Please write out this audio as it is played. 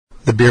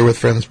The Beer with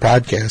Friends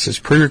podcast is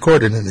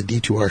pre-recorded in the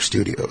D2R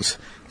studios.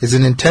 Is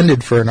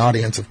intended for an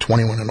audience of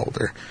 21 and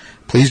older.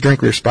 Please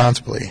drink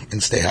responsibly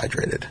and stay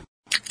hydrated.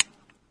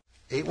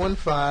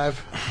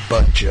 815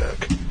 Butt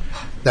Jug.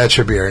 That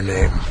should be our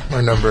name.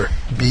 Our number,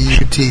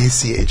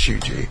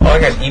 BUTCHUG. Oh, I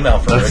got an email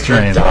from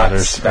Richard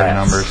Dots for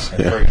numbers.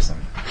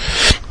 Ferguson.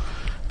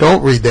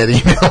 Don't read that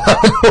email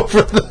out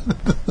over the...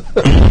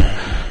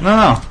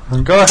 No,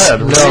 go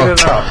ahead. Read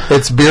it out.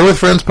 It's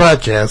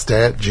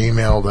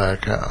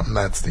beerwithfriendspodcast@gmail.com.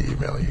 That's the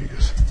email you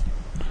use.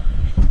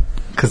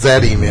 Because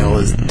that email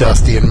is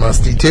dusty and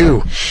musty,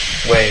 too.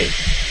 Wait.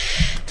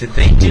 Did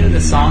they do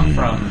the song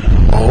from...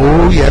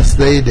 Oh, yes,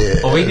 they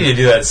did. Oh, we need to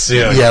do that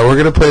soon. Yeah, we're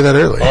going to play that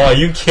early. Oh, are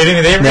you kidding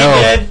me? They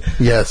redid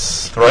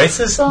Yes.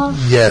 Thrice's song?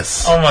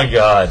 Yes. Oh, my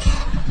God.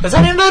 That's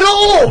not even that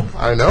old.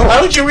 I know. Why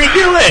would you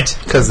redo it?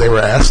 Because they were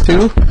asked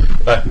to.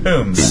 But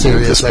whom?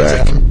 Serious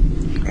XM.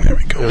 There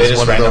we go. They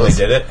just randomly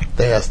did it?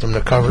 They asked him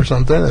to cover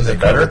something, and they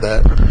better? covered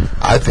that.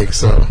 I think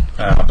so.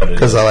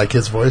 Because I like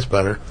his voice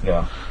better.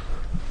 Yeah.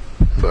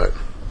 But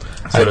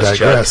So I does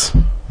digress.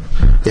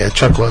 Yeah,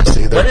 Chuck loves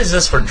to either. What is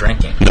this for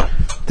drinking? No.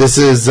 This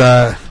is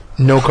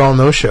No Call,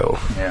 No Show.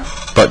 Yeah.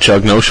 Butt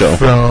Chug No Show.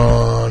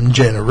 From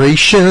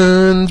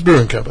Generations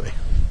Brewing Company.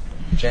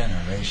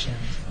 Generation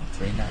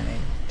 398.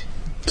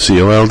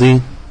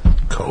 COLD.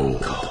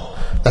 Cold.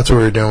 That's what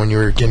we were doing when you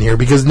were getting here,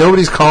 because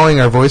nobody's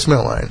calling our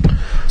voicemail line.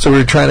 So we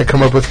were trying to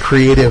come up with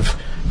creative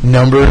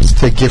numbers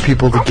to get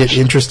people to get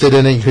interested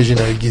in it, because, you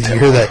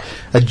hear that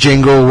a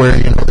jingle where,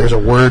 there's a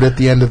word at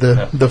the end of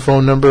the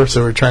phone number,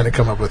 so we're trying to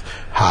come up with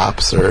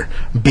hops or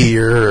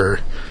beer or,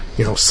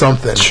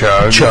 something.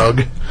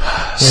 Chug.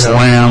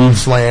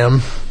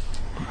 Slam.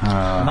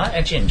 I'm not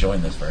actually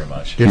enjoying this very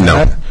much. You're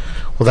not?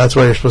 Well, that's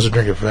why you're supposed to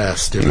drink it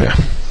fast, stupid. Yeah.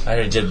 I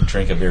already did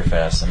drink a beer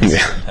fast.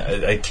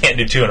 I can't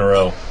do two in a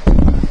row.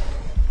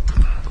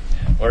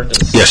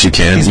 Yes, you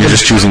can. You're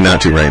just choosing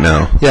not to right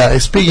now. Yeah,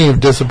 speaking of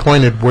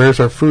disappointed,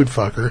 where's our food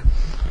fucker?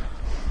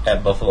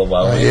 At Buffalo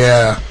Wild Wings.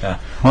 Yeah.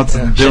 What's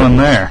it doing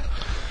there?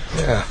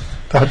 Yeah.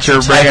 Thought you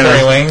were Thai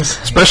bringing wings.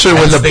 Especially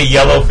when the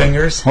yellow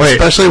fingers. Wait.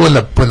 Especially when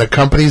the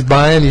company's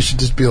buying, you should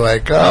just be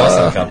like, No, it's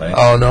not the company.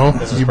 Oh, no?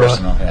 This is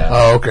personal, yeah.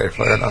 Oh, okay,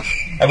 fair enough.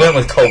 I went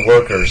with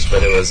co-workers,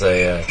 but it was a...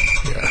 Yeah.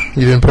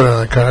 You didn't put it on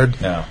the card?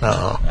 No.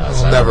 Oh,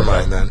 well, never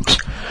mind then.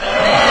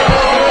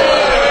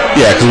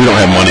 Yeah, because we don't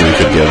have money we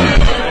could give them.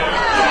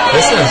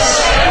 This is...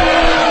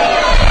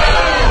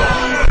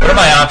 What are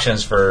my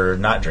options for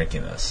not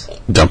drinking this?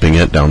 Dumping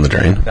it down the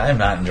drain. I am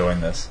not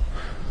enjoying this.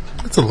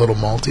 It's a little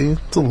malty.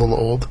 It's a little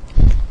old.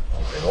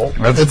 Old?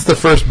 It's the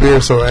first beer,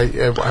 so I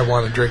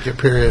want to drink it,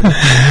 period.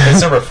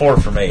 It's number 4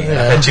 for me. Yeah.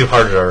 I've had Two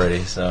Hearted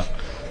already, so...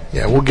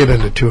 Yeah, we'll get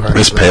into Two Hearted.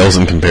 This pales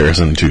in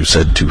comparison to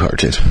said Two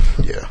Hearted.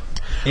 Yeah.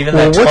 Even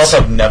that 12th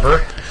of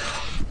Never?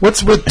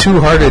 What's with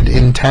Two Hearted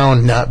in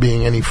town not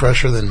being any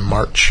fresher than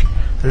March?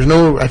 There's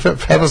no... I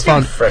haven't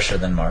found... fresher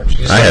than March.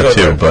 I have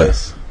too,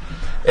 but...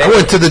 I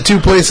went to the two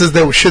places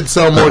that should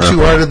sell more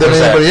Two Hearted than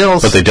anybody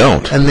else. But they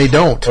don't. And they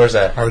don't. Where's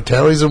that?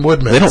 Artelli's and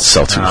Woodman's. They don't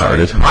sell Two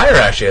Hearted. Meyer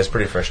actually has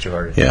pretty fresh Two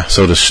Hearted. Yeah,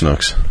 so does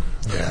Schnucks.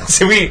 Yeah.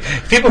 See,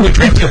 people who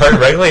drink Two Hearted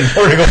regularly know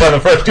where to go find the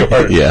fresh Two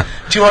Hearted. Yeah.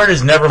 Two Hearted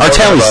is never...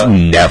 Artelli's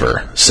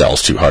never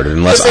sells Two Hearted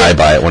unless I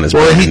buy it when it's...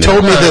 Well, he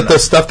told me that the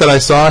stuff that I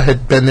saw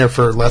had been there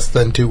for less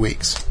than 2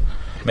 weeks.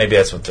 Maybe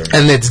that's what they're...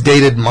 And it's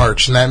dated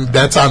March, and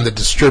that's on the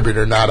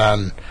distributor, not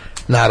on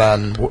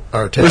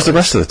Artelli's. Where's the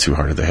rest of the Two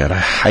Hearted they had? I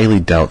highly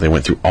doubt they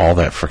went through all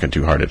that frickin'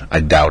 Two Hearted. I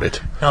doubt it.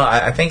 No,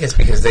 I think it's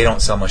because they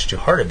don't sell much Two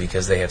Hearted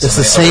because they have... It's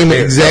the same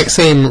exact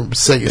same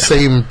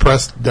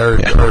press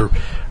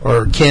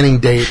or canning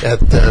date at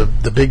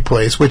the big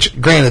place. Which,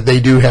 granted, they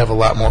do have a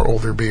lot more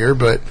older beer,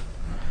 but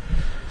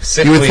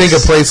you would think a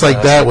place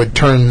like that would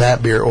turn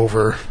that beer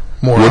over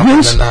more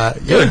often than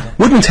not. Yeah.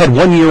 Woodman's had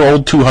 1 year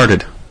old Two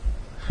Hearted.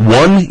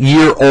 1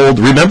 year old.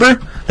 Remember?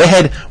 They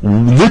had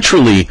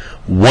literally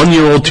 1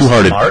 year old Two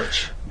Hearted.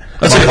 March?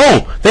 I was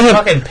like, they have...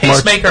 Fucking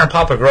Pacemaker and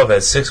Papa Grove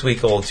had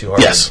 6-week-old Two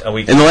Hearted. Yes. A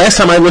week And the last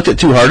time I looked at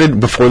Two Hearted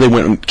before they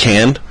went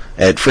canned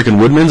at frickin'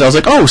 Woodman's, I was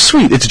like, oh,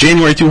 sweet, it's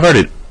January Two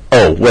Hearted.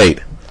 Oh, wait.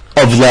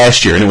 Of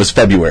last year, and it was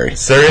February.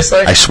 Seriously?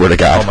 I swear to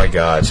God. Oh, my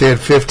God. So you had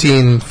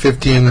 15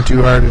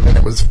 Two Hearted, and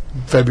it was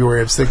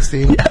February of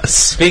 16? Yes.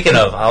 Speaking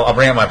of, I'll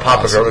bring up my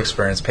Papa Grove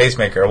experience.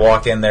 Pacemaker, I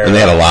walk in there. And they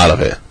had a lot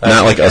of it.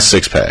 Not like a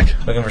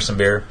 6-pack. Looking for some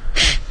beer.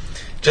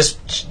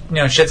 Just,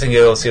 shits and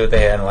giggles, see what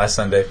they had last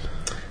Sunday.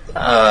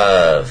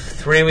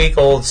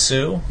 3-week-old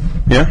Sioux.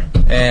 Yeah.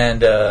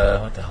 And,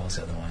 what the hell was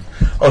the other one?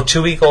 Oh,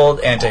 2-week-old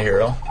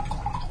Antihero.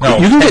 No,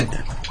 you can get...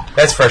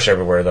 That's fresh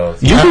everywhere, though.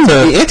 The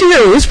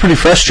Antihero is pretty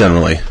fresh,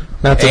 generally.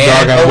 Not to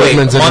dog on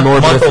Woodman's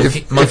anymore, but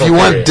if you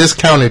want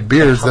discounted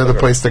beers, they're the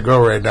place to go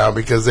right now,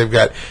 because they've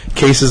got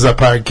cases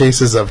upon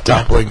cases of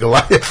Toppling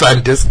Goliath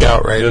on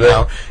discount right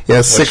now. Yeah,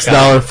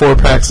 $6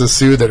 4-packs of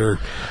Sioux that are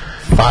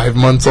 5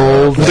 months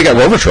old. They got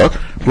Rover Truck.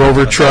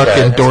 Rover Truck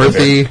and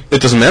Dorothy.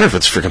 It doesn't matter if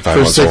it's freaking 5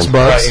 months for old. $6.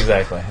 Right,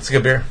 exactly. It's a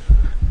good beer.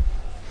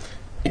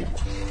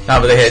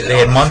 No, but they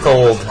had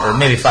month-old, or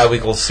maybe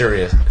 5-week-old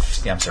Sirius.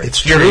 Yeah, I'm sorry. It's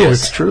true.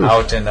 It's true.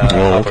 Out in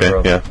okay,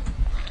 Grove. yeah.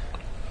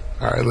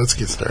 All right, let's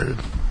get started.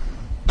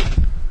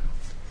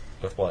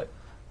 With what?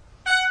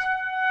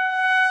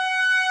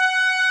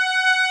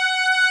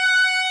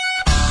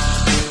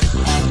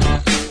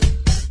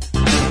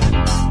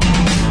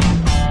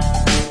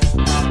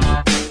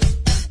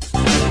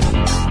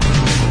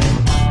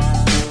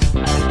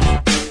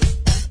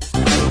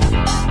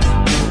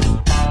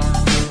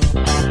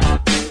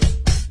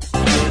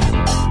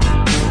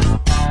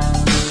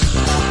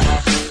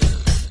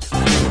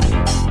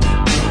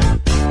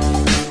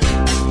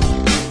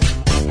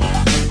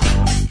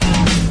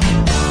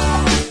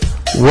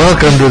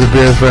 Welcome to the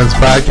Beer with Friends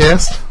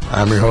podcast.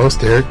 I'm your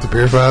host, Eric, the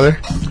Beer Father.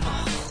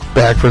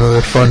 Back for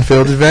another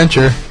fun-filled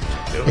adventure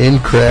in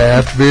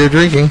craft beer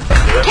drinking.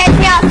 Catch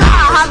me outside.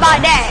 How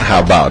about that?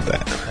 How about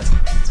that?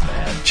 That's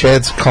bad.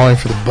 Chad's calling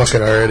for the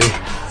bucket already.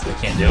 We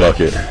can't do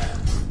Bucket.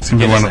 It's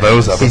going to be one of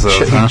those He,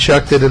 episodes, he huh?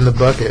 chucked it in the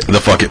bucket. The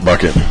fuck it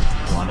bucket. it.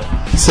 You want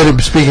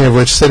it? Speaking of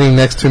which, sitting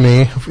next to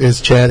me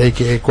is Chad,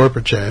 a.k.a.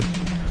 Corporate Chad.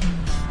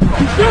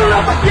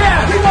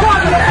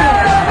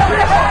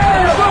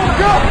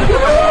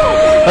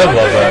 I love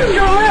that.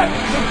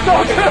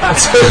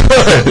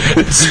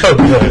 So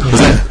good.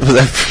 Was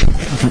that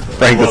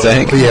Frank the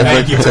Tank? Yeah,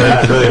 Thank you for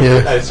that. Really,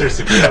 Yeah. I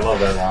seriously, I love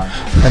that line.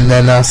 And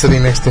then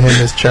sitting next to him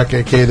is Chuck,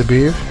 a.k.a. the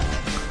Beav.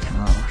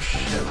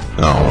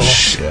 Oh,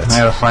 shit. I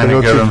gotta find Did a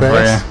I go good too one for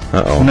fast? you.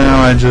 Uh-oh. No,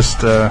 I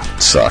just,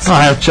 Sucks.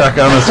 I have Chuck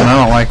on this one. I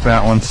don't like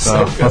that one,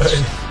 so So good.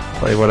 let's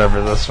play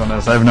whatever this one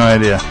is. I have no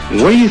idea.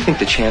 What do you think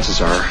the chances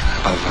are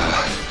of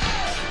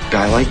a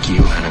guy like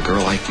you and a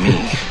girl like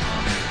me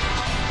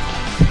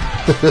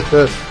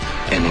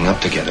ending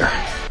up together?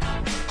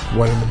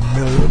 1 in a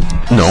million.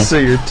 No. So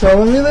you're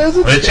telling me there's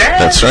a The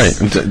chance. That's right.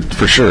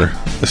 For sure.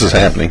 This is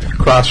happening.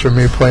 Across from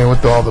me playing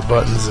with all the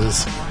buttons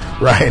is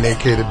Ryan,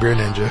 a.k.a. the Beer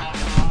Ninja.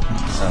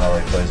 That's not all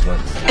he plays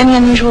with. Any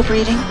unusual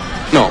breeding?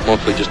 No,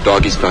 mostly just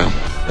doggy style.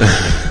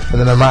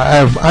 And then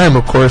I am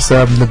of course,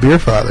 the Beer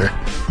Father.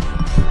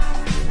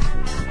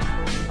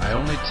 I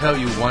only tell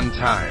you one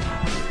time.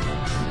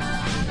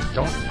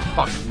 Don't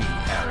fuck me,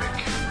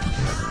 Eric.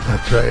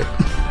 That's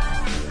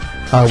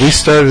right. We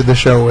started the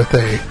show with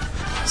a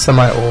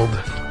semi-old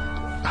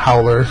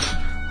howler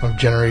of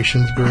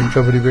Generations Brewing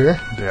Company beer.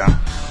 Yeah.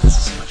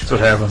 That's what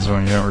happens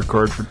when you don't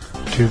record for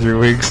 2-3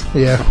 weeks.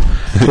 Yeah.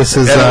 This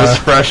is, And it was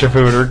fresh if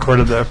we would have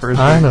recorded that first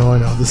I week.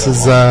 know. This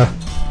is,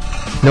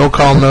 no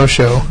call, no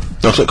show.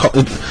 That's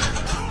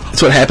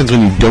what happens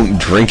when you don't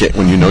drink it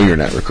when you know you're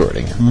not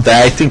recording.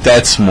 I think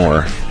that's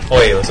more. Oh,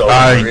 wait, it was over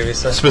I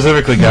previously?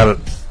 specifically got it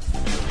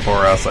for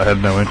us. I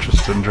had no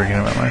interest in drinking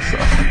it by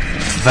myself.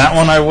 That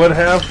one I would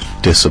have,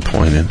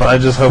 Disappointed. but I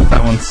just hope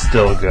that one's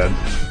still good.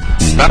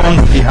 That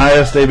one's the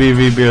highest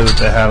ABV beer that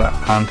they had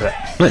on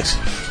tap. Nice.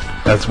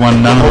 That's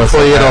one none of us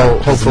Hopefully have it'll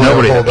had. hopefully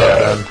Nobody it'll hold had up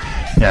that.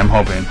 then. Yeah, I'm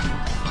hoping.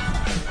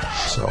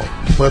 So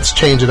let's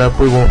change it up.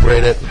 We won't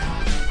rate it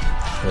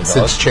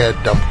since Chad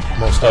dumped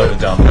most Oh, of the it.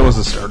 dump. It was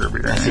a starter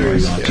beer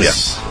anyways.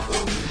 Yes.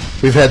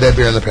 We've had that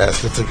beer in the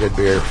past. It's a good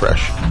beer,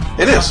 fresh.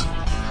 It is.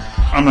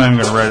 I'm not even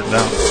going to write it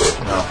down.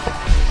 No.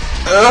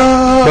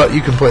 But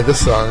you can play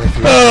this song if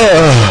you look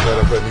that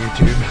up on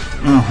YouTube.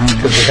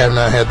 Because we have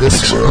not had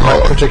this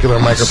particular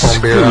microphone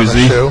beer on the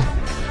Excusey. show.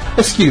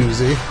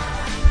 Excusey.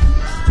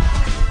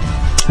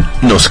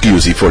 No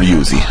scusy for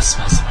Uzi.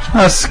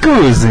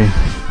 Scusi.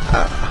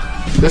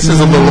 This is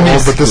a little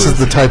old, but this is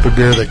the type of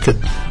beer that could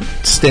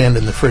stand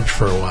in the fridge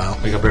for a while.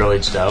 Like a barrel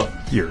aged out.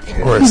 You're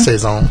kidding. Or a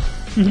Saison,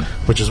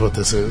 which is what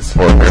this is.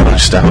 Or a barrel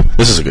stout.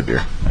 This is a good beer.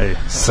 Hey,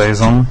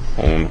 Saison.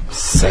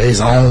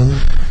 Saison.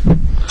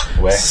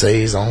 Way.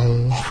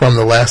 Saison. From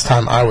the last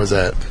time I was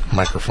at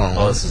Microphone.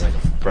 Oh, this is like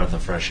a breath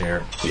of fresh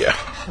air. Yeah.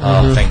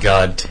 Oh, thank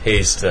God.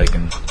 Taste. I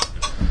can.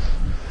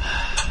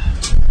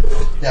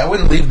 Yeah, I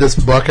wouldn't leave this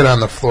bucket on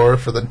the floor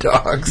for the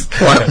dogs.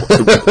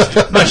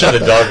 I'm not sure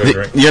the dog would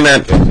drink. You're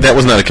not. That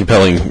was not a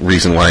compelling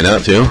reason why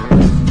not to.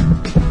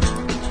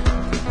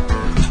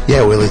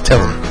 Yeah, Willie, tell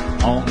him.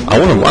 I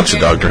want to watch the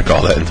dog drink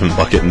all that into the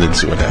bucket and then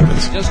see what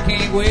happens.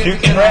 You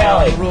can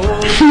rally.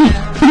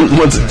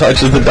 Once it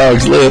touches the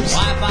dog's lips.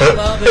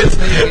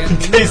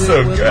 It tastes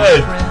so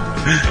good.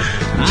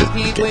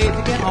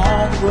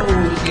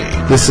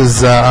 This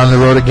is On the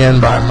Road Again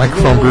by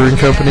Microphone Brewing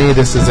Company.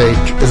 This is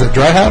is it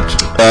dry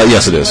hopped?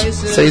 Yes, it is.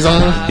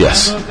 Saison?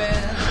 Yes.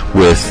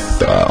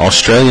 With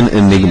Australian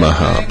Enigma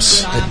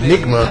hops.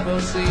 Enigma.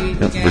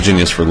 Yep.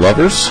 Virginia's for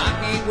lovers.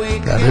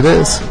 That it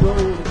is.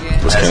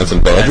 Wisconsin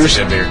That's Badgers.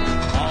 a good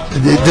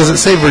beer. Does it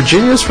say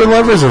Virginia's for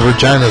lovers or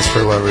Virginia's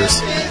for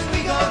lovers?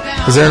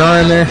 Is there an R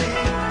in there?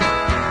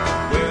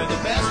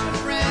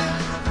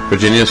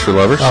 Virginia's for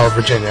lovers. Oh,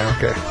 Virginia,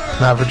 okay.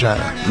 Not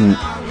Virginia.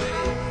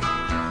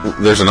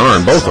 There's an R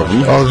in both of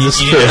them. Oh, this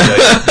is You true.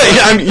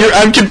 just,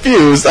 I'm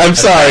confused. I'm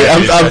sorry.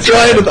 I'm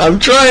trying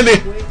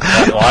to.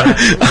 water.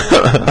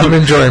 I'm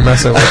enjoying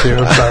messing with you.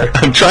 I'm sorry.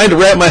 I'm trying to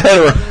wrap my head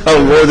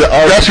around where the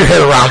R. Wrap your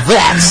head around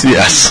that.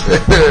 Yes.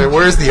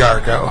 Where's the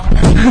R go?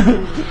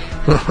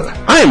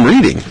 I am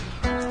reading.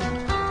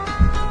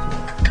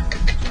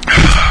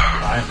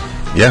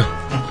 Yeah,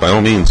 by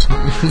all means.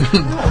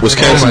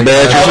 Wisconsin Oh my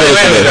Badgers. God. Oh, wait,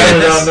 Yes, wait, it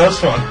wait, is. on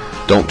this one.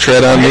 Don't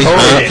tread on me.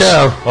 Holy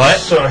cow. What?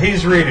 So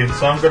he's reading,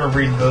 so I'm going to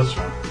read this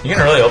one. You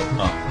can really open.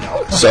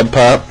 No. Sub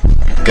Pop.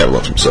 Gotta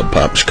love some Sub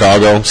Pop.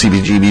 Chicago,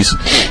 CBGB's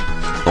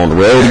on the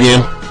road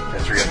again.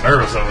 Guys are getting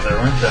nervous over there,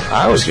 weren't they?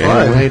 I was Getting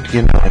fine. ready to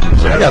get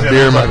I got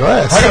beer in my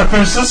glass. I gotta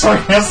finish this so I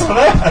can answer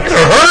that.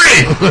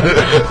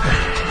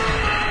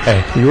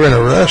 Hey, you were in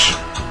a rush.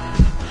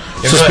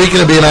 Yeah, So but-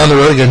 speaking of being on the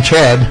road again,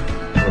 Chad,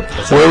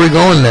 where are we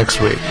going next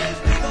week?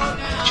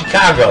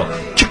 Chicago.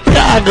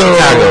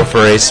 Chicago.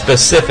 For a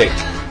specific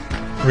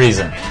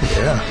reason.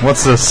 Yeah.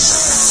 What's the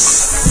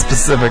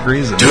specific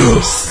reason?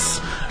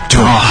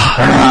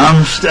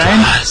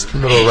 Rammstein?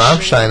 Little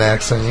Rammstein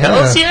accent.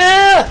 Hells Yeah.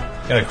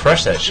 yeah! Gonna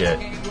crush that shit.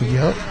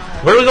 Yep.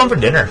 Where are we going for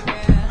dinner?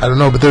 I don't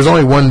know, but there's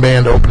only one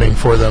band opening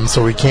for them,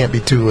 so we can't be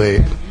too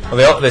late.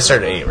 Well, they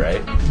start at 8,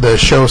 right? The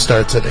show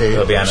starts at 8.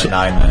 They'll be on at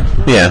 9 then.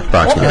 Yeah, Won't be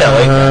approximately.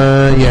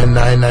 that late. Yeah,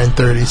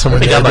 9:30, somewhere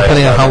Be there, done by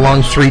depending on how 11.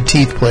 long Three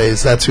Teeth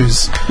plays. That's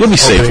who's. You'll be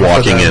safe opening for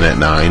walking them. in at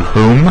 9.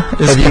 Whom?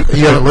 Have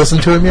you haven't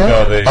listened to him yet?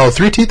 No, they- Oh,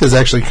 Three Teeth is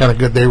actually kind of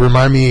good. They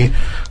remind me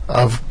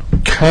of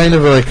kind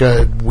of like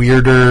a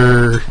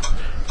weirder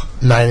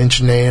Nine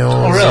Inch Nails.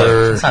 Oh, really?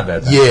 Or, It's not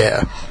bad then.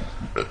 Yeah.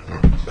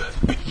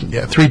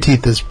 Yeah, Three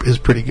Teeth is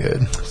pretty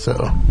good.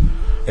 So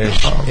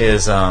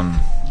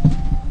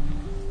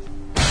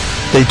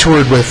they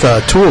toured with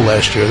Tool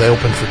last year. They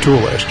opened for Tool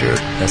last year.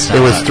 That's not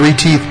It was bad. Three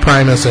Teeth,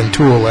 Primus, and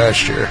Tool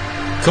last year.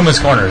 Kuma's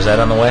Corner, is that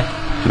on the way?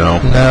 No.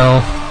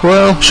 No,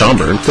 well,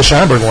 Schaumburg. the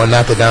Schaumburg one,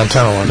 not the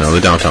downtown one. No, the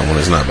downtown one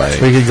is not by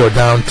 8. We could go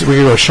down. We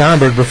could go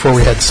Schaumburg before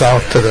we head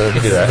south to the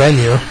do that.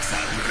 venue.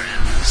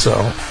 So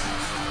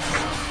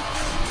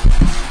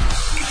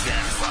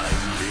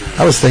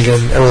I was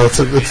thinking, well,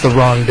 it's the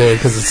wrong day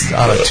because it's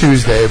on a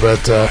Tuesday,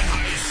 but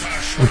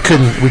we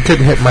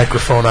couldn't hit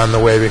microphone on the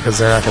way because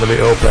they're not going to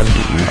be open.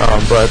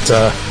 But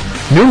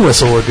Noon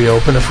Whistle would be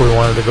open if we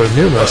wanted to go to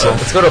Noon Whistle.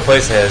 Let's go to a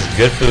place that has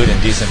good food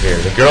and decent beer.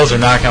 The girls are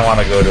not going to want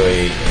to go to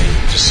a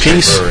just straight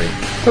Peace. brewery.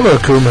 How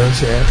about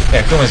Kuma's? Yeah,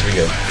 Yeah, Kuma's be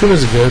good.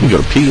 Kuma's is good. You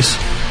go to Peace.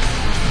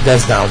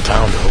 That's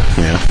downtown though.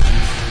 Yeah.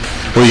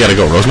 Where you gotta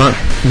go, Rosemont?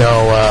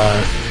 No,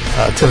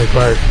 Tinley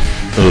Park.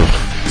 Ugh.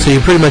 So you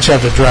pretty much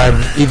have to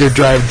either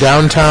drive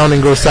downtown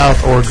and go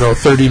south, or go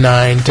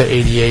 39 to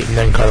 88 and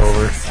then cut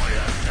over.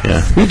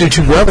 Yeah. We do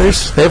Two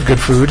Brothers. They have good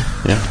food.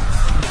 Yeah.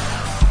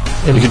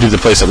 And You could do the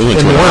place that we went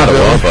In to in Ottawa,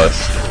 Warrenville. but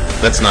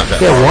that's not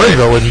that yeah, far away.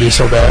 Warrenville wouldn't be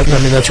so bad. I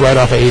mean, that's right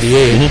off of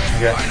 88. You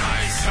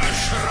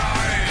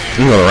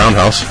can go to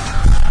Roundhouse.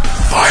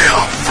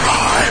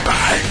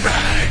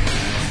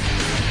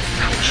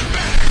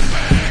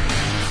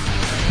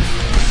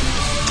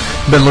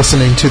 Been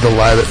listening to the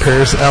Live at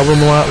Paris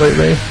album a lot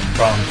lately.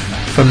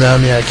 From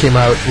them, yeah, it came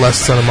out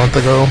less than a month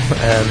ago,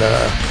 and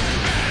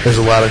there's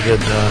a lot of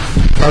good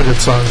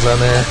songs on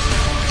there.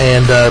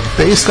 And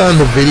based on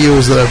the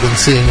videos that I've been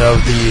seeing of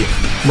the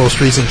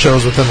most recent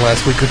shows within the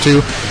last week or two,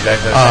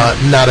 Exactly the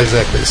same? not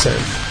exactly the same.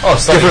 Oh,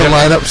 slightly Different different.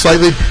 lineup,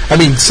 slightly. I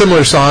mean,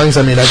 similar songs.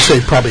 I mean, I'd say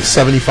probably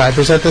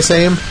 75% the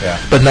same, Yeah.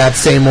 but not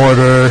same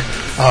order.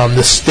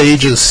 The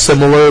stage is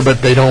similar,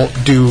 but they don't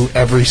do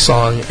every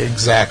song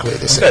exactly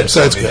the same. Good,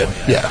 So it's that'll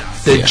good. be Yeah,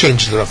 they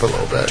changed it up a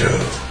little bit.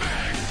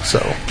 So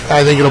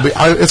I think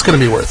it's going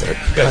to be worth it.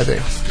 Good. I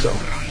think so.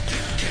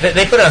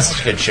 They put on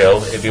such a good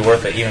show, it'd be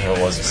worth it even if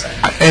it was the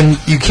same. And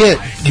you can't.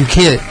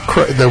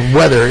 The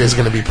weather is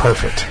going to be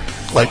perfect,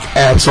 like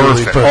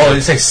absolutely perfect. Oh,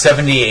 you say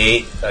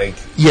 78? Like,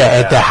 Yeah,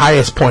 at the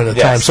highest point of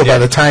Yes, time. So yeah. by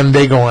the time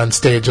they go on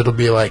stage, it'll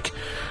be like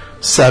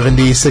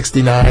 70,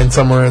 69,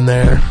 somewhere in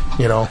there.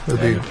 You know, it'll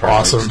be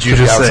awesome. Did you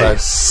to be just say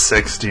outside.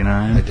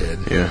 69? I did.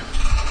 Yeah.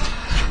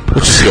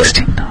 Which is good.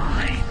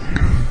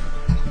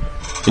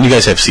 And you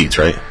guys have seats,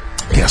 right?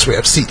 Yes, we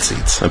have seats.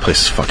 That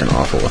place is fucking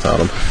awful without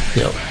them.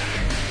 Yep.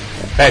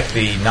 in fact,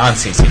 the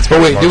non-seat seats.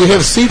 But wait, do we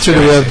have seats or do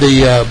we have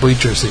the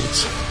bleacher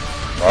seats?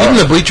 Even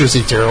the bleacher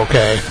seats are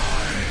okay.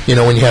 You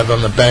know, when you have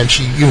on the bench,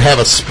 you have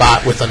a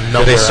spot with a number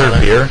Do they serve on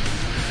it. beer?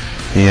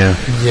 Yeah.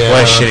 Yeah.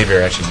 Well, shitty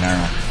beer, actually.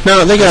 No.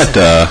 No, they got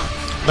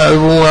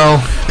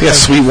they got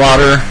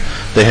Sweetwater.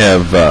 They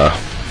have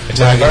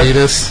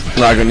Lagunitas.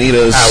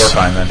 Lagunitas. Ah, we're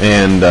fine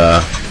then.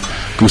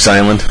 And Goose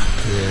Island.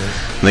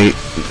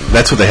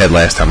 That's what they had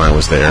last time I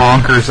was there.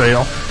 Honkers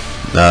Ale.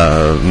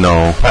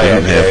 No, they yeah,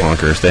 didn't have okay.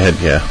 honkers. They had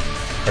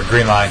Or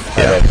Green Line.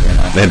 yeah, Green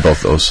Line. they had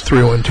both those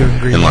 312 and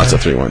Green and lots Line.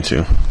 of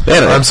 312. They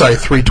had I'm sorry,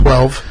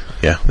 312.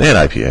 yeah, they had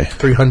IPA,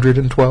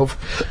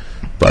 312.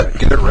 but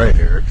Get it right,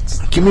 Eric.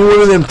 Give me one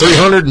of them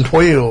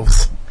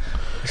 312s.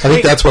 I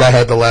think that's what I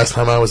had the last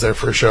time I was there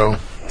for a show.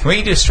 Can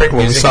we do straight When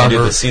we music saw and do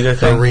her- the Cedar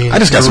thing? Irene- I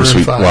just got some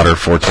Irene Five. Sweetwater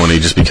 420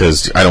 just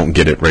because I don't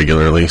get it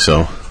regularly.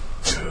 So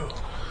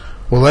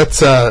Well,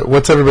 let's.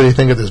 What's everybody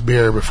think of this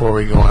beer before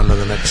we go on to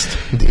the next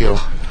deal?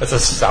 That's a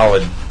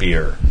solid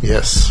beer.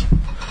 Yes.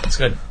 It's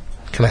good.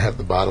 Can I have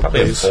the bottle,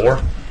 Probably please? a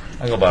 4.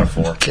 I'll go about a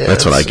 4. Yeah,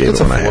 that's what I gave it's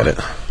it a when I 4. had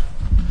it.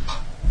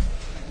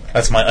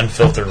 That's my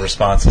unfiltered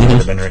response to what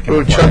I've been drinking.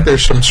 Oh, before. Chuck,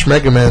 there's some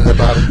Schmegama in the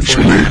bottom.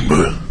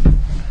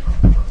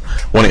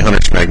 1-800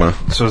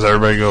 Schmegma. So does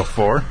everybody go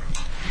 4? I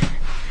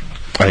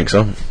think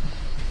so.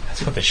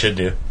 That's what they should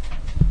do.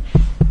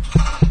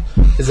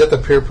 Is that the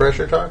peer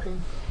pressure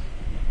talking?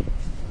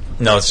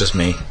 No, it's just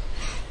me.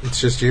 It's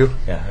just you?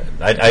 Yeah,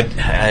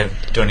 I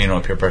don't even know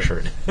what peer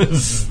pressure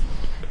is.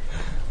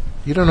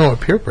 You don't know what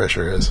peer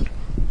pressure is.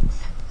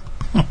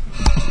 Why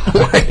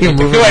are you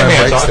moving You want me my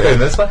to mic talk in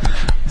stand? this way?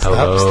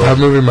 Stop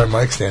moving my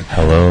mic stand.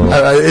 Hello.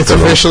 It's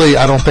officially,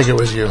 I don't think it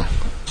was you.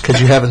 Because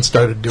you haven't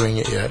started doing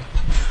it yet.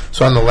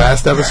 So on the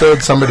last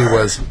episode, somebody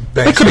was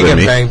That could've been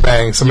me.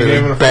 bang. Somebody You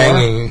gave it was a 4?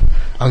 banging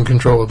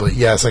uncontrollably.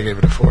 Yes, I gave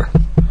it a 4.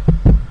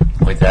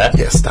 Like that?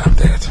 Yes, stop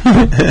that.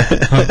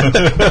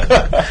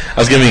 I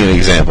was giving you an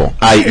example.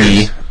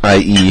 I.e.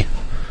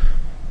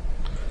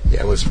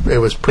 Yeah, it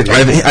was pretty.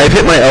 I've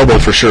hit my elbow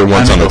for sure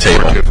once on the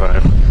table.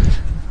 4.25.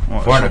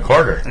 4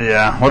 1/4.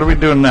 Yeah. What are we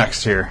doing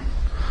next here?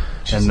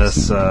 In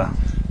this. The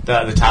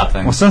top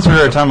thing. Well, since we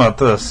were talking about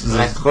this,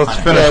 let's finish Yeah,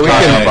 talking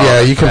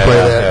about. you can play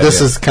Yeah, that. yeah, This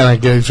yeah. is kind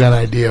of gives you an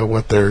idea of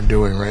what they're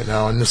doing right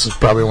now, and this is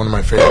probably one of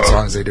my favorite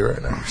songs they do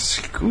right now.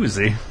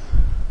 Scoozy.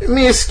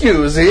 Me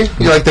excusey.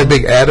 You like that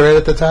big ad right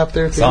at the top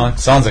there? Too?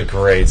 Sounds a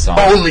great song.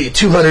 Only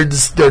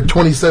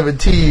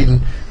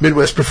 2017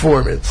 Midwest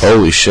Performance.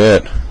 Holy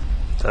shit.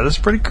 That is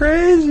pretty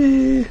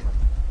crazy.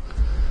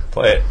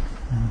 Play it.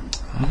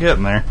 I'm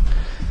getting there.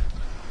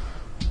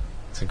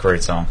 It's a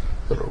great song.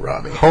 Little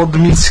Robbie. Hold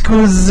me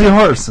scoozy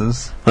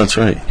horses. That's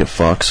right, you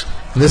fucks.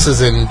 This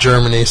is in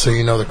Germany, so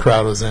you know the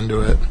crowd was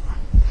into it.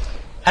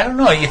 I don't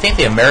know. You think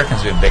the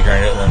Americans would be bigger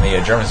in it than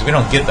the Germans? We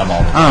don't get them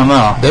all the time. I don't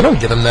know. They don't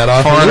get them that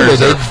often either. Foreigners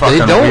They are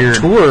fucking don't weird.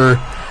 tour.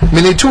 I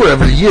mean, they tour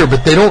every year,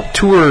 but they don't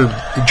tour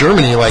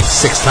Germany like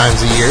 6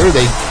 times a year.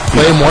 They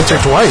play them once or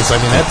twice.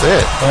 I mean, that's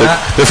it.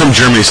 They're from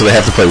Germany, so they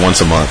have to play once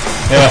a month.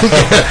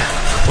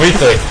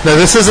 Weekly. No,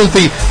 this isn't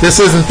the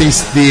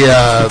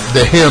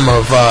hymn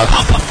of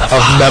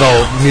metal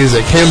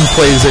music. Hymn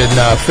plays in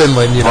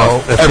Finland, you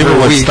know, If every people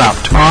would week. stop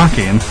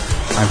talking,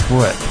 I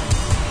would.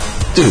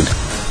 Dude,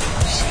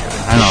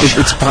 I know.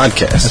 it's a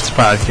podcast. It's a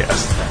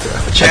podcast.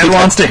 Chad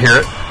wants to hear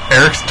it.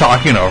 Eric's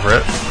talking over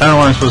it. I don't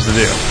know what I'm supposed to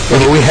do. Yeah,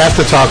 but we have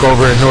to talk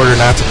over it in order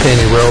not to pay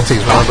any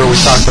royalties. Remember, we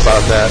talked about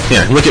that.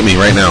 Yeah, look at me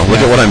right now.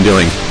 Look at what I'm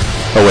doing.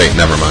 Oh, wait,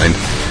 never mind.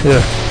 Yeah.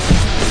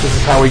 This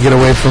is how we get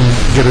away from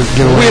get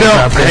away. We from don't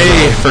not paying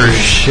pay royalties. for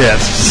shit.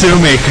 Sue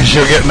me because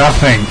you'll get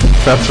nothing.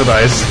 That's what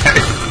I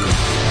say.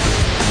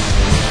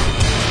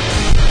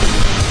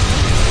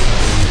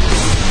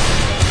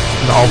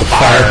 And all the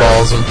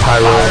fireballs and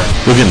pyro.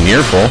 We're getting near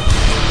full.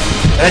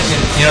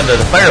 Actually, you know,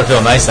 the fire will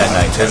feel nice that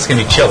night. It's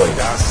going to be chilly.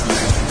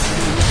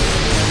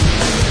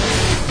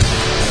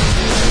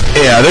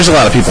 Yeah, there's a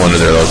lot of people under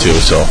there, though, too,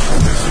 so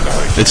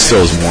it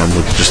still is warm.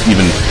 With just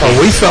even... Oh,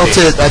 we felt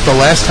it at the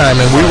last time,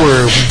 and we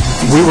were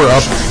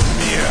up.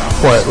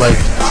 What, like?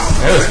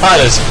 It was hot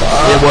as fuck.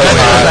 It was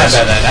hot.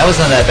 That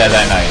wasn't that bad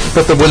that night.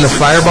 But when the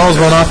fireballs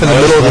went off in the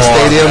middle of the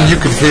stadium,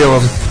 you could feel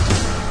them.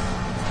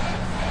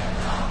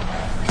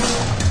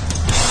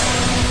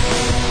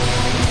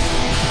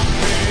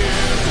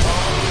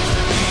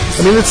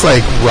 I mean, it's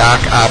like rock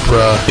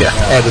opera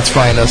at its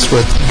finest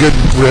with good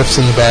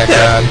riffs in the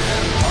background.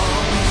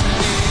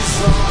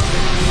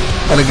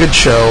 And a good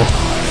show,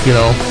 you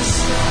know.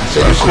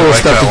 They do cool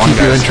stuff to keep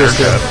you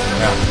interested.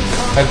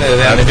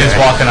 They're just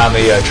walking on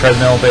the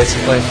treadmill,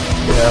 basically.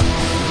 Yeah.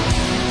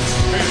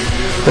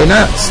 They're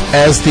not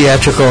as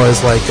theatrical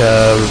as like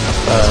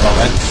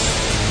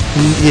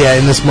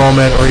in this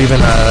moment, or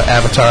even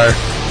Avatar.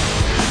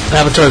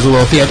 Avatar's a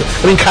little theatrical.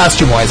 I mean,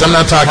 costume-wise, I'm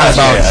not talking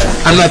about.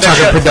 I'm not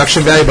talking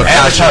production value, but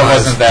Avatar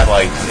costume-wise. wasn't that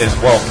like as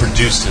well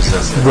produced as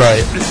this is.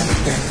 Right.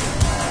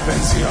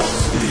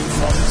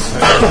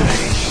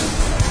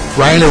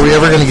 Ryan, are we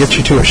ever going to get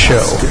you to a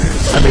show?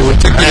 I mean, we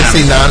took you to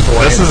see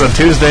Non-Hawaiian. This is a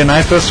Tuesday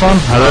night, this one?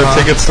 Are there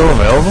tickets still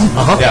available?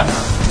 Yeah.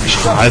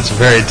 It's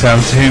very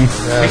tempting.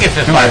 We get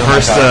My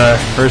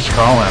first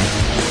call in.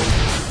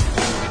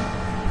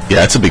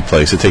 Yeah, it's a big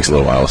place. It takes a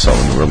little while to sell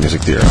the New World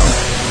Music Theater out.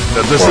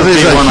 But this Well, is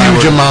there's the a one I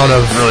huge would amount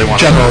of really want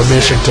general to go.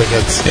 admission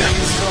tickets. Yeah.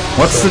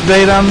 What's the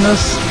date on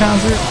this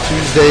concert?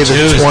 Tuesday the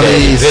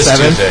Tuesday. This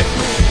 27th. Tuesday.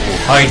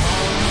 Like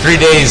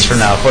 3 days from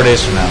now, 4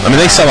 days from now. I mean,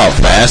 they sell out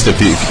fast. If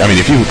you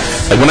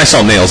like when I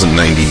saw Nails in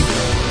 '95,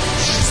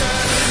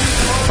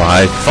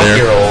 Fuck there,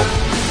 your old.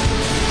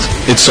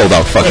 it sold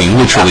out fucking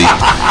literally.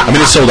 I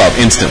mean, it sold out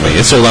instantly.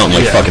 It sold out in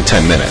like fucking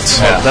 10 minutes.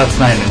 Well, that's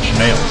 9 Inch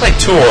Nails. It's like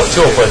Tool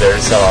for there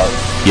to sell out.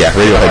 Yeah,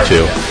 Radiohead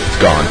too. It's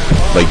gone.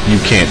 Like you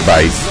can't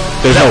buy.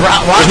 There's no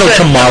Rammstein-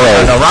 tomorrow.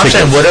 No,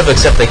 Rammstein tickets. would have,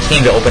 except they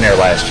came to open air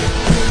last year.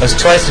 It was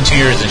twice in 2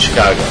 years in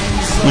Chicago.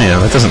 Yeah,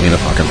 that doesn't mean a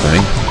fucking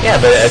thing.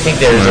 Yeah, but I think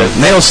there's a...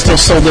 Nails still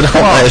sold it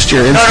out last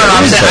year. No,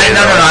 I'm saying,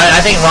 instantly.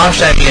 I think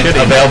Rammstein being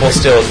available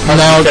still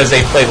Now- because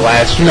they played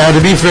last year. Now,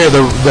 to be fair,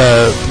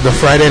 the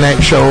Friday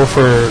night show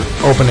for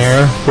open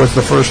air was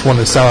the first one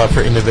to sell out for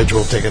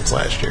individual tickets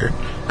last year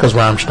because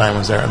Rammstein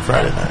was there on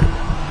Friday night.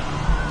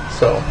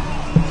 So,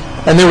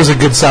 and there was a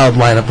good solid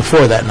lineup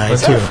before that night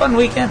Was too. that a fun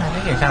weekend? I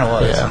think it kind of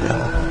was. Yeah.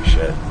 Holy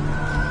shit.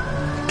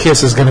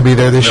 Kiss is going to be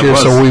there this year,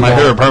 so we My won't.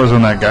 favorite part was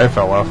when that guy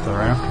fell off the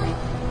ramp.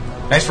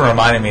 Thanks for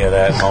reminding me of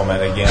that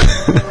moment again.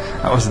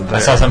 I wasn't there. I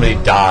saw somebody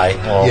die.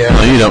 Well, Yeah.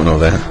 No, you don't know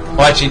that.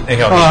 Well, actually, he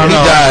He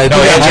died. No,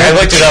 I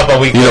looked it up a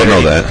week You don't later.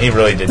 know that. He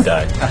really did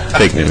die.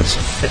 Fake news.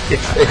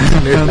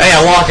 Hey,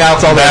 I walk out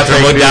from the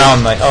bathroom, look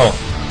down, like, oh,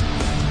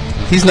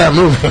 He's not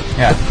moving.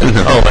 yeah.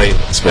 Oh, wait.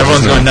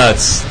 Everyone's going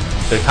nuts.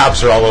 The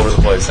cops are all over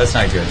the place. That's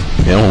not good.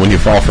 You know, when you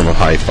fall from a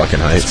high fucking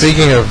height.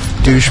 Speaking of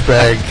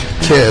douchebag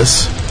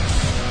Kiss,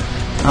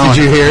 did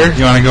you hear?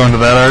 You want to go into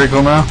that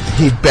article now?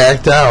 He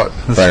backed out.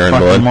 This Fire and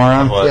fucking Blood.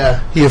 moron. What?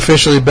 Yeah, he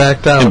officially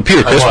backed out. And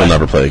Peter Criss what? will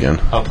never play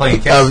again. Oh,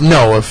 playing kids.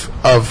 No,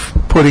 of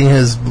putting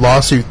his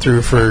lawsuit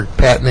through for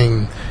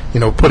patenting,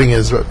 putting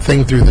his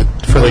thing through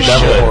for the He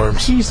devil should.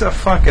 horns. He's a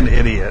fucking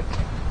idiot.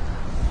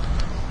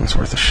 It's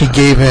worth a He shot.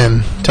 gave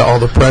in to all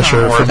the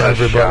pressure Not from worth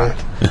a everybody.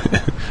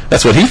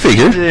 That's what he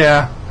figured.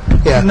 Yeah.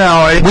 Yeah.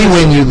 No, We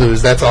win, you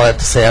lose. That's all I have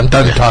to say. I'm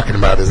done talking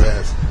about his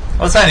ass.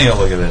 Let's not even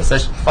look at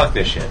this. Fuck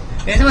this shit.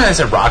 Anyone that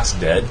said Rock's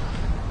dead?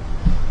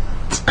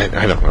 I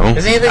don't know.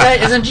 Isn't he the guy?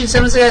 Isn't Gene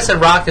Simmons the guy that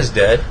said Rock is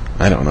dead?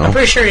 I don't I'm know.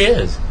 pretty sure he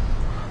is.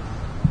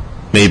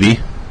 Maybe.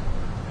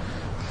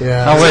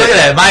 Yeah. Oh, Look wait.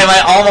 at that,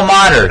 my alma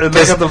mater. Look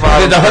at the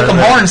bottom the Hook 'em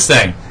there. Horns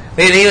thing.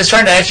 He was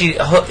trying to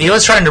he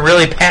was trying to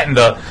really patent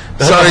the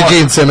Hook 'em Sorry, Horns.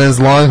 Gene Simmons.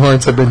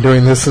 Longhorns have been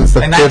doing this since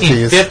the In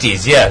 50s.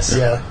 1950s, yes.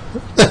 Yeah.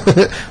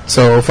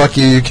 So, fuck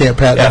you. You can't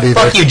patent Yeah, it either.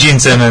 fuck you, Gene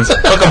Simmons.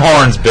 Hook 'em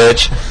Horns,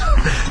 bitch.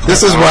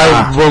 This is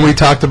why when we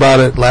talked about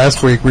it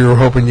last week, we were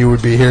hoping you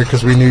would be here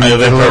because we knew you I know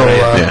did a that little,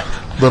 part, yeah.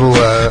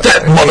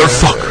 that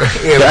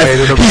motherfucker.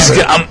 animated about He's,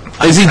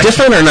 it. is he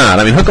different or not?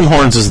 I mean, Hook 'em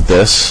Horns is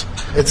this.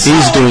 It's-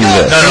 He's doing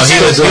this. No,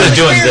 he was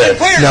doing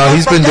this. No,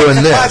 he's been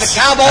doing this,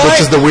 which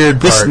is the weird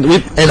This- part.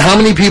 And how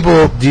many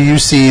people do you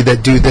see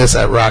that do this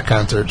at rock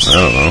concerts? I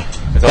don't know.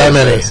 It's That always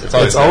many. this.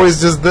 It's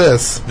always just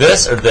this.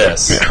 this or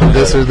this.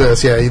 This or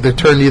this. Yeah, either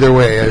turned either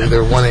way.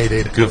 Either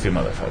 180. Goofy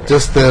motherfucker.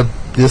 Just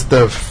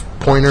the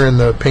pointer and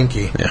the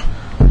pinky. Yeah.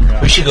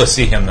 We should go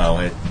see him though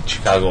at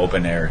Chicago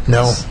Open Air.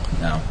 No.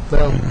 No.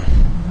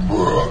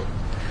 No.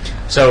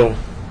 So,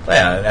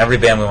 yeah, every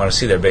band we want to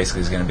see there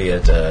basically is going to be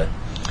at.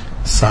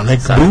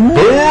 Sonic Boom.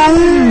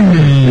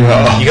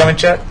 Boom. You coming,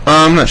 Chuck?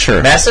 I'm not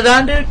sure.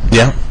 Mastodon, dude.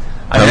 Yeah.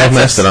 I love that's-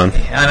 Mastodon.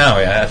 I know.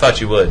 Yeah, I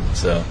thought you would.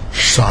 So,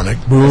 Sonic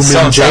Boom in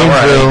Stone Sour,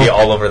 I'd be Janesville.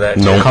 all over that.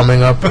 No. too.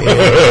 Coming up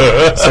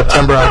in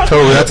September,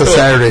 October. That's a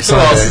Saturday, Who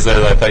else is Sunday.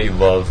 there that I thought you'd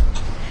love?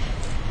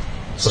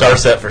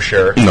 Starset for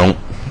sure. No.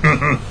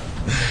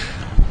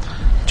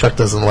 Chuck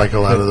doesn't like a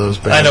lot of those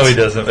bands. I know he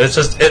doesn't. It's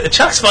just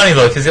Chuck's funny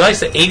though because he likes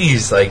the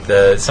 '80s, like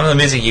some of the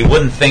music you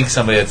wouldn't think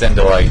somebody that's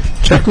into like.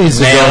 Chuck needs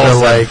to go Nails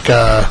to and- like.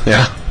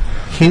 Yeah.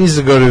 He needs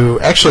to go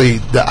to actually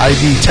the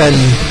ID10,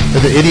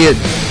 the Idiot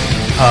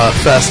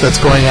Fest that's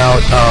going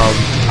out.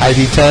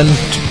 ID10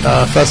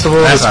 festival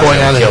That's that's not going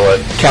gonna on kill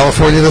in it.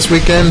 California this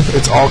weekend.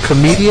 It's all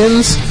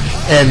comedians,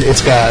 and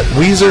it's got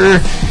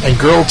Weezer and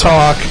Girl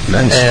Talk,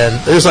 Nice. and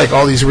there's like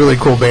all these really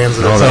cool bands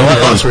that Oh, are that'll be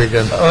going fun. this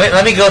weekend.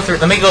 Let me go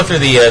through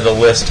the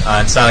list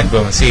on Sonic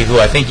Boom and see who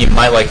I think you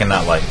might like and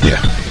not like.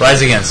 Yeah.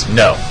 Rise Against,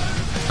 no.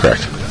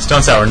 Correct.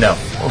 Stone Sour, no.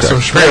 So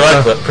Pretty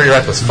Reckless, Pretty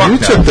Reckless. Fuck You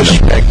no. took the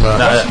Schmegma.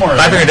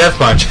 Five Finger Death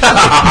Punch.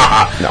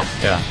 No.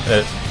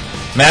 Yeah.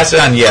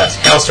 Mastodon, yes.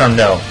 Hellstorm,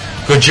 no.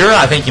 Gojira,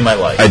 I think you might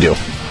like. I do.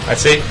 I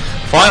see.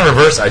 Flying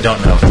Reverse, I don't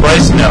know.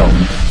 Thrice, no.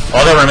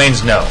 All That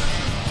Remains, no.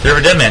 Fear of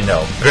a Dead Man,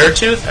 no.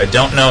 Beartooth, I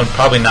don't know.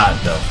 Probably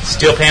not, though.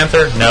 Steel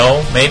Panther,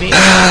 no. Maybe.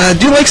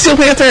 Do you like Steel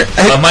Panther?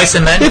 Mice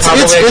and Men, It's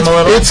probably like them a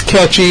little. it's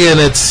catchy and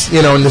it's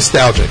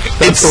nostalgic.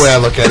 That's the way I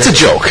look at It's it. a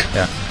joke.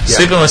 Yeah.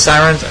 Sleeping with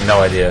Sirens,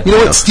 no idea. You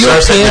know what? Steel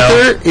Starset, no.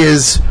 Panther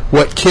is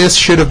what Kiss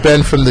should have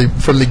been from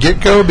the get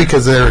go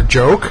because they're a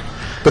joke.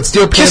 But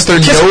Steel Panther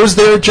Kiss- knows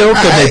they're a joke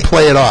and they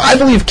play it off. I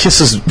believe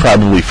Kiss's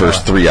probably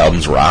first 3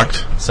 albums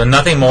rocked. So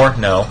nothing more,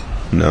 no.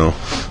 No.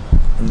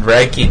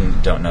 Raging,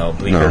 don't know.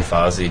 Bleaker, No.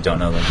 Fozzy, don't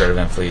know. Greta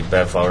Van Fleet,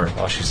 Badflower,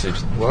 While She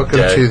Sleeps. Welcome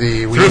Dead. to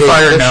the We Through Hate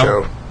Fire, Kiss no.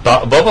 show.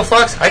 Boba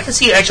Flux? I can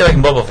see you actually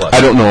liking Boba Flux.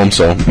 I don't know him,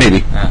 so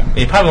maybe.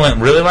 You probably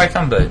wouldn't really like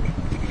them, but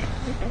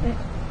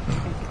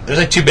there's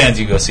like 2 bands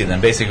you go see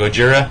them. Basically,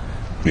 Gojira.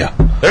 Yeah.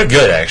 They're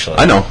good, actually.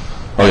 I know.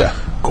 Oh, yeah.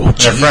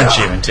 They're French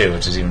even, too,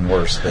 which is even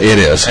worse. But- It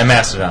is. And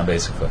Mastodon,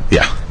 basically.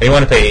 Yeah. And you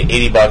want to pay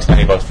 $80,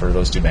 $90 for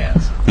those 2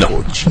 bands.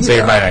 No. So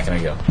you're probably not going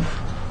to go.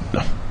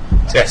 No.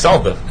 See, I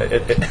solved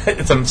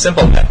it's a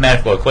simple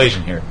mathematical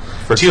equation here.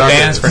 For 2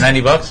 bands for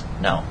 $90?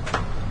 No.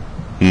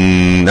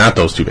 Not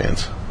those 2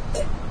 bands.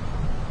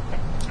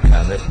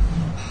 Yeah,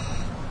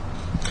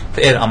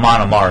 they had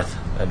Amon Amarth.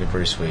 That'd be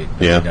pretty sweet.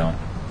 But Yeah. they don't.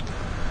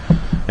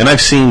 And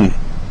I've seen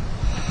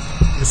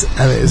Is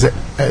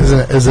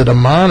it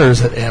Amon or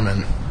is it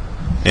Ammon?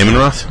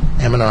 Amon-Roth.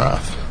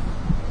 Amon-Roth.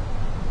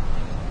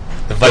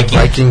 The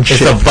Viking it's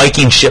ship. a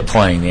Viking ship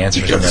plane. The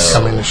answer is no.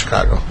 Coming to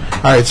Chicago.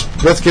 All right,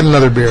 let's get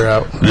another beer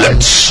out.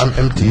 Let's I'm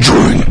empty.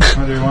 drink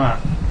What do you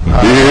want?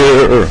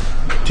 beer.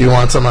 Do you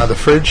want some out of the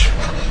fridge?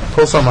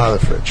 Pull some out of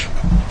the fridge.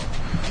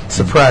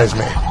 Surprise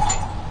me.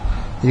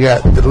 You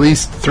got at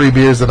least 3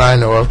 beers that I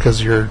know of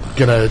because you're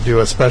gonna do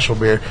a special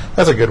beer.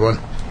 That's a good one.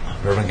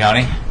 Bourbon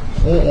County?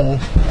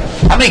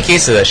 How many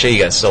cases of that shit you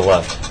got still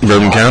left?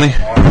 Bourbon County?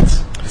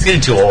 It's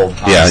getting too old.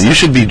 Honestly. Yeah, you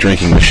should be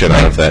drinking the shit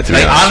out of that. To be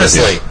Like, honest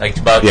with honestly, you. like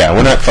about Yeah,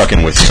 we're not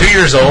fucking with you. 2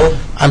 years old.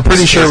 I'm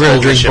pretty sure we're going to As old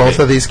as drink should both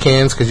be. of these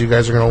cans because you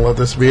guys are going to love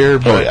this beer.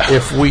 But yeah.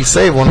 if we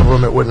save one of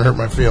them, it wouldn't hurt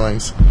my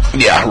feelings.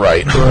 Yeah,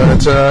 right.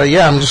 But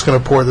yeah, I'm just going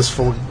to pour this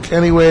full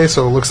anyway,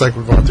 so it looks like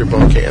we're going through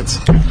both cans.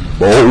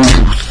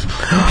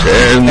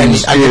 And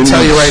I can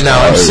tell you right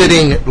now, I'm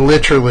sitting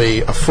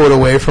literally a foot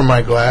away from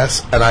my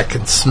glass, and I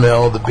can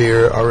smell the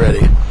beer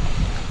already.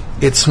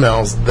 It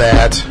smells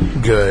that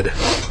good.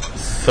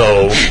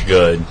 So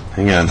good.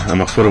 Hang on, I'm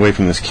a foot away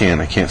from this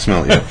can. I can't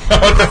smell it yet.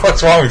 What the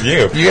fuck's wrong with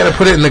you? You got to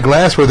put it in the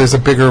glass where there's a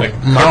bigger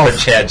But mouth.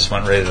 Chad just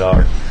went rated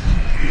R.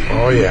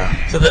 Oh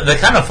yeah. So the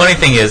kind of funny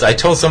thing is, I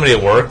told somebody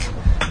at work,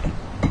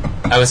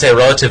 I would say a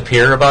relative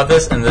peer about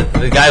this, and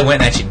the guy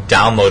went and actually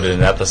downloaded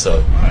an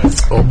episode.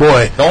 Oh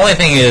boy. The only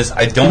thing is,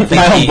 I don't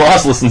think My own he,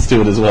 boss listens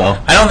to it as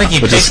well. I don't think he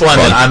Which picked is one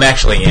fun. that I'm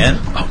actually in.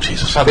 Oh,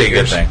 Jesus. Probably a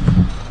good thing.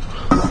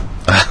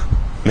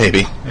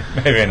 Maybe.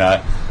 Maybe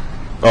not.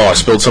 Oh, I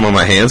spilled some on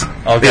my hands.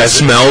 Oh, It guys,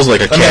 smells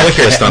like a Let me cat lick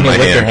your pissed on my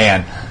hand. Lick your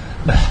hand.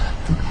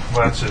 hand.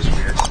 Well, that's just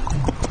weird.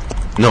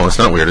 No, it's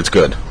not weird. It's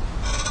good.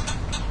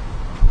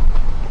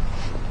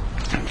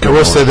 I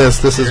will say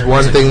this is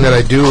one thing that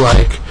I do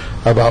like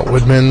about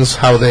Woodman's,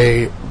 how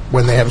they,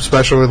 when they have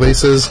special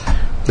releases,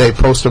 they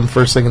post them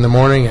first thing in the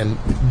morning, and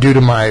due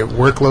to my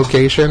work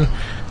location,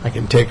 I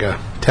can take a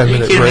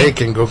 10-minute kidding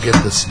break and go get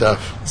this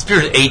stuff. This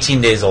beer is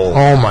 18 days old.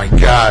 Oh my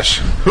gosh.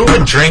 Who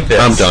would drink this?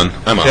 I'm done.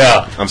 I'm out.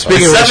 Yeah. I'm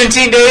Speaking of which-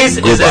 17 days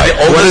is Goodbye. the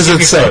oldest What does you it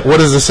can say? go. What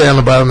does it say on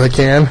the bottom of the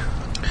can?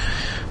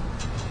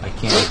 I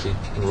can't see.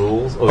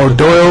 Rules? Oh,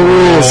 Doyle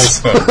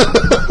rules.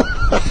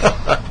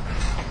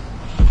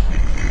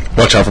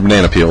 Watch out for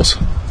banana peels.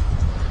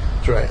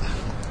 That's right.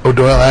 Oh,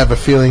 Doyle, I have a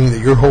feeling that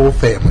your whole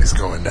family's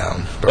going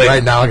down. But Wait.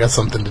 right now I got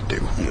something to do.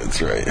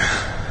 That's right.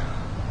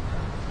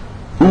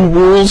 Who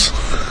rules?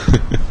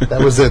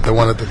 That was it. The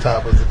one at the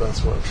top was the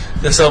best one.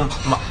 So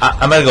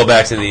I'm going to go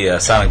back to the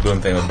Sonic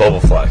Boom thing with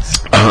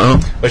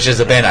Bobaflex, which is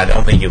a band I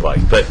don't think you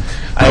like. But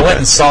I went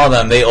and saw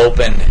them. They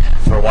opened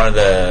for one of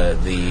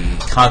the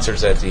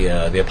concerts at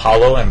the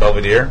Apollo in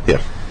Belvedere.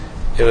 Yeah.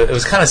 It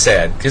was kind of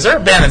sad because they're a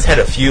band that's had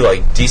a few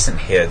like decent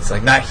hits,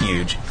 like not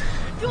huge,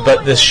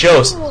 but this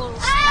show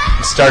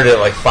started at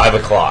like 5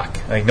 o'clock.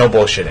 Like no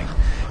bullshitting.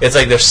 It's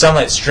like there's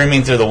sunlight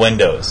streaming through the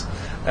windows,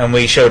 and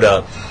we showed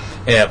up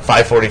at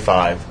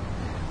 5:45.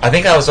 I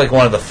think I was like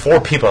one of the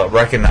 4 people that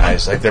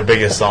recognized like their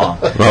biggest song,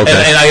 and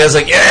I was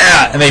like,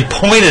 yeah, and they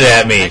pointed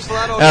at me, and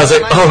I was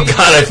like, oh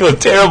god, I feel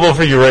terrible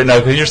for you right now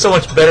because you're so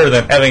much better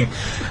than having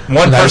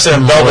one Nice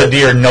person in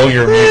Belvedere know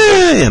your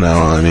music. You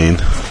know, I mean,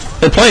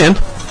 they're playing.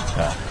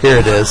 Here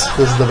it is.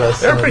 This is the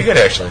best. They're one. pretty good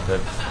actually. But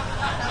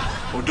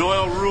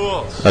O'Doyle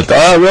rules. Rules.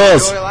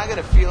 Doyle, I got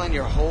a feeling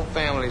your whole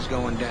family's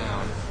going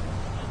down.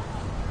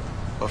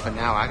 But for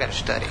now, I gotta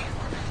study.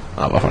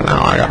 Oh, but for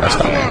now, I got messed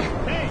up.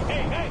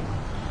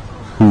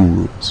 Who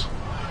rules?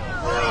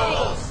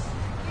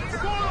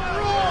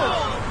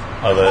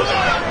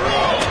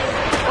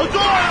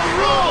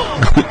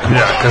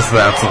 Yeah, because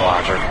that's the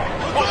logic.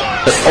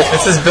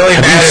 this is Billy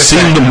Have you Madison.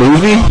 seen the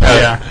movie?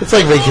 Yeah. It's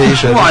like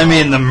Vacation. Well, I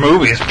mean, the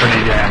movie's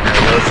pretty damn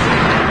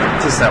good.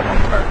 It's just that one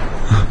part.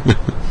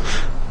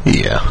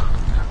 Yeah.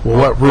 Well,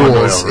 what rules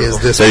Doyle is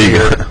rules. this There you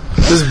beer? go.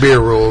 This beer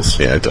rules.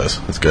 Yeah, it does.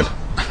 It's good.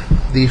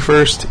 The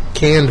first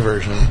canned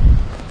version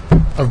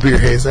of Beer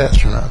Haze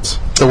Astronauts.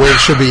 The way it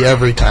should be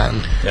every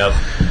time. Yep.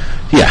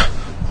 Yeah.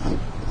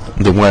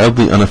 The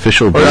wildly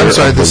unofficial beer I'm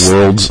sorry, of this- the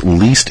world's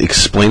least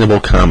explainable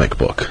comic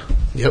book.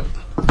 Yep.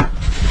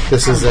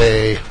 This is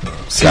a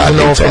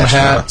seasonal hates from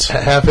astronauts.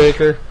 Half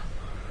Acre.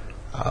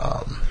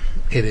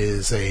 It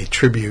is a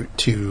tribute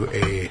to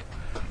a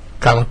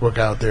comic book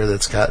out there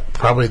that's got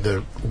probably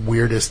the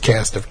weirdest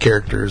cast of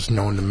characters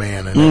known to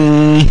man in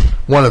it.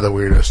 One of the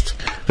weirdest.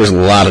 There's a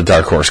lot of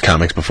Dark Horse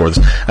comics before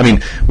this. I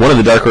mean, one of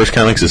the Dark Horse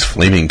comics is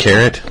Flaming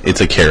Carrot.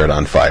 It's a carrot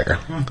on fire.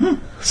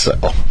 So,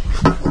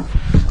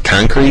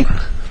 concrete.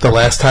 The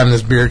last time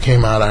this beer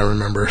came out, I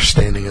remember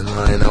standing in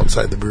line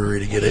outside the brewery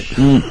to get it.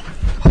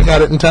 I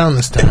got it in town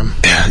this time.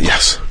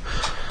 Yes.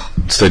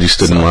 Instead, you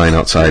stood in line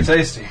outside.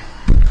 Tasty.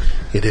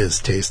 It is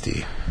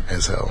tasty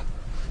as hell.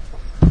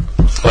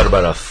 What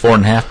about a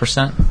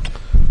 4.5%?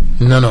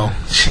 No.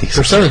 Jesus.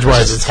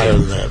 Percentage-wise, it's higher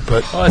than that,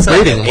 but Oh, it's like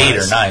an rating-wise, 8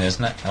 or 9,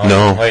 isn't it? Oh,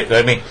 No. Wait.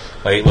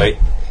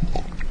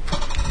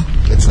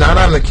 it's not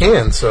on the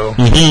can, so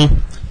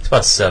It's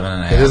about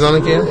 7.5. it is on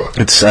the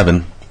can. It's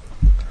 7.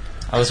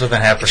 I was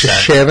within 0.5%.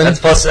 Just shaving?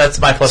 That's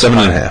my plus.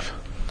 7.5.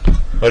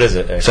 What is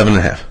it?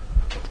 7.5.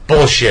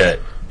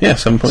 Bullshit. Yeah,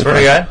 7.5. Swear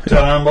to God.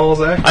 John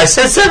Bullseye. I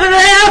said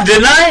 7.5,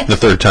 didn't I? The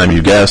third time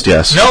you guessed,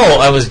 yes. No,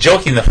 I was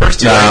joking the first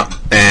two. No.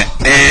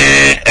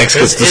 X It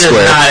gets the is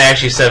square. not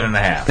actually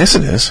 7.5. Yes,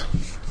 it is.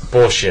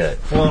 Bullshit.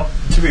 Well,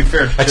 To be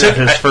fair,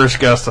 his first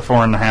guess, the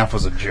 4.5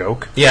 was a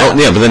joke. Yeah. Oh,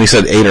 yeah, but then he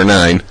said 8 or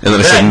 9, and then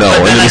I said no, but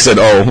and then then he said,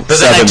 but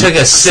then I took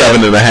a sip.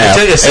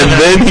 7.5, and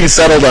then he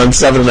settled on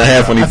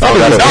 7.5 when he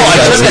found out it was No, I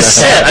took a 7.5.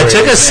 sip. I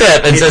took a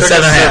sip and said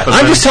 7.5.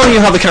 I'm just telling you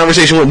how the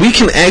conversation went. We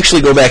can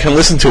actually go back and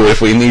listen to it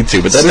if we need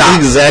to, but that is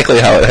exactly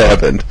how it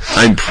happened.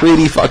 I'm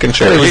pretty fucking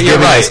sure. You're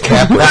right.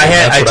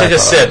 I took a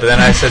sip, and then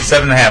I said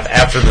 7.5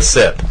 after the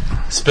sip.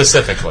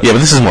 Specifically. Yeah, but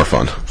this is more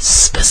fun.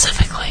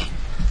 Specifically.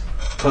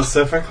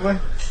 Pacifically?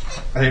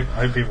 I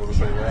hate people to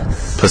say that.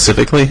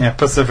 Pacifically? Yeah,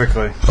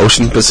 Pacifically.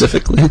 Ocean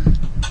Pacifically?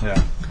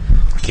 Yeah.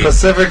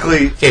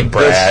 Pacifically. Okay,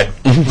 Brad.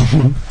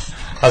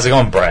 How's it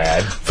going,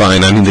 Brad?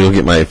 Fine, I need to go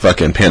get my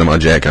fucking Panama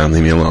Jack on.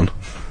 Leave me alone.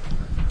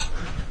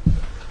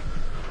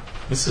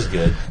 This is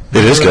good.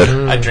 It is good.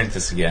 I'd drink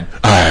this again.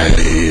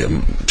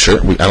 Sure.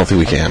 I don't think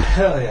we can.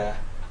 Hell yeah.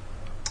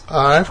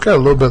 I've got a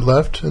little bit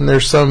left, and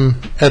there's some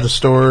at a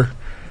store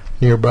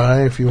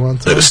nearby if you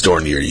want some. At a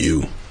store near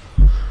you.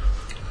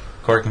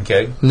 Cork and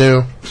keg?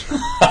 No.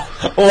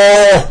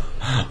 Oh!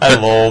 I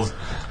lolled.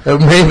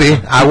 Maybe.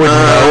 I wouldn't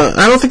know.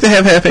 I don't think they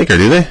have Half Acre,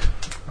 do they?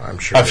 I'm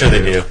sure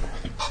they do.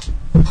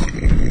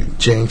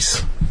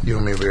 Jinx. You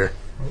and me beer.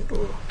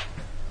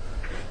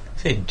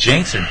 Say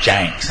Jinx or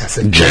Janks? I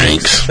said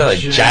Janks. I feel like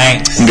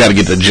Janks. You gotta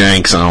get the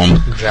Janks on.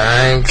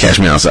 Jinx. Catch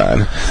me outside.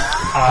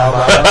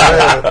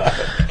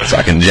 So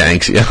I can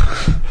Janks you.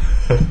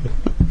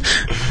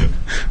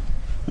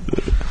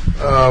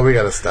 Oh, we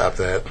gotta stop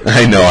that.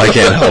 I know, I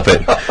can't help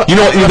it. You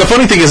know, the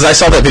funny thing is I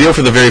saw that video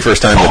for the very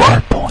first time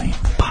today.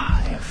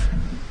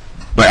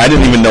 4.5. Like, I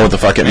didn't even know what the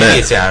fuck it Maybe meant.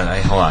 it's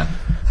hold on.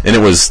 And it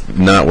was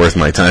not worth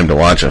my time to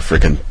watch a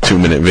freaking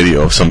 2-minute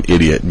video of some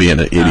idiot being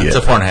an idiot. It's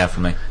a 4.5 for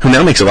me. Who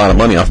now makes a lot of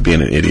money off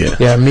being an idiot.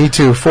 Yeah, me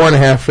too.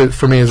 4.5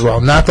 for me as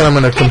well. Not that I'm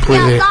going to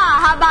completely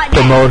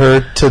promote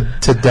her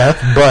to death,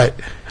 but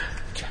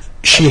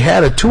she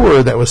had a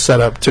tour that was set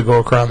up to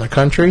go around the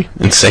country.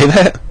 And say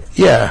that?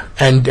 Yeah,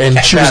 and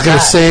she was going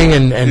to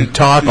sing and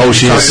talk. Oh,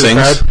 she talk just to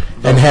the sings?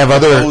 crowd and have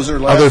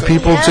other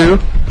people too.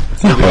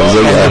 And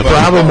the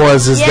problem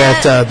was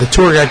that the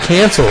tour got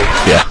canceled.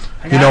 Yeah.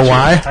 You know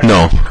why?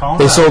 No.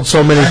 They sold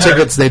so many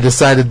tickets, they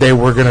decided they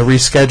were going to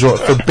reschedule it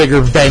for bigger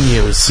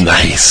venues.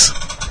 Nice.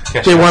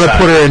 They want to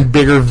put her in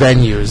bigger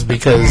venues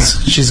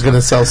because she's going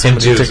to sell so many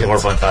tickets.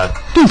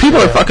 4.5. Dude, people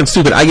are fucking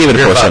stupid. I gave it a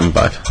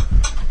 4.75.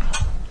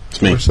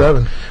 It's me.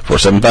 4.7.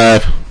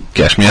 4.75.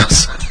 Cash me out.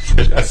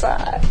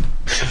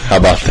 How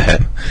about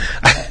that?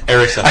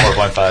 Eric said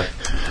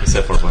 4.5. He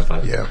said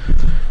 4.5. Yeah.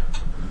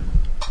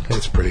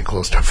 It's pretty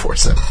close to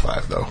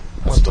 4.75 though.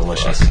 That's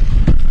delicious.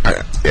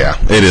 Yeah,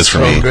 it is for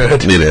So me. good.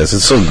 It is.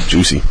 It's so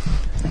juicy.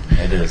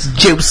 It is.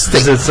 Juicy.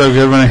 Is it so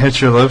good when it hits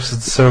your lips?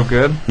 It's so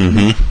good.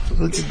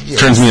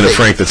 Turns me into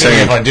Frank the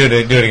Tank. Do it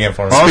again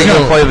for me. Well, I was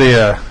going to play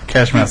the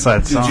Catch Me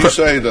Outside song. Did you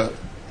say the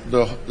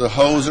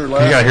hoes are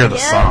laughing? You got to hear the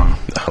song.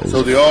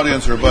 So the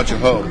audience are a bunch of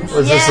hoes.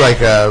 Was this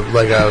like a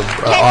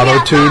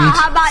auto-tuned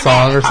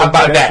song or something? How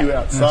about that? You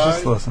outside?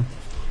 Just listen.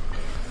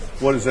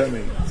 What does that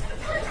mean?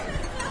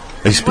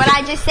 What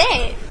I just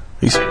said.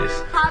 How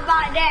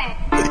about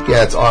that?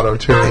 Yeah, it's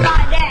auto-tuned.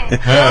 How about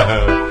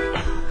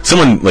that?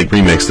 Someone like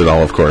remixed it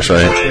all, of course,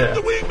 right? Yeah.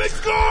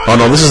 Oh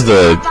no, this is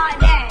the How about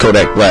that?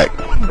 Kodak Black.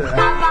 How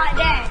about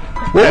that?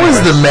 What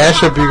was the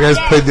mashup you guys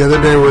played the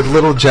other day with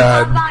Little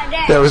John?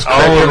 That was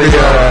cracking me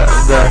up.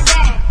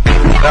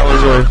 That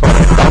was really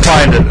funny. I'll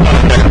find it.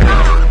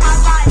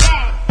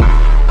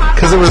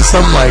 Because it was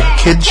some like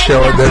kids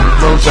show, and then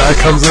Little John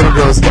comes in and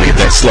goes, Look at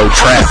that slow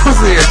trap.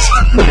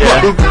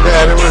 like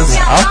that. It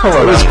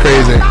was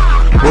crazy.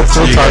 We'll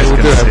talk. We'll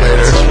do that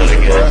later.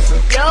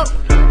 Yup.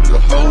 The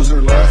hoes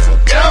are laughing.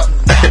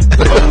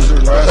 The hoes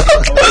are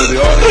laughing. So the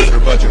audience are a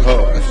bunch of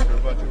hoes.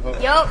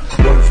 Yup.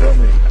 What does that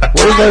mean? What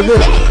does that mean?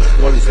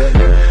 What does that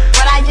mean?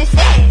 What I just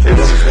said.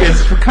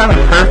 It's kind of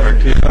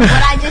perfect. You know?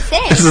 What I just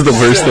said. This is the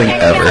worst thing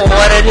ever.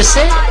 What I just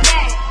said? How about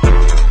that?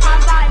 How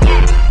about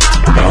that?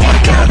 Oh my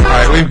god. All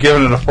right, we've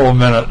given it a full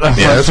minute.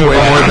 Yeah, that's way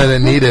more than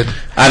it needed.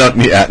 I don't.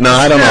 Yeah, no,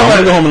 I don't know. I'm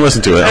gonna go home and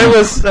listen to it. It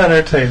was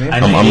entertaining.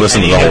 I'm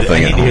listening to the whole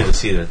thing I at need to hear home. the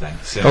Cedar thing.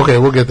 So. Okay,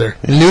 we'll get there.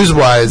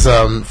 News-wise,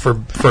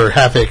 for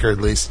Half Acre at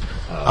least,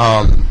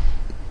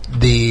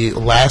 the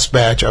last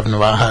batch of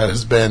Navaja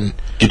has been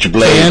Get your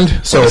blade.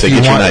 canned. So if Say, you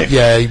get your want, knife.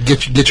 yeah,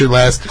 get your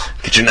last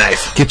Get your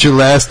knife.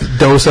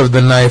 dose of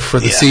the knife for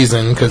the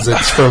season because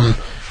it's from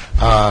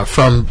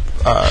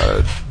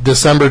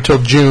December till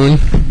June.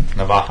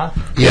 Navaja?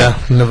 Yeah,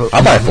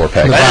 I'll buy a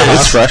 4-pack. Navaja.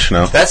 It's fresh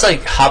now. That's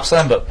like Hop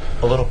Slam, but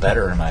a little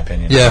better in my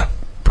opinion. Yeah,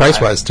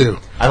 price-wise too.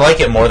 I like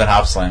it more than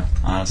Hop Slam,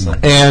 honestly.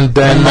 And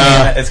then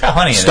It's got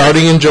honey in it.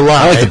 starting in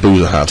July, I like the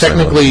booze of Hop Slam a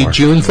little technically more.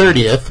 June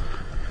 30th.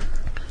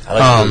 I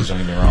like the booze, don't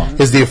get me wrong.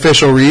 Is the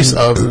official release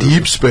of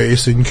Deep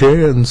Space in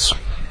cans.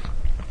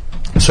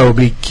 So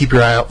keep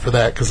your eye out for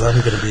that because I'm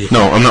going to be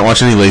No, I'm not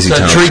watching any Lazy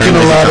Town. drinking Turn a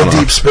Lazy lot Town of off.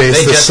 Deep Space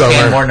They this just canned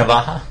summer. more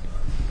Navaja?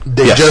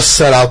 They Yes. just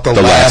set out the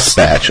last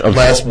batch of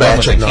last When batch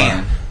was of it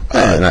non.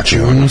 canned? Not too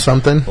June long.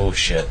 something. Oh,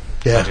 shit.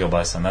 I have to go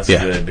buy some. That's a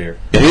good beer.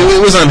 Yeah,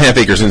 it was on Half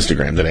Acre's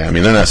Instagram today. I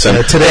mean, they're not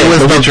sending... today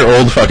was get your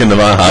old fucking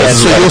Navaja. Yeah,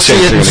 so you'll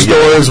see it in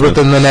stores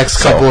within the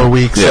next couple of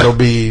weeks. Yeah. It'll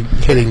be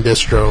hitting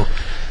distro,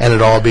 and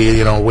it'll all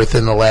be,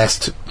 within the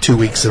last 2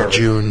 weeks of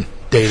June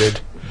dated.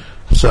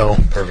 So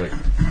perfect.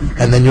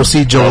 And then you'll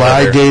see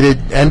July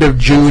dated, end of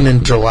June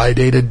and July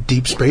dated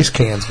Deep Space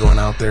cans going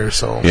out there.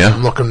 So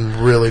I'm looking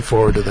really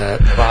forward to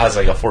that. Navaja's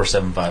like a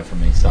 4.75 for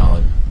me,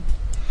 solid.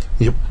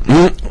 Yep.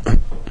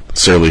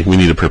 Surly, we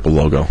need a purple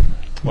logo.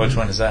 Which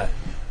one is that?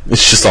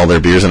 It's just all their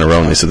beers in a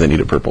row, and they said they need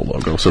a purple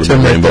logo. So to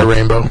make the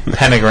rainbow.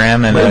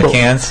 Pentagram and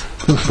cans.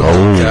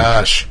 Oh,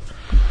 gosh.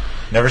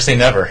 Never say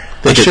never.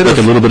 They should have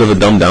a little bit of a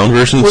dumbed down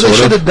version. Well, they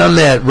should have done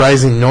that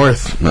Rising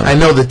North. No. I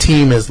know the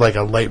team is like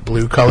a light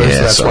blue color, so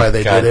that's why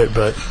they did it.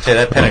 But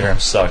that Pentagram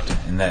sucked,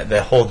 and that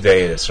whole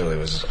day it certainly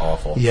was just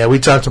awful. Yeah, we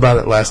talked about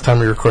it last time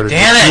we recorded.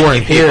 Damn it, you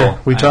weren't here.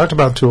 We talked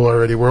about Tool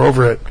already. We're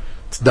over it.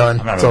 It's done.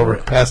 It's over.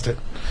 Past it.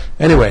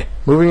 Anyway,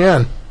 moving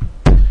on.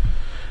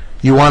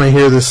 You want to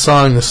hear this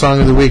song, the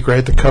song of the week,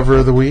 right? The cover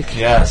of the week?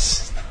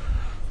 Yes.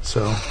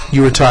 So,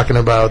 you were talking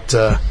about,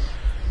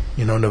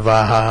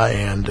 Navaja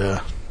and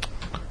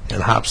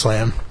Hop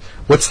Slam.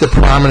 What's the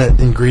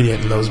prominent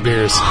ingredient in those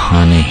beers?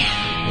 Honey.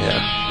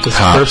 Yeah. This is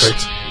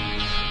perfect.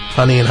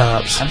 Honey and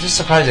hops. I'm just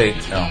surprised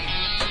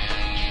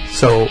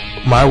So,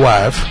 my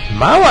wife,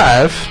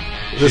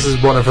 this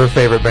is one of her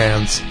favorite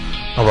bands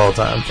of all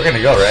time. We're going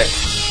to go, right?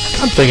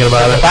 I'm thinking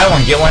about it. Buy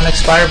one, get one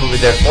expired, but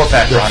they're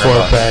 4-pack for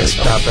 $100. 4-packs,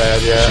 not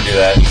bad, yeah. Should do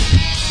that.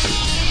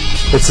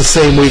 It's the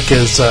same week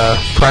as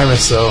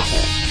Primus, though.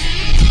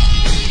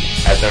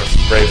 At the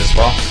Brave as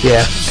well?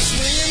 Yeah.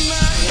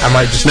 I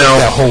might just take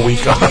that whole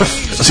week off.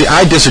 See,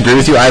 I disagree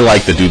with you. I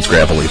like the dude's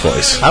gravelly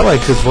voice. I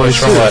like his voice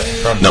from what?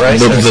 From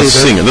the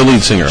singer, the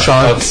lead singer.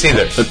 Sean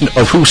Cedar.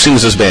 Of who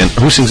sings this band?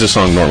 Who sings this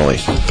song normally?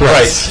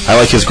 Thrice. I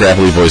like his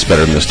gravelly voice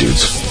better than this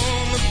dude's.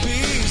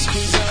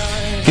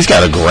 He's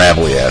got a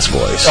gravelly ass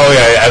voice. Oh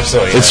yeah,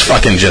 absolutely. It's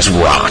fucking just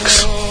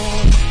rocks.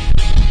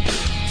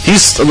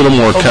 He's a little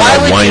more kind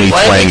of whiny,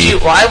 twangy.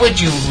 Why would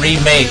you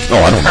remake? Oh,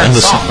 I don't know the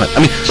song. I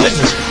mean,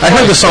 I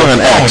heard the song on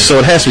X, so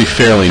it has to be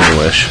fairly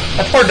newish.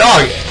 That poor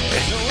dog.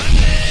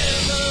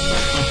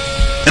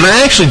 And I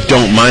actually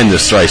don't mind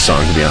this Thrice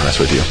song, to be honest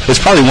with you. It's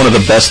probably one of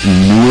the best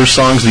newer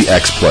songs the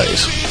X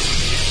plays.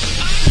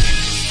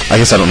 I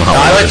guess I don't know how.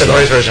 I like the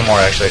Thrice version more,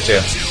 actually,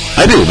 too.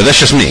 I do, but that's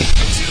just me.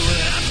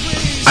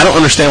 I don't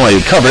understand why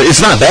you'd cover it. It's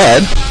not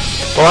bad,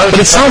 but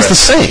it sounds the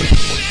same.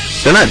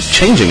 They're not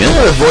changing it.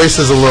 Yeah, the voice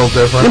is a little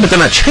different. Yeah, but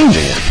they're not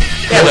changing it.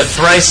 Yeah, but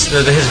Thrice,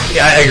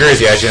 I agree with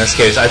you, actually, in this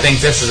case. I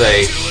think this is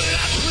I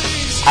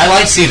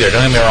like Cedar,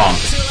 don't get me wrong.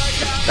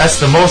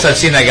 That's the most I've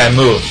seen that guy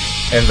move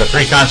in the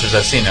 3 concerts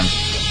I've seen him.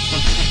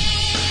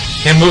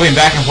 Him moving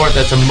back and forth,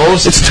 that's the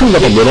most... It's tuned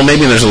up a little,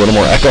 maybe there's a little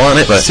more echo on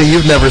it, but... See,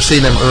 you've never seen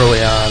him early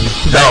on.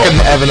 Back in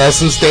the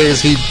Evanescence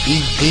days, he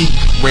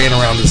ran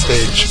around the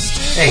stage.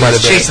 Hey, he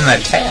was chasing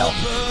that tail.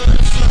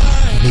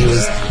 He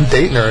was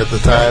dating her at the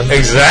time.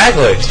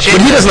 Exactly.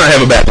 But he does not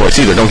have a bad voice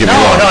either, don't get me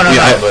wrong. No,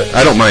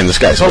 I don't mind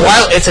this guy's voice.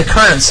 But it's a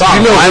current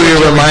song. You know who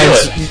he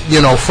reminds...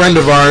 friend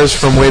of ours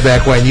from way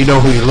back when, you know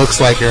who he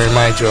looks like or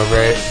reminds you of,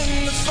 right?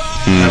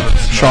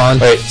 Sean.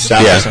 Wait,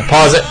 stop. Yeah.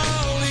 Pause it.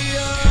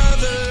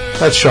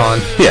 That's Sean.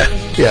 Yeah.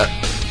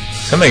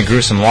 Somebody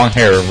grew some long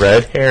hair,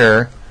 red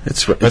hair.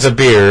 It's with a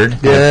beard.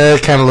 Yeah,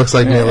 it kind of looks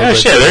like me a little bit.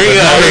 Shit, there you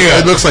go.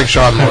 It looks like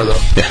Sean more, though.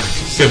 Yeah.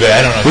 Good bit.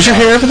 I don't know. Was your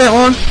hair ever that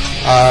long?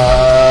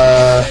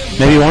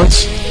 Maybe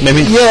once?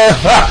 Maybe? Yeah.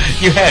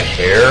 You had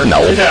hair?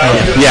 No.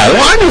 Yeah,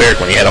 well, I knew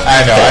Eric when he had a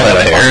I know. head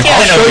of hair.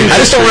 I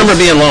just don't remember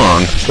being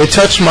long. It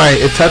touched my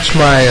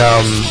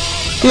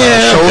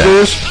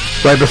shoulders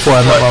right before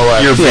I met my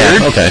wife. Your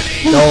beard? Yeah, okay.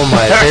 No,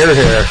 my hair.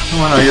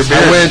 Well, your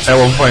beard at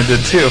one point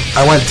did too.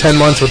 I went 10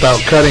 months without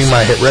cutting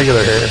my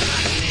regular hair.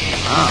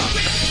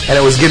 And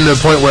it was getting to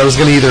the point where I was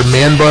going to either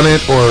man bun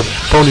it or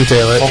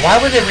ponytail it. Well, why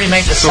would they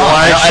remake the song?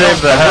 I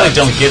really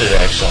don't get it,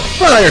 actually.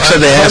 Well, Eric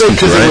said they asked him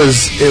to, right?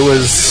 It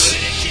was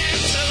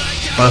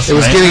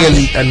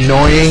getting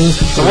annoying.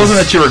 So it wasn't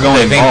that you were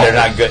going They think they're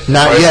not good.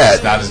 Not yet.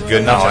 It's not as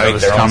good enough to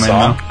make their own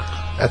song.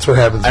 That's what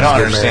happens. I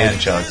don't understand,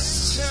 Chuck.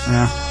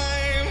 Yeah.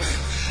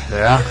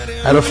 I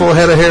had a full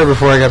head of hair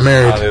before I got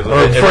married. Or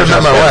before I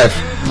met my wife.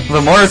 The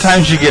more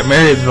times you get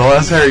married, the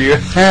less hair you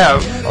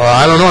have. Well,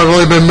 I don't know. I've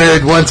only been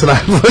married once, and I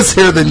have less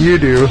hair than you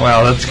do.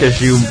 Well, that's because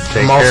you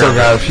take I've also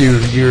got a few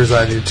years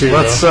on you, too.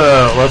 Let's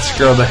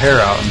grow the hair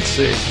out and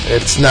see.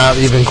 It's not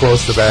even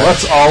close to that.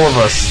 Let's all of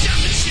us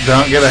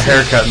don't get a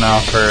haircut now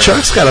for...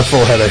 Chuck's got a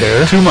full head of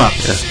hair. 2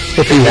 months. Yeah.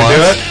 If he wants.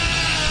 Do it?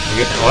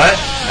 You get what?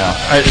 No.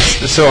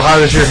 So how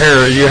does your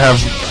hair...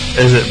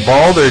 Is it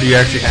bald, or do you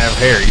actually have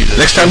hair?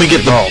 Next time we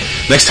get bald.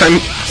 Next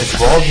time... It's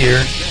bald here.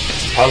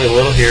 Probably a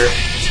little here.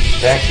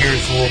 Back here's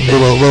a little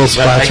bit. Little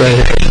spots right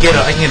here.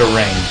 I can get a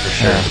ring for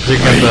sure.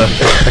 You get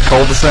the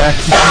cul-de-sac?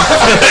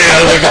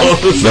 The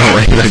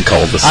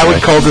cul-de-sac. I would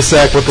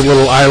cul-de-sac with a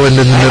little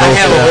island in the middle. I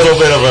have a little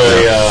bit of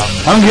a...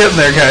 I'm getting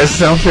there, guys.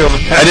 Don't feel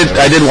bad.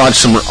 I did watch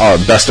some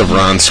best of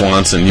Ron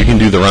Swanson. You can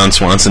do the Ron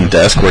Swanson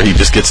desk where he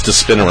just gets to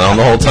spin around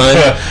the whole time,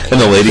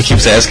 and the lady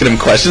keeps asking him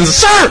questions.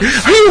 Sir,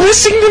 are you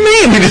listening to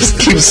me? And he just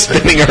keeps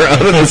spinning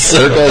around in a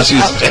circle as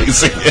she's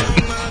chasing him.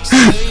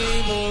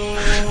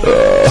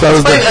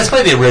 Let's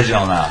play the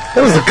original now.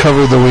 That was the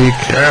cover of the week.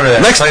 Remember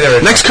that.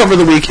 Next cover of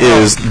the week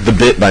is The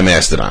Bit by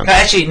Mastodon. No,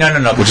 actually, no.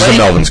 Which is a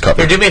Melvin's cover.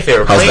 Here, do me a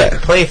favor. How's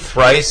that? Play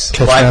Thrice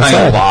Catch Black Me Honey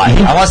Outside.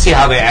 live. I want to see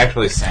how they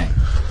actually sing.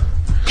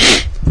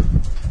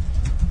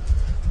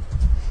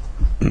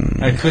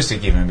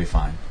 Acoustic even would be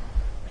fine.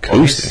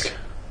 Acoustic?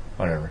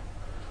 Whatever.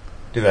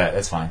 Do that.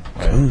 That's fine.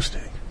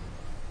 Acoustic.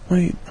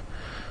 Wait.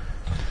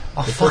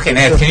 Oh, fucking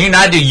ass. Can you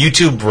not do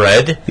YouTube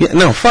Red? Yeah,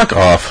 no, fuck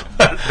off.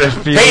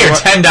 Pay your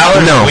 $10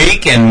 a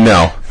week and...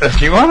 No. If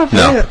you want to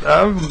pay it,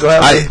 I'm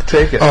glad to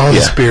take it. Oh,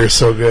 this beer is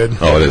so good.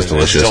 Oh, it is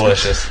delicious. It's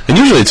delicious. And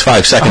usually it's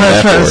 5 seconds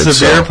afterwards.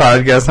 It's a beer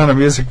podcast, not a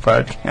music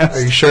podcast.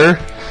 Are you sure?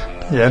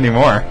 Yeah,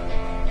 anymore.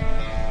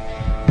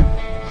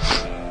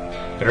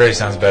 It already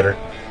sounds better.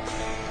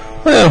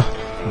 Well,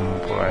 Oh,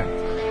 boy.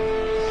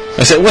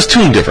 I said it was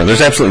tuned different.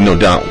 There's absolutely no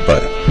doubt,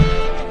 but...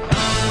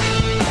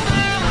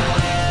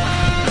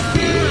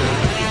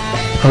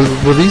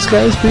 Will these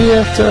guys be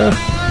at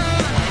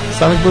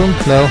Sonic Boom?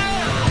 No?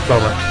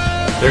 Bummer.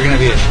 They're going to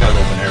be at Chicago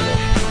Open Air,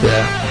 though.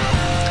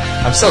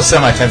 Yeah. I'm still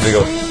semi-tempted to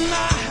go.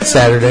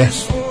 Saturday.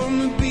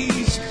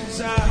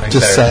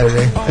 Just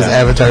Saturday. Because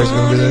Avatar's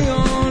going to be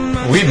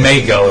there. We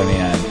may go in the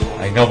end.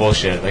 Like, no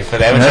bullshit. Like, for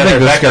the I Avatar, think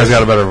this guy's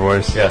got a better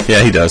voice. Yeah.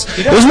 Yeah, he does.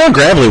 It was more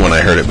gravelly when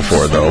I heard it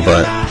before, though,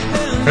 but...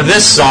 For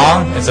this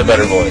song, it's a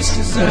better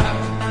voice.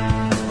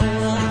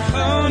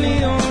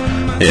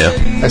 Yeah.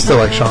 I still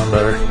like Sean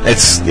better.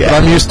 It's... But Yeah.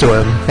 I'm used to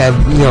him. Have,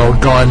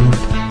 gone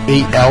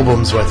 8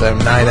 albums with him,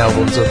 9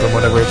 albums with him,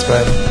 whatever it's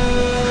been.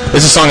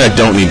 It's a song I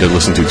don't need to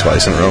listen to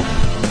twice in a row.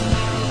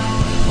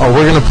 Oh,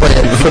 we're going to play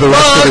it for the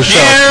rest of the show.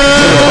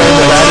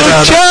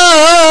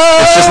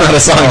 It's just not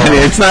a song.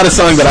 It's not a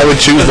song that I would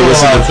choose to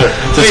listen to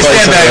Please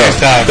twice stand in a back row. next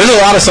time. There's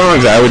a lot of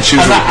songs I would choose.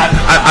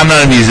 I'm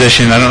not a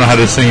musician. I don't know how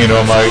to sing into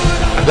a mic.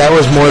 That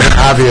was more than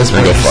obvious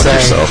when Go you fuck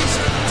sang. yourself.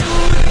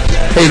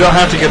 Hey, you don't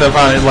have to get up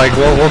on it. Like,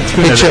 we'll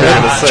tune Hey, it.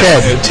 Chad,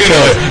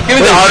 Give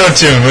me the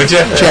auto-tune, would you?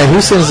 Chad, who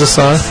sings the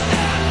song?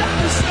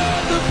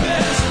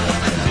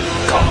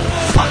 Go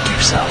fuck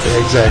yourself.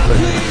 Yeah, exactly.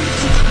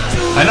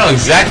 I know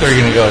exactly where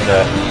you're going to go with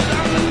that.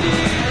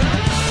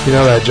 You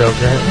know that joke,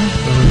 right?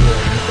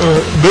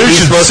 They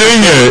should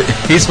sing it.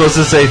 He's supposed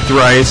to say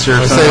thrice or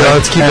something.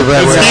 Let's keep it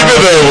that way. Keep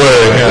it that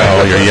way.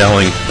 Oh, you're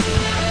yelling.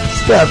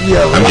 Stop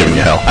yelling. I'm giving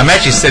you hell. I'm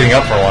actually sitting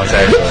up for once,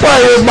 actually. Why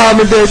is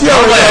mom and dad Don't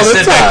yelling let all us the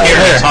sit back here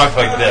time? and talk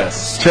like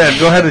this. Chad,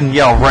 go ahead and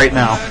yell right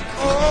now.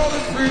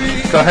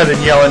 Go ahead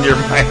and yell in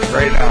your mic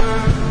right now.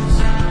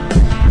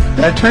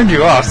 I turned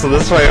you off, so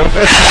that's why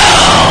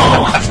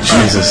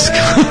Jesus.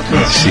 I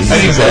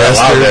need to go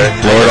out there.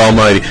 Lord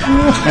Almighty.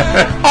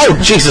 Oh,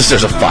 Jesus,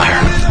 there's a fire.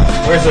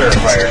 Where's there a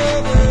fire?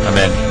 I'm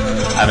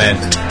in.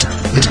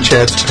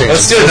 Chad,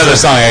 Let's do another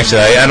song, actually.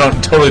 I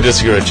don't totally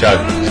disagree with Chuck.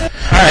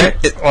 Alright,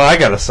 well, I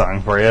got a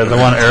song for you. The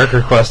one Eric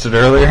requested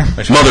earlier.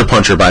 Mother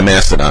Puncher by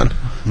Mastodon.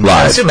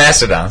 Let's Live. do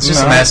Mastodon. Let's do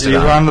some You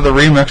Mastodon. on to the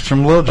remix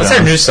from Lil Jon. What's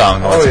our new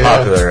song? What's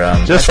popular?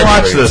 Just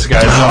watch this,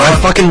 guys. I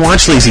fucking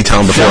watched Lazy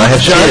Town before. I have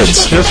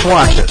kids. Just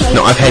watch it.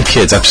 No, I've had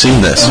kids. I've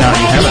seen this. No, you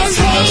haven't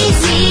seen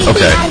this.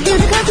 Okay.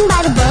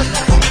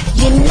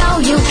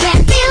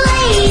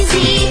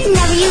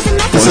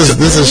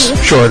 This is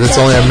short. It's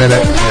only a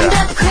minute.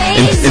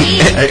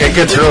 It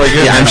gets really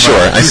good. Yeah, I'm in sure.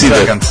 about I 2 see the-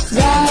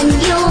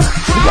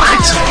 seconds.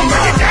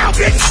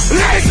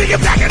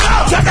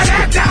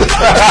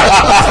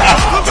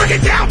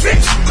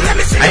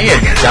 I need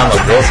to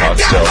download Girl Talk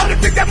still.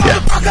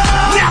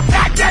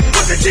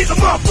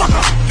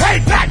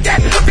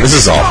 This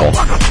is awful.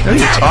 What are you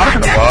talking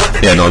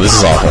about? Yeah, no, this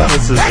is awful.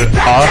 This is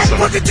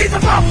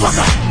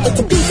awesome.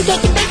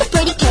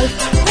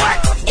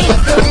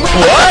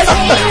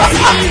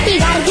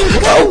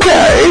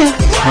 Okay.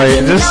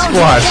 Wait, just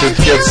watch. It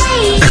gets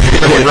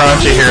pretty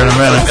raunchy here in a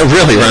minute.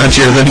 Really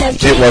raunchier than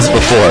it was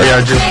before.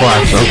 Yeah, just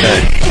watch. Okay.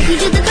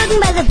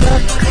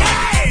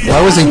 Why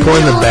was he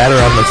pouring the batter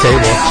on the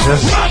table?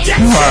 Just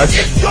watch.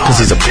 Because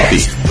he's a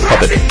puppy.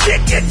 Puppet.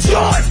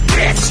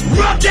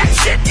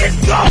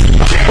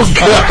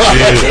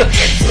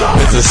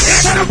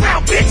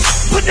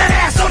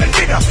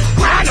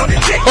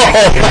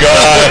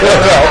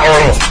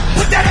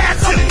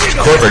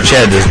 Corporate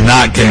Chad does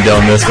not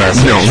condone this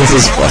message. No, this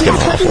is fucking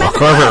awful.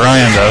 Corbett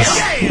Ryan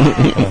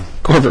does.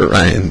 Corbett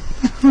Ryan.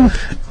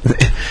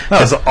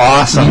 That was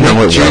awesome.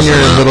 No, it Junior wasn't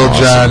and Little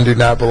awesome. John do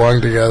not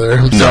belong together.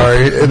 I'm sorry.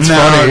 It's No,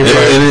 funny.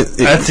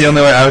 That's the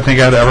only way I would think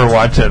I'd ever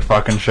watch that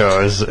fucking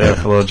show is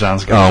if Lil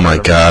Jon's got. Oh my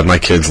god, my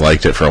kids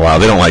liked it for a while.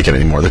 They don't like it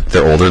anymore.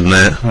 They're older than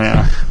that.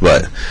 Yeah.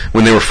 But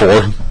when they were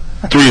 4,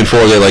 3 and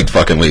 4, they liked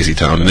fucking Lazy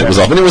Town, and it was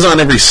off. And it was on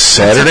every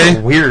Saturday. It's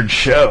a weird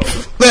show.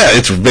 Yeah,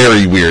 it's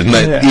very weird. And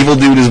that evil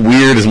dude is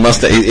weird. His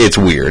mustache, it's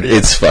weird.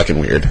 It's fucking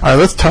weird. All right,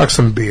 let's talk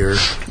some beer.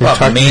 We'll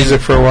talk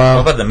music for a while.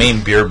 What about the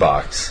main beer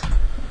box?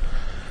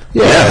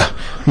 Yeah.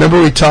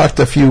 Remember we talked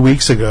a few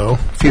episodes ago.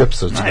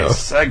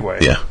 Nice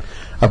segue. Yeah.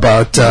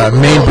 About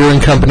Maine Brewing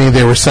Company.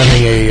 They were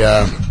sending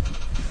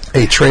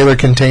a trailer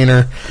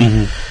container,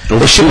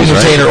 a shipping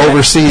container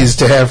overseas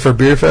to have for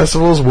beer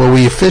festivals. Well,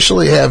 we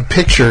officially have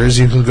pictures.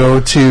 You can go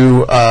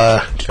to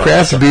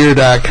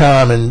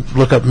craftbeer.com and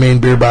look up Maine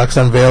Beer Box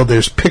Unveiled.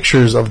 There's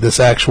pictures of this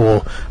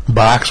actual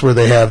box where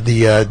they have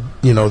the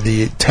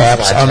the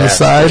taps on the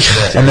side,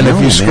 and then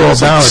if you scroll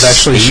down, it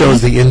actually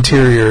shows the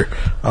interior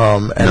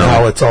and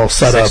how it's all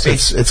set up.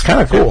 It's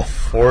kind of cool.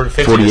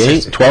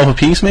 48, 12 a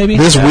piece, maybe.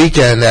 This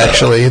weekend,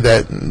 actually,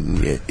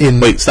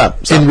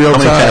 stop. In real How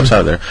many time. taps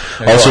are there?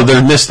 Also,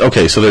 they're missed.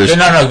 Okay, so there's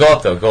No, go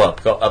up though. Go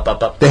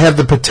up. They have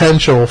the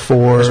potential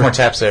for. There's more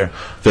taps there.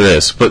 there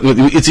is, but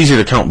it's easier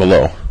to count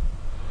below.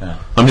 Yeah.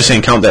 I'm just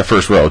saying, count that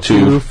first row.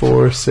 2,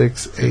 4,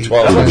 6, 8.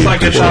 12. It looks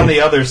like it's on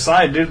the other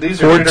side, dude.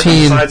 These are 14. two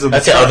different sides of the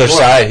That's the other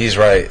side. He's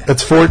right.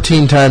 That's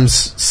 14 times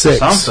 6.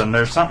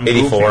 There's something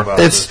 84. goofy about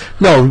It's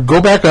this. go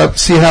back up.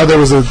 See how there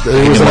was an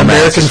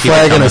American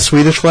flag and a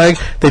Swedish flag.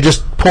 They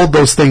just pulled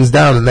those things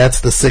down, and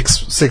that's the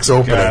six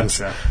openings.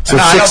 Gotcha. So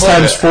No, I 6 don't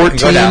times believe it.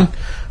 Go 14. down.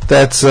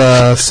 That's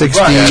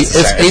 60. It's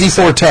It's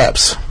 84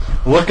 taps.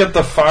 Look at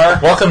the far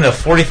Welcome to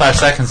 45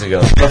 seconds ago.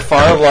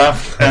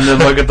 left, and then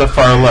look at the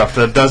far left.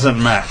 That doesn't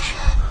match.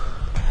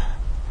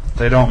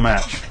 They don't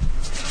match.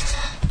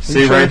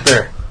 See right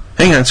there.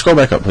 Hang on, scroll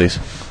back up, please.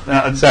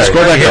 Sorry,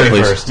 scroll back up,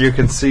 please. first. You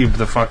can see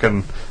the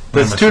fucking.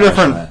 There's two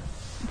different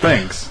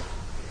things.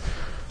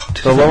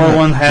 The lower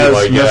one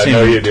has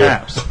missing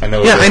taps. I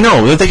know. Yeah, I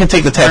know that they can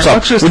take the taps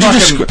Alright, off. let's Would you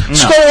just just fucking-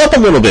 scroll up a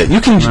little bit? You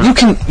can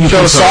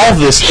solve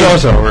this.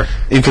 Show's over.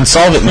 You can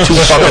solve it in 2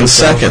 fucking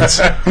seconds.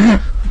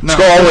 No.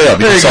 Scroll all the way up. You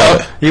There can you solve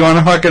go. it. You want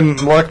to fucking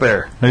look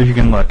there? There you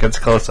can look. It's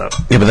close up.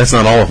 Yeah, but that's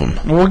not all of them.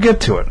 We'll get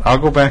to it. I'll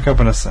go back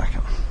up in a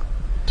second.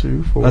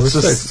 2, 4, Let's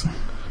 6. just.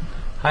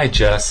 Hi,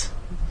 Jess.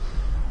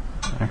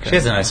 Okay. She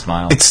has a nice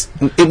smile. It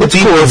would be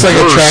cool. It's like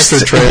a reversed.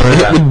 tractor trailer.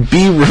 It would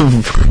be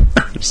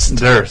reversed.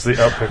 There's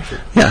the up picture.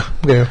 Yeah.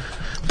 Yeah.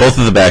 Both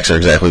of the backs are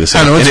exactly the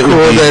same. I know it's And cool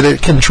it would be- that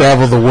it can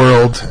travel the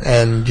world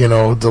and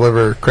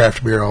deliver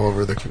craft beer all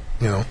over the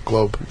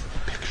globe.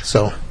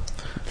 So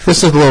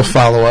this is a little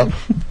follow up.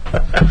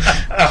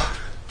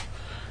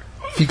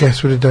 If you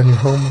guys would have done your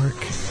homework.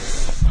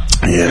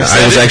 Yeah,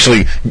 I was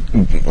actually,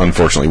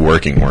 unfortunately,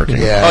 working.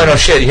 Yeah. Oh no,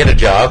 shit! You had a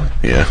job.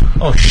 Yeah.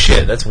 Oh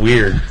shit, that's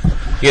weird.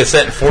 You get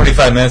set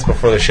 45 minutes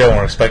before the show, and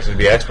we're expected to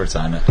be experts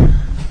on it.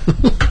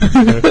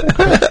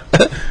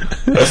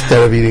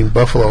 Instead of eating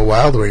Buffalo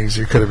Wild Wings,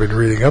 you could have been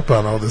reading up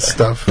on all this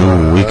stuff.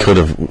 Ooh, we could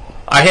have.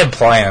 I had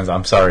plans.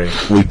 I'm sorry.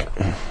 Make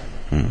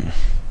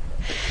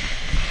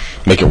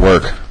it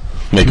work.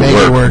 Make Make it it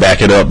work. work.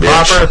 Back it up,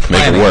 bitch. Proper Make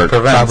planning it work.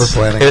 prevents Proper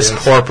planning, piss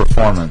yes. poor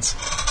performance.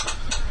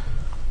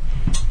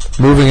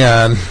 Moving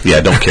on.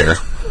 Yeah, don't care.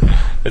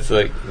 It's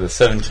like the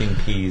 17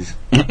 Ps.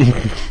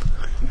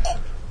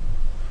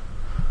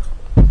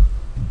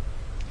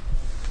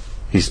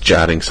 He's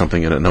jotting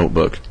something in a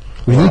notebook.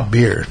 We need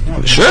beer.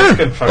 Sure.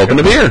 Open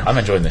a beer. I'm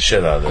enjoying the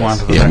shit out of Go on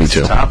to this. the Yeah, me next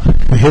too. top.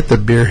 We hit the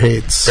beer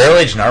hates. Barrel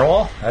aged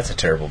narwhal? That's a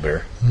terrible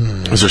beer.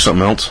 Is there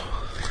something else?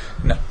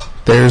 No.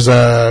 There's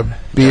a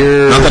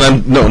beer Not that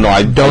I'm. No,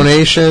 I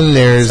donation.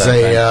 There's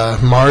Same a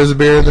Mars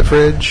beer in the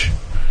fridge.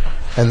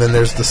 And then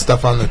there's the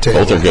stuff on the table.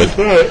 Both are good.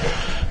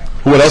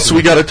 What else do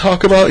we got to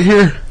talk about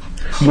here?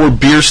 More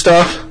beer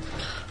stuff.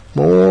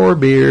 More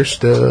beer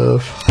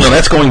stuff. No,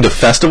 that's going to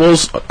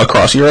festivals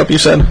across Europe. You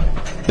said.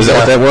 Is that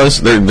what that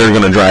was? They're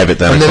going to drive it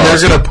down. And then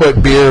across. they're going to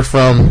put beer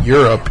from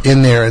Europe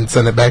in there and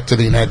send it back to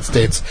the United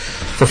States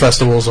for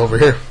festivals over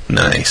here.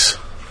 Nice.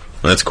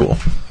 That's cool.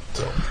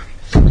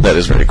 That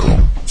is very cool.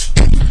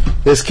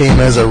 This came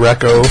as a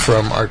reco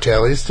from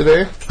Artali's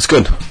today. It's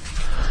good.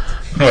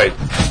 Wait.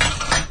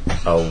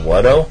 A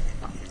what-o?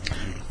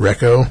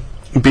 Reco.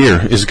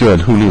 Beer is good.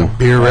 Who knew?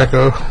 Beer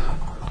reco.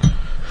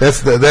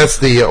 That's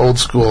the old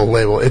school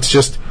label. It's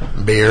just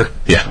beer.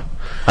 Yeah.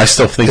 I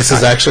still think This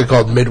is actually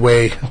called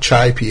Midway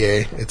Chai PA.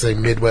 It's a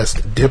Midwest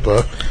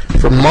DIPA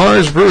from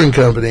Mars Brewing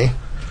Company.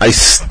 I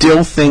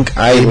still think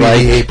I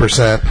like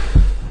 8%.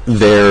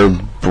 their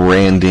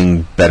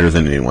branding better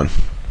than anyone.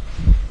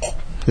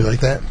 You like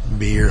that?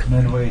 Beer.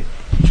 Midway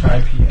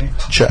Chai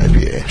PA. Chai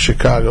PA.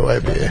 Chicago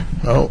IPA.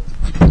 Oh,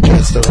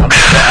 Chad's still on.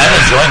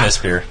 I'm enjoying this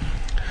beer.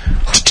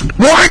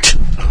 What?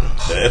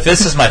 If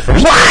this is my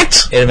first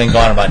What? beer, it'd have been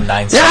gone about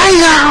 9 seconds.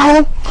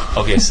 I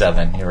know. Okay,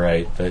 7. You're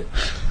right. But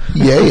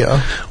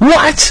Yeah.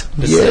 What?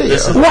 this, Yeah,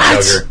 this is what?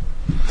 the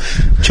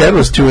sugar. Chad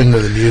was too into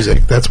the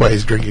music. That's why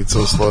he's drinking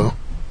so slow.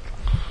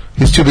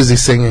 He's too busy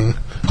singing.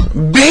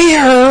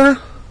 Beer.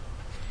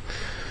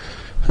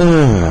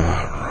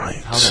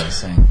 Alright. How did I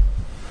sing?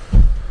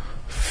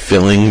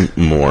 Filling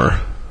more.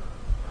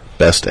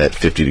 Best at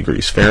 50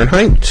 degrees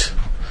Fahrenheit.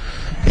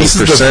 This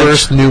is the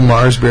first new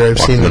Mars beer I've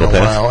seen in a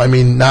while. I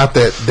mean, not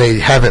that they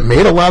haven't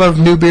made a lot of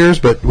new beers,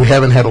 but we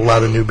haven't had a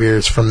lot of new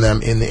beers from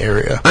them in the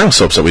area. I'm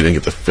so upset we didn't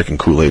get the freaking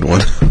Kool-Aid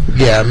one.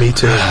 Yeah, me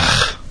too.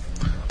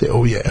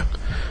 Oh, yeah.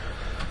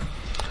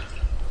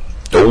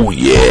 Oh,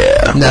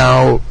 yeah.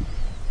 Now,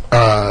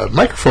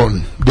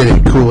 Microphone did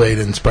a Kool-Aid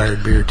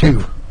inspired beer,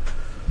 too.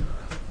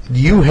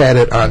 You had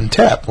it on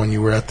tap when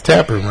you were at the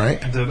tap room, right?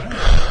 Did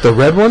I? The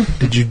red one?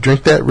 Did you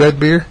drink that red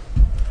beer?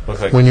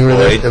 Like when you were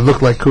Kool-Aid. there? It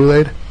looked like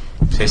Kool-Aid?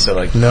 Tasted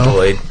like No.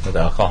 Kool-Aid with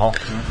alcohol.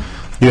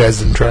 You guys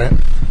didn't try it?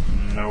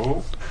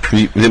 No.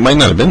 It might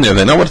not have been there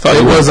then. I would have thought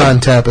It you was would. on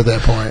tap at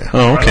that point.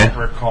 Oh, okay. I don't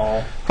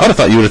recall. I would have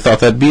thought you would have thought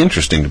that'd be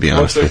interesting, to be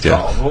honest What's with it you.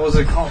 called? What was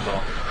it called, though?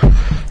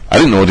 I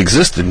didn't know it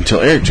existed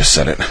until Eric just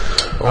said it.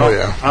 Oh,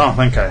 yeah. I don't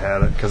think I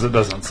had it, because it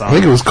doesn't sound I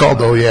think it was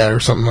called Oh Yeah or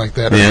something like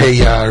that, or Yeah. Hey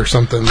Ya or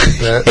something like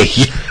that.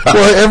 Hey, yeah.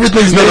 Well,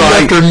 everything's named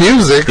after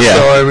music, Yeah.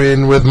 so I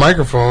mean, with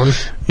microphone.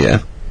 Yeah.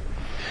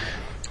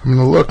 I'm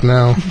gonna look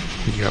now.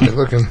 You got me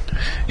looking.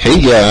 Hey,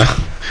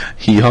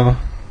 hee-haw.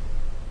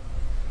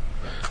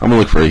 I'm gonna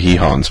look for a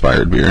hee-haw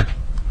inspired beer.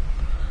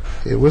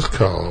 It was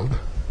called...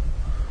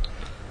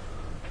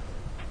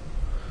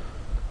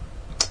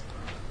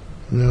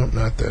 Nope,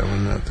 not that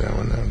one, not that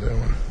one, not that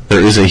one. There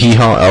is a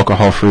hee-haw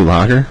alcohol-free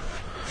lager.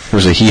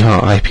 There's a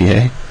hee-haw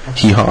IPA.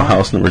 Hee-haw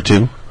House number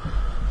 2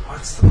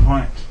 What's the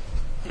point?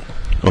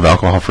 of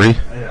alcohol-free.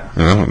 Yeah. I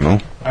don't know.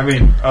 I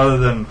mean, other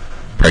than...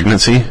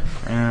 Pregnancy.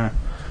 Yeah,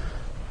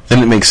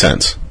 Then it makes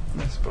sense.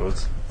 I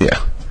suppose.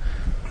 Yeah.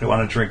 You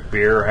want to drink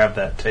beer or have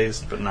that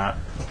taste, but not...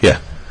 Yeah.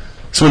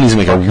 Someone needs to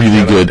make a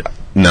really good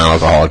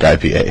non-alcoholic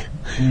IPA.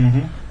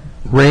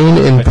 Rain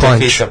in It Punch.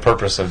 defeats the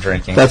purpose of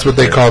drinking. That's what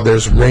they call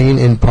theirs, Rain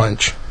in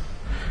Punch.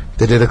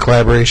 They did a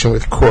collaboration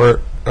with Corridor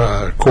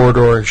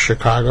in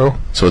Chicago.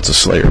 So it's a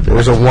Slayer It beer.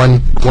 was a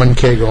one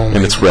keg only.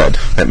 And it's red.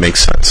 That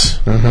makes sense.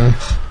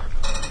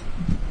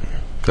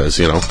 Because,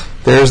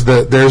 There's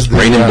the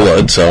rain and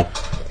blood, so...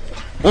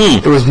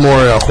 It was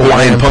more a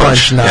Hawaiian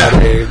punch, not Yeah.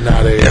 a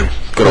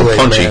Good old Kool-Aid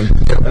punchy.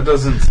 Man. Yep. That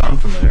doesn't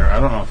sound familiar. I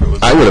don't know if it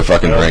was... I would have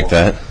fucking drank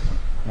that.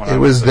 when I It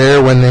was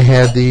there when they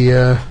had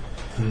the.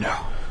 No.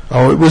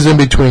 Oh, it was in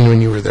between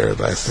when you were there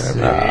last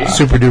time.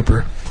 Super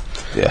duper.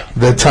 Yeah.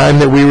 The time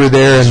that we were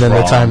there, and then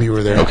the time you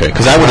were there. Okay,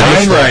 because I would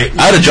have Right.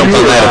 I'd have jumped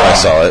on that if I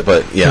saw it,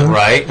 but yeah.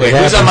 Right? Wait,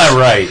 It who's on my happens.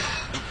 right?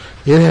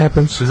 It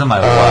happens. Who's on my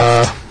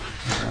left?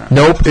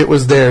 Nope, it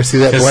was there. See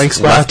that 'Cause blank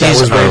spot? That lefties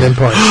was Rain are- and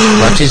Punch.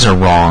 Lefties are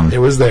wrong. It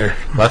was there.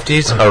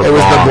 Lefties are It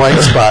was wrong. the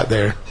blank spot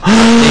there.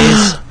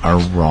 Lefties are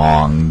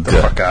wrong.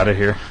 Fuck out of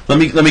here Let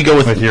me go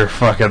with with your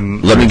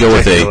fucking... Let me go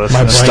with a ridiculous-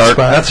 My blank start.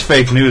 spot. That's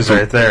fake news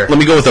right there. Let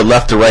me go with the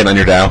left to right on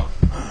your dial.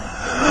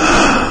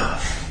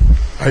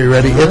 Are you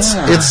ready?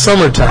 It's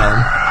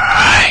summertime.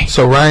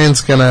 So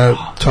Ryan's gonna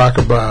talk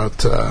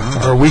about,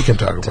 or we can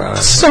talk about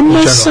it. Summer.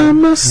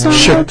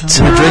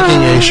 We're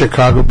drinking a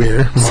Chicago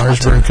beer, Mars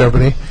Brewing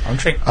Company. I'm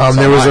drinking.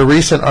 There was a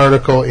recent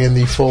article in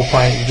the Full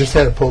Pint. You just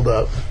had it pulled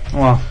up.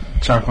 Well,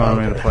 Chuck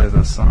wanted me to play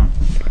this song.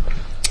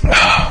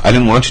 I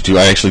didn't want you to.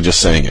 I actually just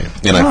sang it,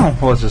 and Oh,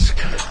 well, just...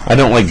 I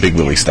don't like Big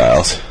Willie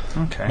Styles.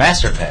 Okay.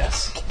 Master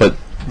Pass. But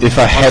if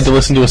I had to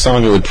listen to a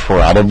song, it would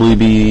probably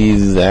be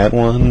that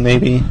one,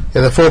 maybe.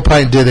 Yeah, the Full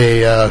Pint did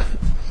a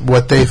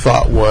what they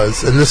thought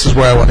was, and this is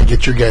where I want to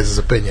get your guys'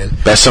 opinion.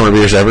 Best summer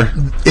beers ever.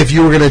 If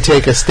you were going to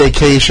take a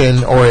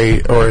staycation or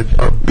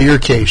a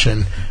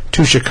beercation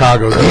to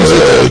Chicago,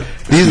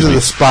 these are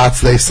the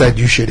spots they said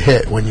you should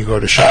hit when you go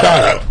to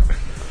Chicago.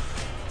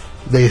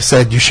 They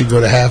said you should go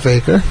to Half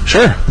Acre.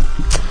 Sure.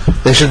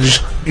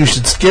 You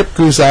should skip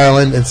Goose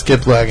Island and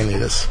skip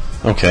Lagunitas.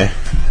 Okay.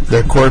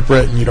 They're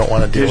corporate, and you don't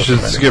want to deal You with should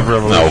them skip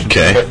anymore. Revolution.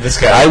 Okay. But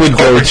this guy, I would go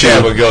corporate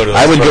Chad to. would go to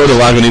I would go to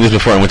first. Lagunitas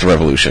before I went to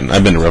Revolution.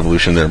 I've been to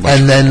Revolution there. A bunch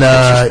And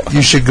then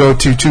you should go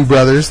to Two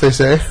Brothers, they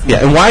say.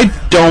 yeah. And why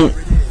don't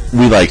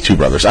we like Two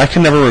Brothers? I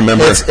can never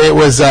remember. It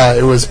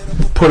was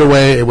put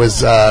away. It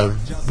was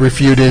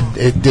refuted.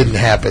 It didn't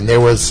happen.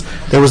 There was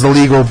a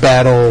legal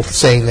battle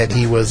saying that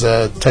he was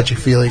a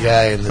touchy-feely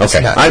guy, and it's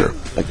Okay. not true.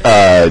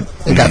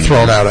 It got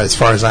thrown out, as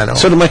far as I know.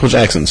 So did Michael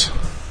Jackson's.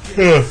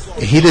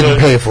 He didn't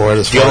pay for it,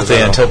 as far as Guilty I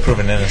know. until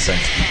proven innocent.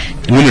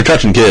 When you're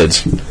touching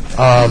kids.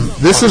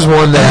 This is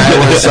one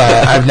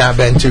that I've not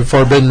been to.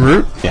 Forbidden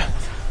Root, Yeah.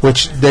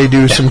 which they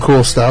do some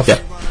cool stuff. Yeah.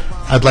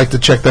 I'd like to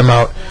check them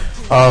out.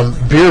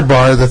 Beer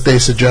bar that they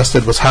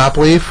suggested was Hop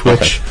Leaf,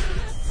 which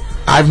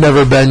I've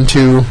never been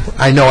to.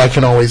 I know I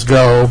can always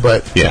go,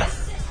 but Yeah.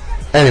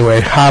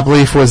 anyway, Hop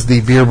Leaf was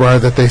the beer bar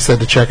that they said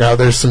to check out.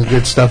 There's some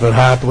good stuff at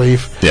Hop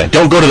Leaf. Yeah.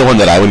 Don't go to the one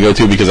that I would go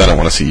to because I don't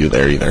want to see you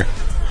there either.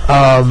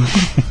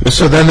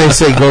 So then they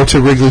say go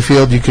to Wrigley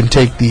Field. You can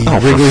take the Oh,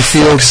 Wrigley for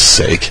Field fuck's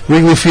sake.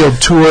 Wrigley Field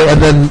tour,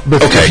 and then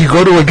Okay. if you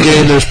go to a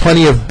game, there's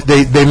plenty of.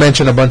 They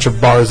mention a bunch of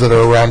bars that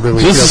are around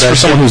Wrigley This Field. is for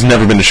someone who's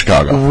never been to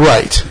Chicago.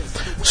 Right.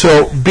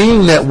 So,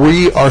 being that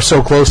we are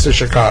so close to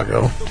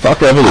Chicago,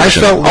 Fuck Revolution. I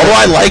felt like- Although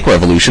I like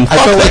Revolution, I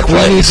fuck felt that like we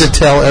need place. to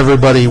tell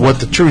everybody what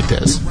the truth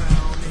is.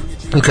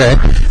 Okay?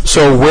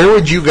 So, where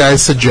would you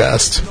guys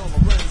suggest,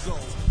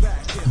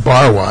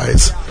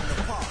 bar-wise,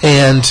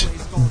 and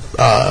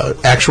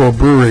actual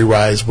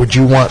brewery-wise, would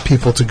you want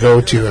people to go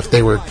to if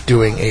they were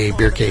doing a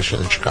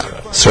beercation in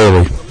Chicago?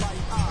 Surly.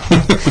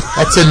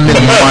 That's a mini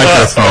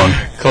Microphone.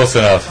 Close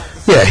enough.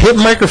 Yeah, hit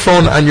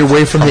microphone on your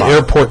way from the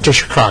airport to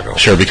Chicago.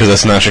 Sure, because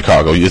that's not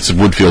Chicago. It's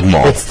Woodfield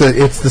Mall. It's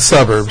the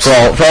suburbs.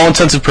 For all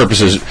intents and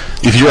purposes,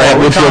 if you're at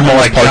Woodfield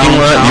Mall's parking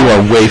lot, you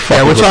are way fucking.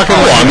 Yeah, we're talking.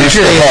 If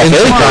you're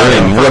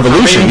in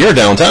Revolution, you're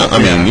downtown. I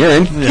mean, you're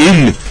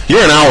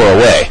an hour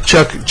away.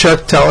 Chuck,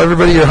 tell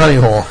everybody your honey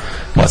hole.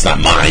 Well, it's not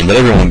mine, but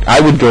everyone. I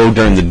would go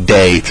during the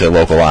day to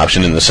Local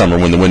Option in the summer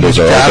when the windows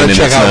are open and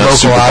check it's out not Local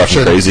super fucking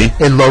Option crazy.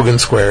 in Logan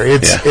Square.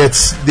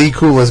 It's the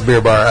coolest beer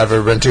bar I've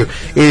ever been to.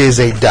 It is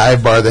a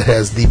dive bar that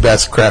has the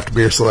best craft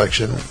beer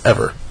selection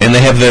ever. And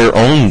they have their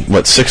own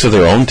 6 of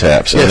their own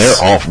taps, and Yes.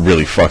 they're all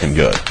really fucking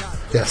good.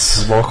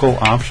 Yes, Local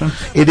Option?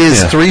 it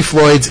is Yeah. 3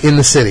 Floyds in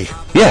the city.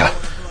 Yeah,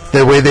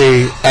 The way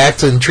they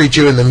act and treat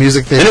you and the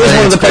music they and it was play,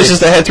 one of the it's great. places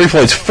that had 3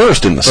 Floyds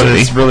first in the But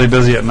city. it's really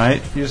busy at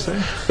night, you say?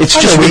 It's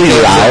On just the really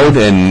weekends, loud,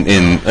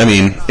 and I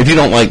mean, if you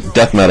don't like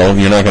death metal,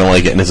 you're not going to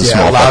like it, and it's a Yeah,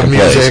 small loud fucking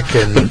music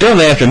place. and- But during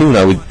the afternoon,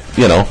 I would,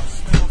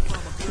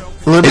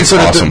 Let me it's put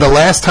it awesome. the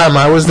last time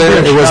I was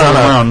there, it was on a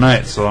around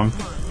night, so I'm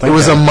It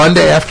was a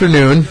Monday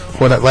afternoon.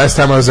 Last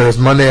time I was there was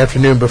Monday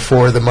afternoon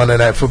before the Monday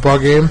Night Football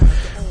game.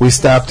 We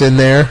stopped in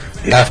there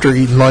after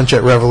eating lunch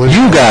at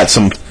Revolution. you got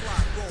some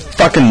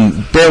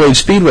fucking barrel-aged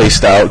Speedway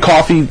stout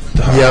coffee.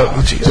 Yeah,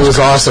 it was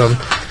awesome.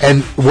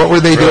 And what were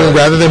they doing?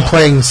 Rather than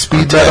playing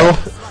speed metal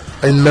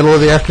in the middle of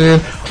the afternoon,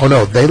 oh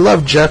no, they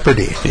love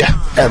Jeopardy. Yeah.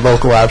 At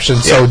Local Option.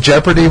 So Yeah.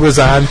 Jeopardy was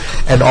on,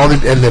 and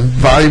the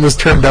volume was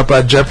turned up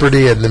on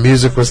Jeopardy, and the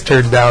music was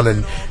turned down,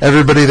 and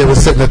everybody that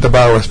was sitting at the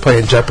bar was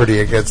playing Jeopardy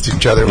against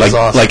each other. It was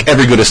awesome. Like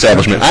every good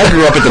establishment. I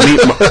grew up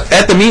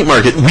at the meat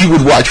market. We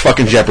would watch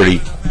fucking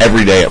Jeopardy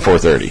every day at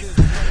 4:30.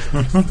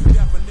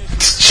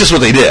 It's just what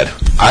they did.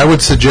 I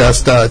would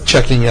suggest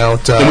checking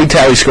out And we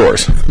tally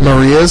scores.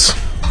 Maria's.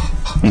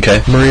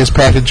 Okay. Maria's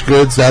Packaged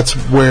Goods. That's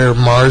where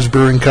Mars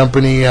Brewing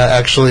Company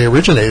actually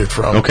originated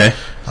from. Okay.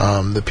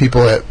 The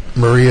people at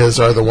Maria's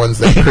are the ones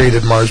that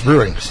created Mars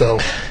Brewing. So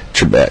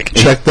Trebek.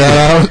 check that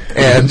out.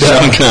 And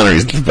Sean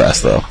Connery's the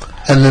best, though.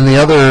 and then the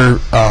other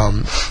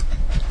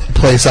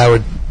place I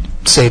would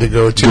say to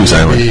go to Goose would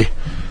Island. be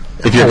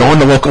If you're going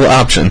to Local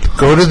Option.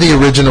 go to the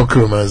original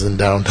Kuma's in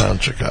downtown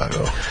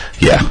Chicago.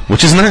 Yeah.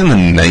 Which is not in the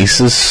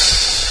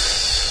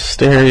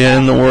nicest area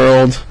in the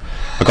world.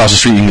 Across the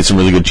street, you can get some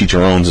really good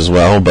chicharrones as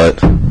well,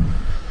 but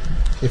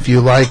If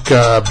you like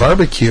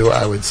barbecue,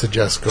 I would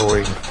suggest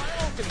going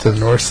to the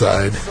north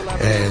side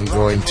and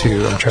going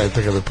to, I'm trying to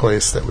think of the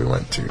place that we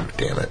went to.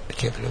 Damn it, I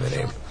can't think of the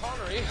name.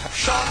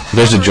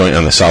 there's a joint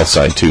on the south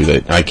side, too,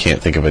 that I can't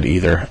think of it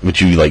either.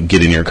 But you,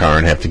 get in your car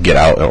and have to get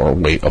out or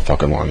wait a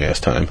fucking long-ass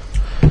time.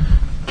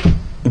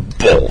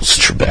 Bulls,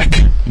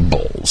 Trebek.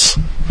 Bulls.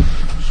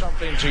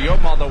 Something to your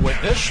mother with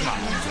this smile.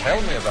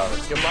 Tell me about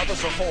it. Your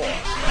mother's a whore.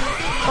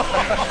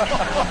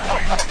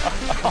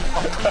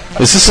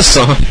 Is this a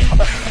song?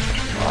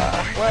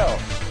 Well,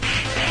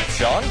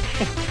 Sean,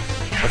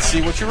 let's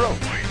see what you wrote.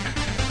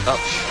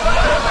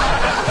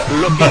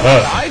 Look at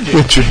what I did.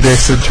 Richard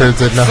Nixon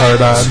turns into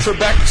hard on.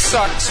 Trebek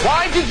sucks.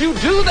 Why did you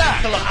do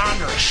that?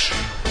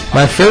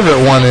 My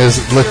favorite one is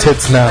Let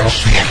It Snow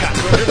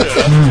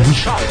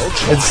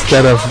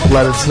instead of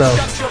Let It Snow.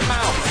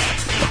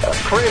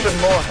 Craven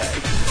Moorhead.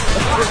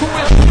 Who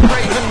is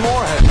Craven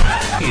Moorhead?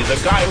 He's the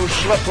guy who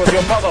slept with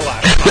your mother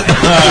last night.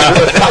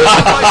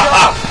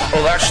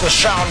 Well, that's the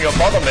sound your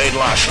mother made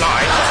last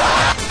night.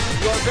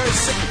 You're a very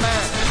sick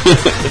man. You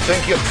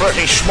think you're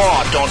pretty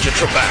smart, don't you,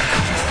 Trebek?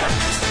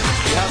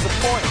 You have the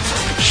point.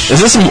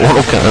 Is this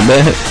Mortal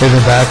Kombat? In the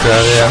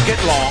background, yeah. Suck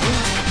it long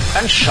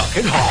and suck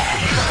it hard.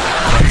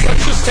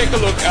 Let's just take a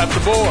look at the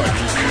board.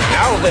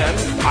 Now then,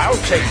 I'll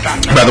take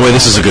that. By the way,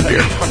 this is a good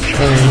beer.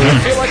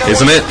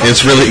 Isn't it?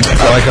 It's really...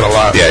 I like it a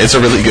lot. Yeah, it's a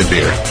really good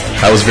beer.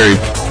 I was very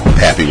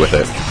happy with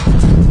it.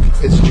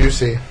 It's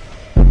juicy.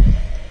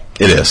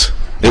 It is.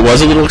 It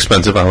was a little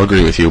expensive, I'll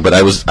agree with you, but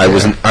I was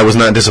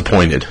not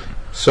disappointed.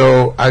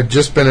 So I've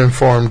just been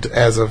informed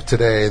as of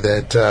today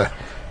that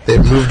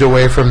they've moved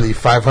away from the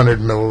 500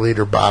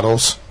 milliliter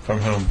bottles. From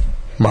whom?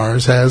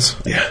 Mars has.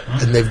 Yeah.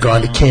 And they've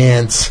gone to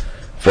cans.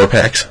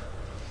 4-packs?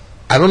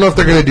 I don't know if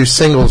they're going to do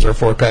singles or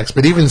 4-packs,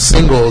 but even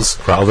singles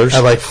Growlers?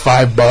 at like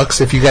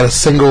 $5. If you got a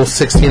single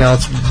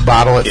 16-ounce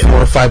bottle at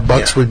 $4 or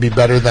 $5 would be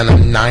better than a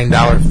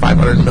 $9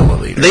 500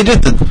 milliliter. They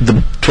did the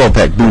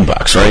 12-pack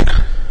boombox, right?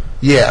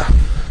 Yeah,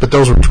 but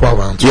those were 12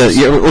 ounces.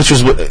 Yeah, which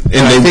was... but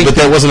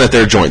that wasn't at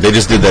their joint. They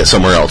just did that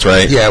somewhere else,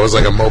 right? Yeah, it was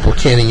like a mobile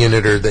canning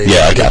unit, or they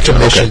I got you.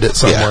 commissioned Okay. it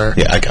somewhere.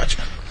 Yeah, I got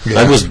you.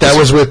 Yeah. That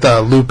was with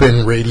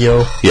Lupin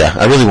Radio, Yeah,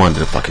 I really wanted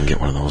to fucking get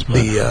one of those. But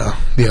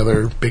the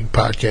other big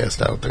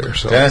podcast out there.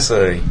 So Dennis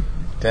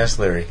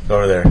Leary. Go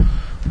over there.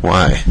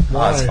 why? Oh,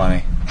 that's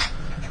funny.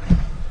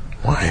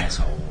 why?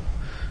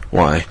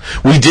 Why?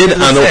 We did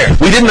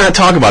not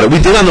talk about it. We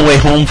did on the way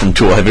home from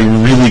Tool have a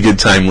really good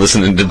time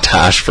listening to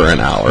Tosh for an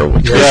hour. Oh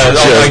my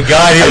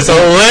God, he was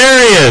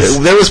hilarious.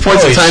 There was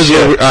points of times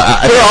where we're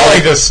all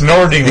like just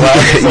snorting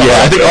laughing.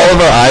 Yeah, I think all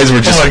of our eyes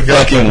were just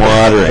fucking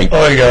watering.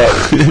 Oh my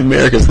God.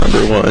 America's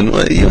 #1.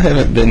 Well, you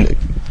haven't been to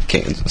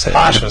Kansas.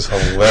 Tosh was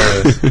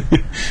hilarious.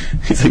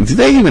 He's like, do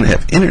they even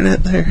have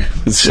internet there?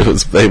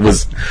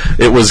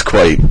 It was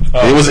quite.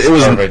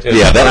 Perfect.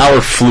 That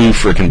hour flew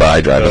freaking by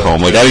driving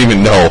home. Like I didn't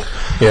even know.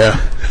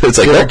 Yeah, it's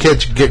like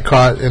get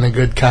caught in a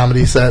good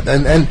comedy set,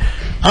 and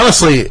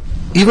honestly,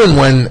 even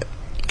when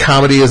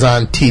comedy is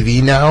on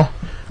TV now,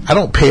 I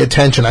don't pay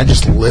attention. I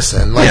just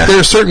listen. Like there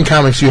are certain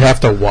comics you have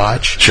to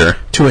watch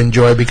to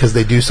enjoy because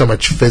they do so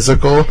much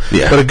physical.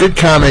 Yeah. But a good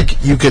comic,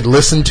 you could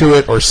listen to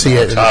it or see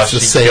it, and it's the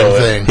same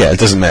thing. Yeah, it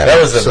doesn't matter.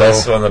 That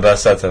was one of the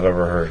best sets I've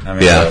ever heard. I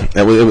mean,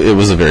 it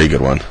was a very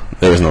good one.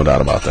 There was no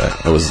doubt about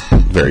that. It was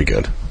very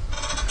good.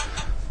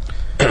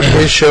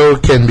 His show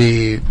can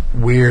be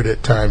weird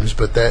at times,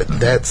 but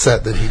that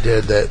set that he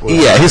did,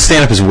 his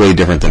stand-up is way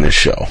different than his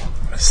show.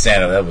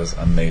 Stand-up, that was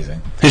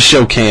amazing. His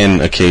show can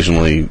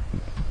occasionally.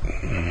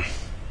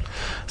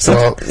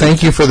 Well,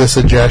 thank you for the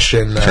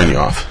suggestion. Turn you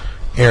off,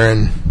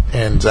 Aaron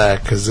and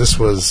Zach, because this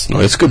was. No,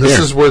 it's good. This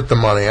is worth the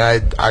money.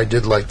 I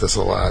did like this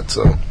a lot,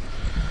 so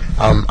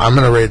I'm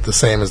going to rate it the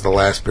same as the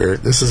last beer.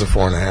 This is a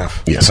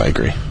 4.5. Yes, I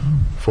agree.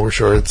 For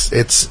sure, it's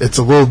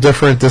a little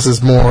different. This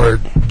is more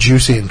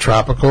juicy and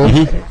tropical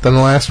than the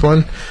last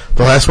one.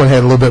 The last one had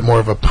a little bit more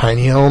of a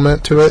piney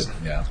element to it.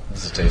 Yeah,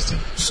 this is tasty.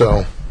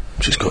 So,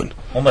 which is good.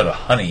 A little bit of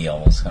honey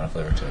almost kind of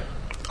flavor to it.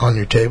 On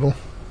your table.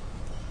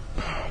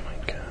 Oh my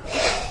God.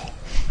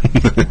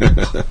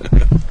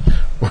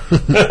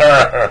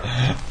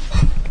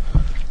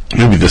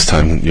 Maybe this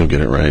time you'll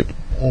get it right.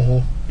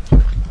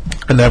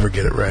 I never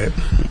get it right.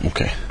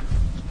 Okay.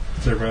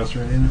 Is there a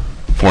ready now?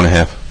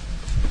 4.5.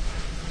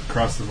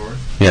 Across the board?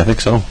 Yeah, I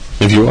think so.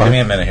 If you are. Give me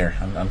a minute here.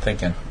 I'm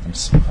thinking. I'm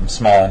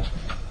small.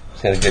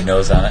 It's got a good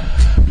nose on it.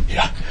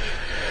 Yeah.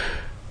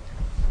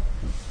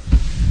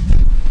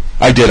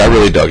 I did. I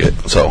really dug it.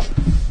 So,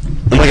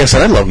 and like I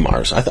said, I love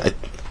Mars.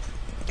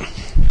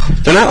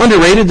 They're not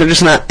underrated. They're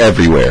just not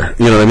everywhere.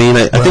 You know what I mean?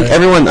 I think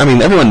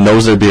everyone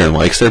knows their beer and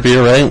likes their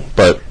beer, right?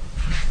 But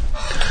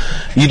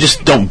you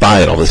just don't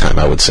buy it all the time,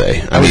 I would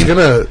say. I was going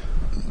to...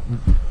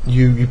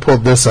 You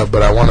pulled this up,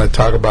 but I want to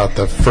talk about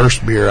the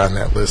first beer on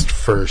that list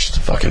first.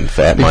 Fucking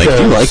Fat Mike.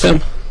 Do you like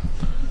them?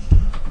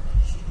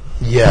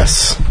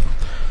 Yes.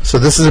 So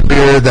this is a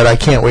beer that I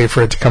can't wait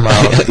for it to come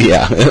out.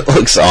 Yeah, it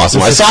looks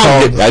awesome. I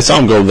saw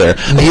him go there.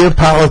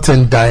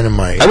 Neapolitan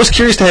Dynamite. I was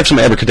curious to have some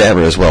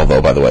Abracadabra as well,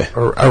 though, by the way.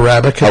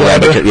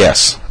 Arabicadabra?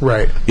 Yes.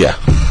 Right. Yeah.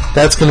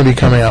 That's going to be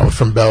coming out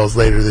from Bell's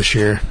later this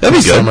year. That'd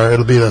be good. Summer.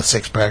 It'll be the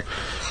 6-pack.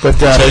 But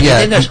do you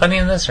think there's honey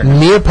in this or not?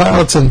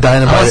 Neapolitan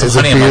Dynamite is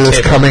a beer that's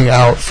coming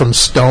out from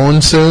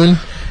Stone soon,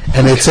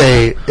 and it's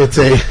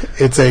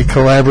a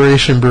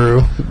collaboration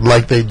brew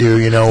like they do,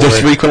 you know.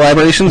 There's 3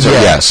 collaborations?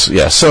 Yeah.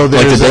 Yes. So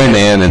like the Day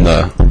Man and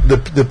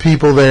the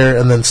people there,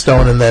 and then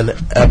Stone, and then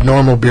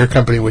Abnormal Beer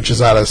Company, which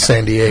is out of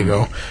San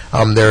Diego.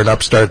 They're an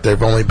upstart.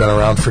 They've only been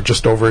around for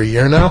just over a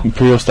year now.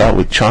 Imperial Stout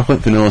with chocolate,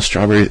 vanilla,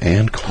 strawberries,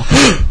 and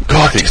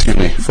coffee. Excuse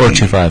me.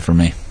 4.25 for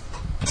me.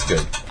 That's good.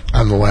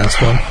 On the last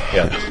one.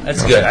 Yeah,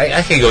 that's good.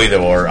 I can go either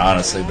or,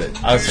 honestly. But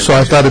so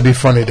I thought it'd be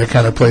funny to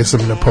kind of play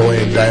some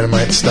Napoleon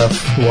Dynamite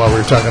stuff while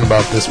we're talking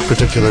about this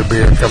particular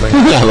beer coming.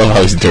 I love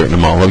how he's dirting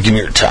them all. Give me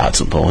your tots,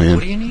 Napoleon.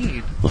 What do you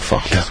need? The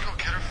fuck? Just go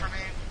get her for me.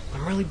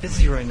 I'm really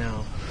busy right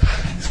now.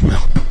 Give me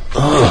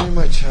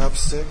my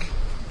chapstick.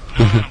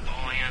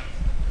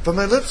 But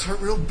my lips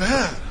hurt real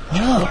bad.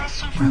 My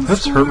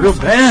lips hurt real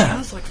bad.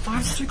 There's like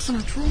 5 sticks in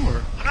a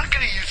drawer. I'm not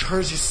gonna use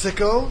hers, you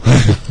sicko.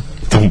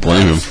 Don't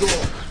blame him.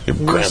 The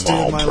worst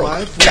day of my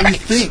life? What do you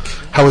think?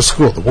 How was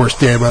school? The worst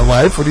day of my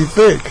life? What do you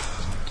think?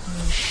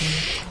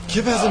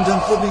 Kip hasn't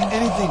done flipping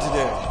anything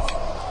today.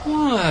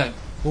 What?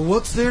 Well,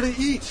 what's there to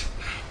eat?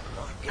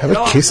 Have a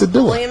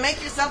quesadilla. Well, you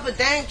make yourself a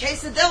dang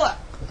quesadilla.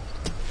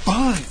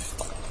 Fine.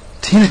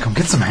 Tina, come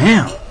get some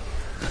ham.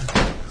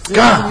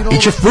 God,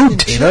 eat your food,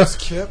 Tina.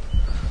 Kip.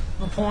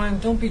 Napoleon,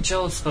 don't be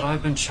jealous that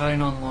I've been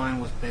chatting online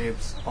with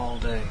babes all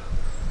day.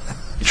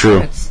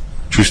 True.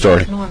 True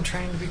story. No, I'm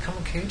trying to become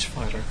a cage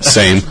fighter.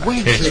 Same.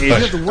 Wait, you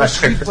have the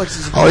worst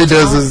reflexes. All he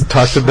does is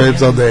talk to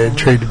babes all day and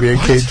train to be a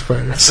cage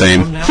fighter.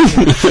 Same.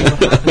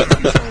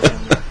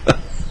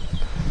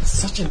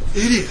 Such an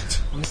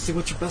idiot. Let me see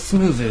what your best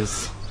move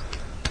is.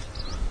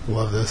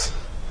 Love this.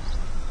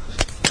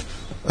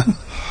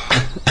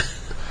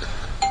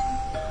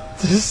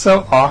 This is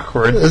so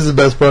awkward. This is the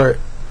best part.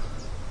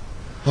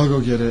 I'll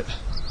go get it.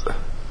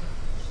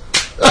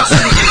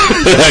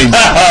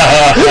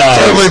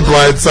 Totally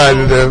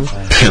blindsided him.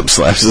 Pimp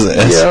slaps his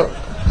ass.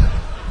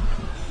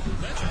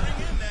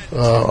 Yep.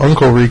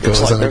 Uncle Rico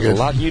is in a good. A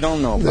lot you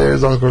don't know about.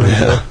 There's Uncle Rico.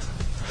 Yeah.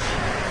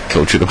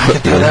 Coach you to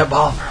put that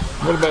ball.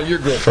 What about your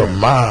girlfriend? From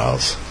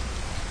Miles.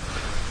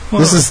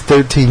 This is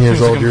 13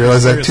 years old. You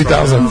realize that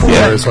 2004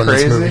 is when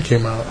this movie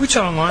came out. We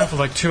chat online for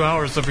like 2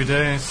 hours every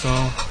day, so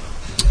I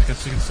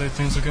guess you could say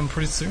things are getting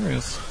pretty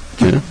serious.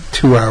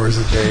 2 hours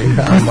a day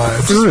on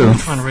live. I'm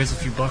trying to raise a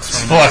few bucks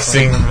right now.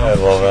 Flexing. I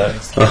love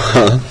that.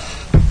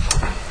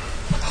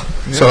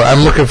 So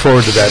I'm looking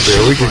forward to that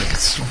beer. We can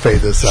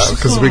fade this out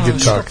because we could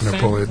talk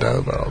Napoleon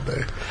Dynamite all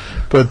day.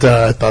 But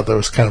I thought that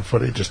was kind of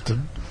funny just to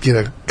get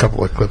a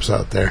couple of clips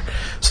out there.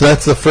 So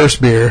that's the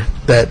first beer.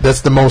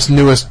 That's the most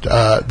newest.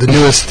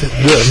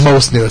 The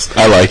most newest.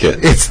 I like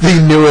it. It's the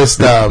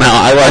newest I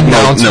like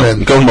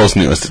announcement. Go most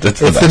newest. It's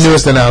the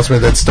newest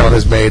announcement that Stone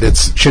has made. It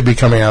should be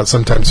coming out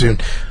sometime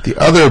soon. The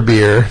other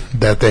beer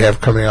that they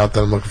have coming out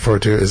that I'm looking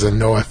forward to is a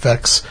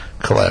NoFX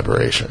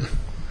collaboration.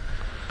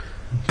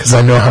 Because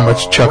I know how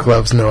much Chuck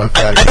loves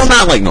NoFX. I do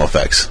not like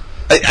NoFX.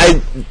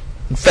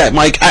 Fat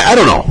Mike, I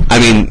don't know. I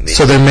mean...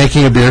 So they're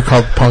making a beer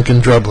called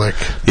Punkin' Drublick.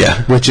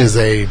 Yeah. Which is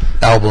a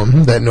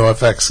album that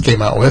NoFX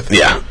came out with.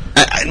 Yeah.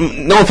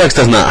 NoFX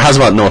does not... How's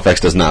about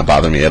NoFX does not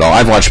bother me at all.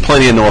 I've watched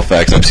plenty of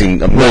NoFX. I've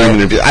seen a million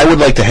interviews. I would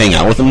like to hang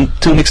out with them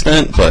to an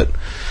extent, but...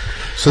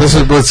 So this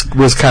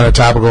was kind of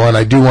topical, and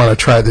I do want to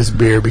try this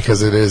beer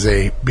because it is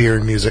a beer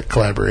and music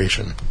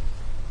collaboration.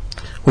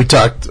 We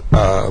talked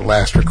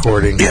last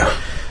recording... Yeah.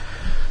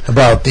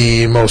 About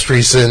the most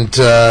recent,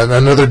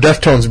 another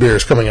Deftones beer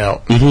is coming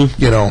out.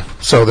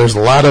 Mm-hmm. So there's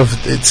a lot of,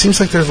 it seems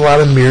like there's a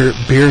lot of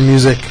beer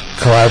music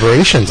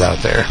collaborations out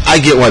there. I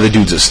get why the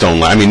dudes at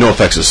Stone like. I mean,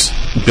 NoFX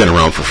has been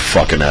around for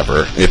fucking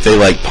ever. If they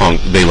like punk,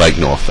 they like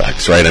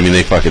NoFX, right? I mean,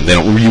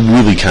 you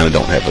really kind of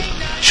don't have a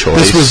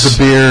choice.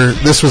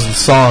 This was the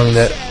song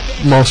that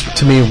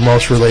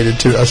most related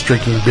to us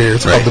drinking beer.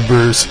 It's called The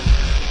Brews.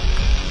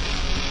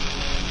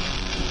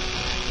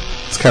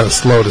 It's kind of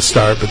slow to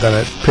start, but then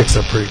it picks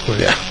up pretty quick.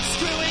 Yeah.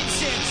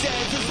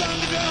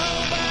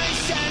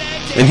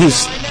 And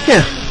he's, I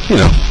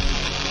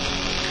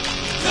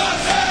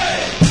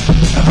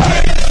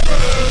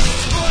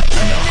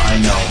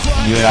know.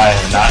 You and I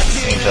have not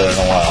seen each other in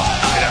a while.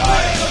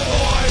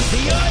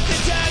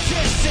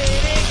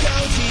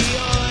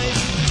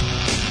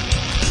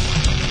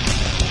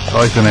 I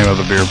like the name of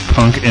the beer,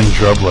 Punkin'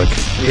 Drublick.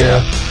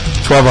 Yeah.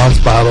 12-ounce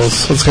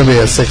bottles. It's going to be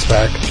a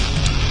 6-pack.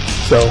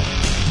 So...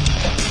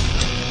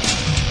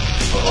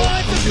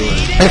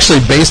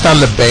 Actually, based on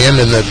the band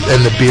and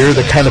the beer,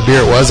 the kind of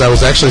beer it was, I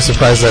was actually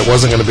surprised that it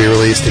wasn't going to be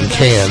released in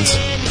cans.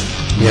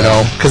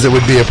 Because it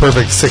would be a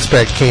perfect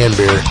 6-pack can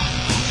beer.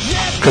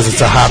 Because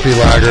it's a hoppy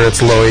lager,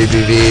 it's low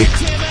ABV.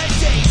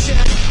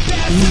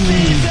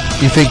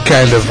 You think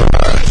kind of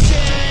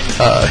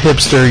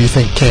hipster, you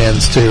think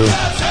cans too.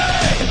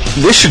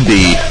 This should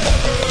be...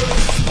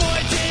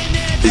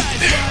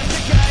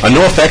 A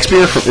NoFX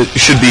beer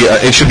should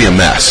be a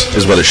mess,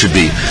 is what it should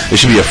be. It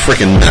should be a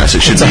freaking mess.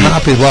 It's a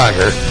hoppy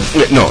lager.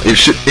 No, it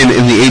should. In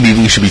the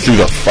ABV should be through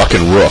the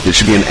fucking roof. It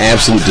should be an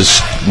absolute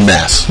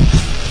mess.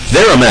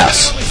 They're a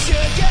mess.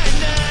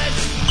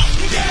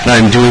 And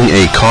I'm doing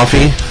a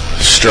coffee,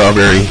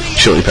 strawberry,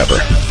 chili pepper.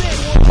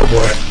 Oh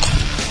boy!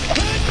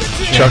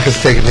 Chuck is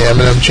taking the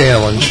M&M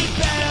challenge.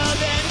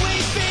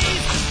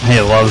 He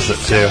loves it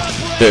too.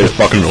 It's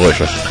fucking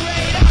delicious.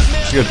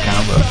 It's a good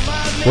combo.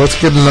 Let's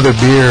get another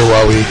beer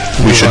while we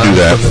should do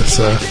that.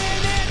 This,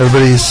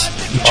 everybody's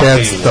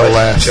chance the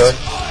last.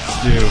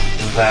 Do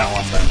that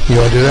one then. You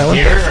want to do that one?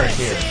 Here or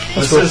here?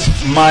 This is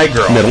My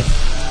Girl. Middle.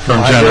 From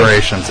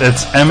Generations.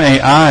 It's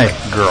MAI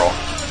Girl.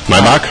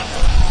 Maibach?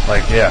 I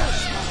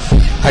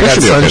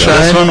got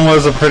Sunshine. This one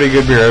was a pretty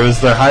good beer. It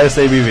was their highest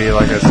ABV,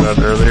 like I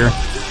said earlier,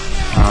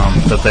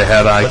 that they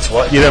had.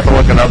 You'd have to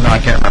look it up now. I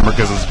can't remember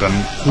because it's been...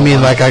 You mean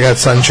like I got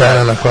Sunshine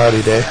on a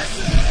cloudy day?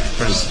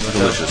 It's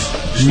delicious.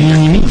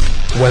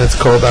 When it's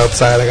cold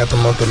outside, I got the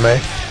month of May.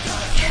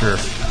 Sure.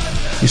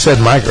 You said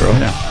My Girl.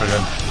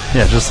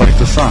 Yeah, just like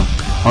the song.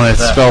 Only it's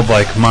spelled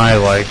like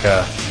Maibach,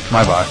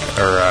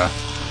 or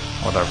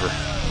whatever.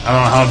 I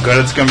don't know how good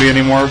it's going to be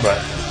anymore, but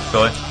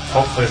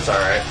hopefully it's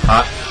alright.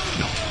 Hot?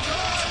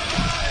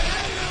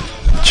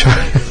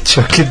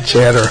 Chuck and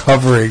Chad are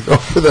hovering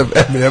over the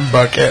M&M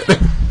bucket.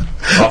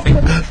 Coffee?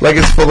 Like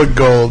it's full of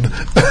gold.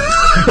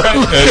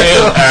 It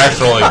is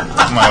actually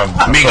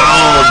me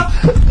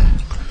gold.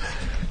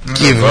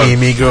 Give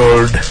me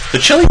gold. The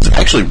chili's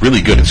actually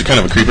really good. It's kind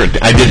of a creeper.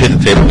 I did hit the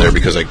table there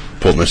because I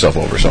pulled myself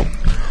over, so.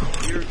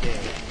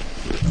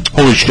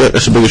 Holy shit,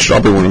 that's the biggest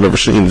strawberry one I've ever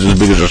seen. It's as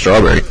big as a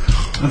strawberry.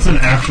 That's an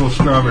actual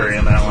strawberry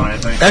in that one, I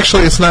think.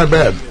 Actually, it's not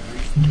bad.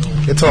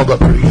 It's held up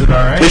pretty good.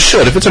 Alright? It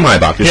should. If it's a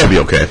Maibach, it should be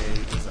okay.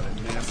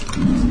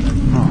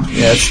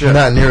 Yeah, it's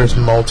not near as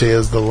malty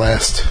as the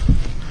last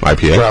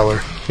IPA.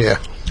 growler. Yeah.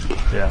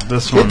 Yeah,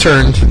 this one. It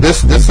turned.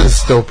 This is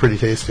still pretty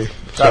tasty.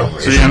 So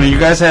I mean, you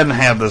guys hadn't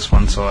had this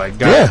one, so I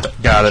got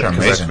it.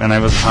 Amazing. And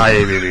it was high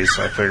ABV,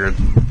 so I figured,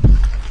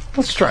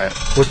 let's try it.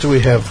 what do we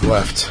have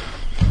left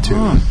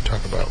to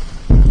talk about?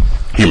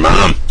 Your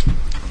mom.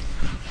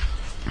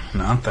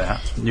 Not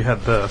that. You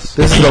had this.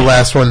 This is the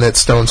last one that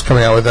Stone's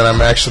coming out with, and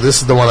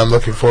this is the one I'm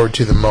looking forward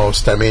to the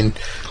most. I mean,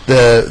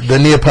 the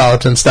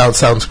Neapolitan Stout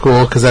sounds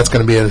cool because that's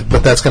going to be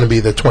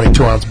the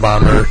 22-ounce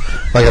bomber,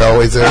 like it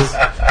always is.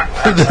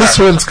 This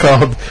one's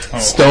called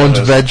Stone's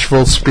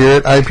Vengeful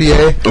Spirit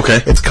IPA.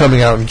 Okay. It's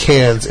coming out in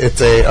cans.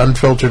 It's a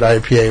unfiltered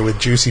IPA with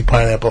juicy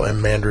pineapple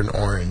and mandarin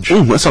orange.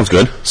 Ooh, that sounds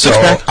good. So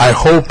I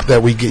hope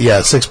that we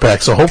get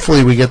 6-pack. So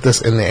hopefully we get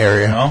this in the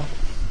area. No?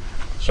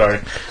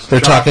 Sorry. They're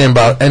talking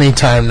about any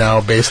time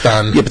now based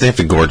on... Yeah, but they have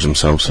to gorge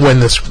themselves. When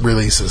this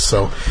releases,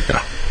 so...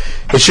 Yeah.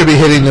 It should be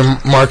hitting the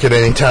market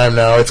any time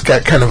now. It's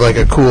got kind of like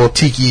a cool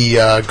tiki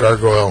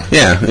gargoyle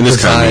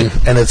design,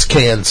 and it's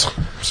cans.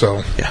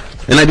 So yeah,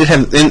 and I did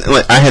have,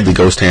 I had the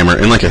Ghost Hammer,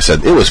 and like I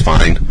said, it was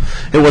fine.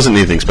 It wasn't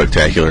anything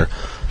spectacular.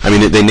 I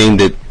mean, they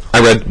named it. I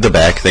read the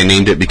back. They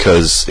named it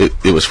because it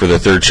was for the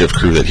third shift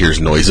crew that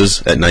hears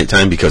noises at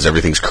nighttime because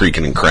everything's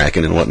creaking and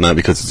cracking and whatnot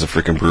because it's a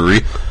freaking brewery,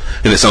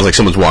 and it sounds like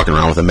someone's walking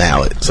around with a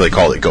mallet. So they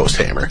call it Ghost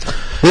Hammer.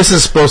 This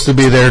is supposed to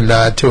be their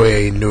nod to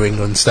a New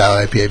England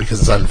style IPA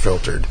because it's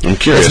unfiltered. I'm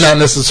curious. It's not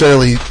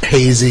necessarily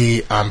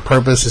hazy on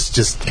purpose. It's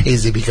just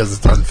hazy because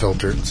it's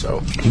unfiltered.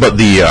 So, but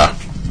the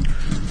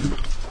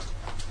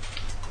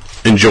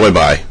Enjoy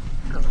by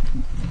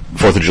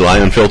 4th of July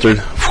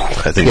unfiltered.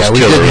 I think it's killer. We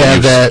did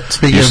have that.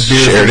 Speaking of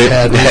beers, shared it.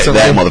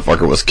 That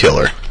motherfucker was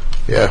killer.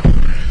 Yeah.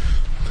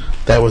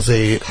 That was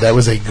a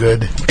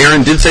good.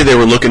 Aaron did say they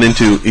were looking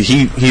into.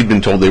 He'd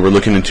been told they were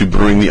looking into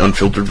brewing the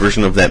unfiltered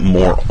version of that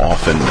more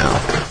often now,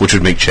 which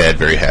would make Chad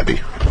very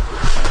happy.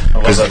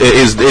 Because it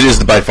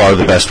is by far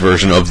the best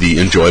version of the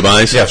Enjoy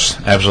Buys. Yes,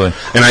 absolutely.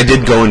 And I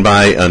did go and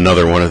buy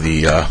another one of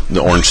the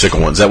Orange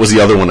Sickle ones. That was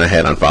the other one I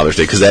had on Father's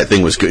Day because that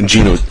thing was good. And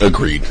Gino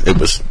agreed. It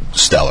was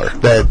stellar.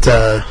 That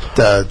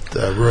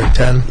the Ruin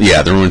 10?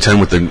 Yeah, the Ruin 10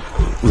 with the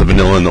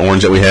vanilla and the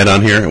orange that we had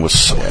on here. It was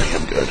so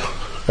damn good.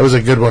 That was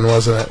a good one,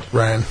 wasn't it,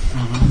 Ryan?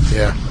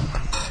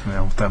 Mm-hmm.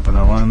 Yeah, with that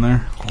vanilla in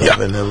there. Yeah.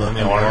 Vanilla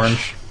and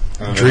orange.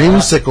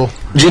 Dreamsicle.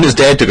 Gina's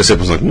dad took a sip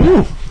and was like,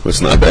 ooh,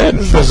 it's not bad.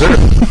 Dessert.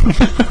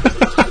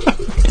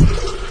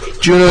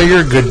 Juno,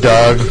 you're a good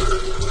dog.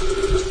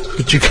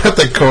 But you got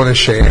the cone of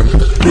shame.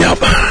 Yep.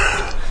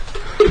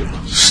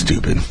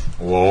 Stupid.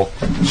 Whoa.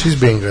 She's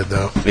being good,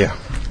 though. Yeah.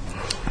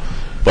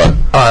 But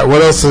alright,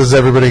 what else has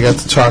everybody got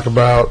to talk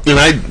about? And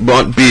I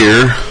bought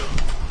beer.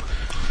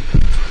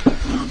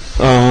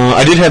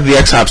 I did have the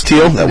X-Hops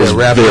Teal. That was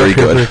very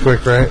good. Pretty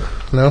quick, right?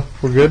 No?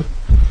 We're good?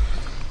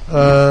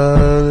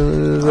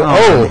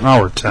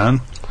 Hour 10.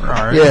 All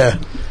right. Yeah.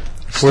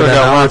 Still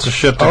got lots of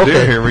shit to do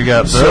here. We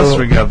got this,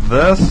 we got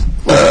this.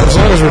 As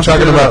long as we're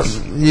talking about...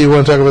 You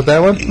want to talk about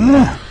that one?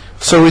 Yeah.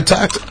 So we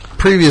talked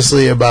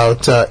previously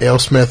about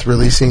AleSmith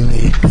releasing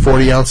the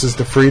 40 ounces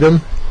to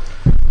Freedom.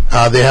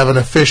 They have an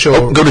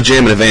official... go to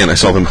Jam in a Van. I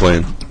saw them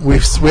playing. We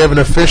have an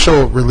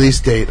official release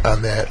date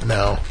on that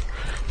now.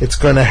 It's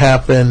going to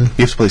happen... You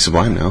have to play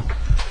Sublime now.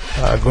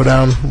 Go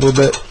down a little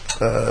bit.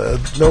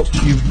 Nope,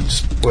 you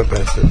just went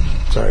past it.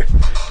 Sorry.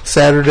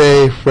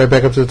 Saturday, right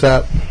back up to the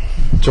top.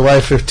 July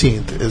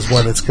 15th is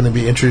when it's going to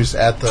be introduced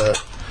at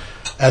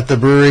the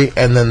brewery,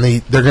 and then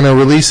they're going to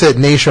release it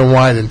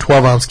nationwide in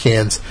 12-ounce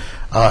cans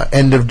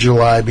end of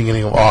July,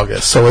 beginning of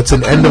August. So it's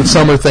an end of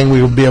summer thing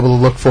we will be able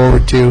to look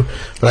forward to,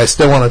 but I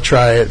still want to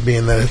try it,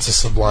 being that it's a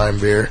Sublime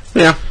beer.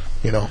 Yeah.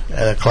 You know,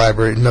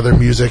 another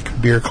music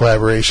beer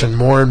collaboration.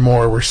 More and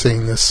more, we're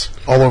seeing this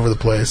all over the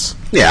place.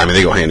 Yeah, I mean,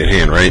 they go hand in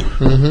hand, right?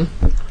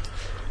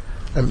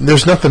 Mm-hmm.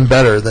 There's nothing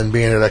better than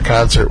being at a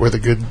concert with a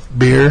good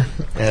beer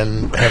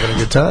and having a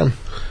good time.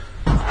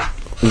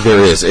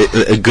 There is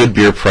a good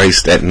beer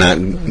priced at not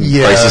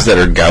prices that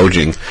are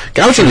gouging.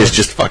 Gouging is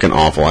just fucking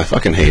awful. I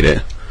fucking hate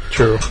it.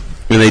 True. I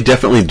mean, they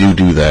definitely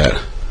do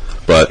that,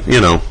 but you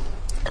know.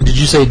 Did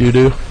you say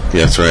doo-doo?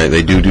 Yeah, that's right.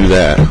 They do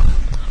that.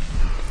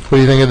 What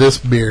do you think of this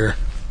beer?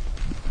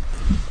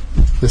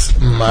 This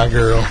My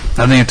Girl.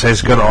 I think it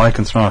tastes good. All I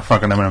can smell are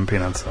fucking M&M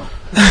peanuts, though.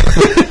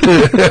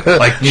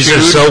 Like, these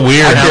are so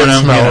weird. I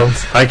can't smell them.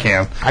 I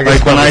can.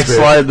 Like, when I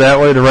slide that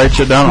way to write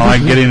shit down, all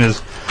I'm getting is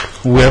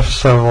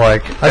whiffs of,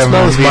 like, I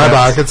smell this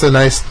Maibach. It's a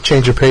nice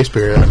change of pace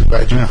beer. I'm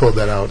glad you pulled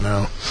that out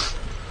now.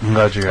 I'm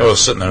glad you guys... I was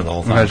sitting there the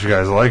whole time. I'm glad you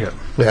guys like it.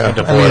 Yeah,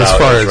 I mean, as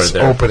far as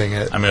opening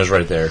it. I mean, it was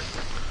right there.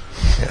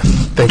 Yeah.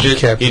 Thank you,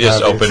 Captain. He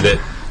just opened it,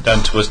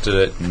 untwisted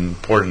it, and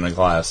poured it in a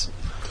glass.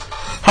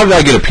 How did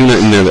I get a peanut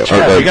in there that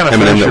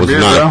M&M that was beer,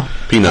 not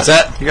peanut? What's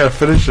that? You gotta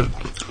finish it.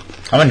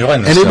 I'm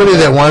enjoying this. Anybody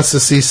that wants to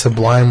see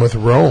Sublime with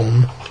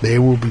Rome, they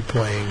will be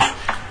playing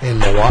in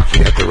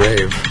Milwaukee at the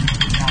Rave.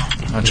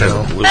 I'll try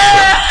the blue.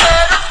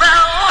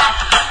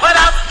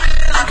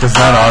 Because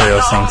that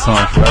audio sounds so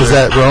much better. Is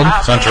that Rome?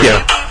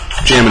 Yeah.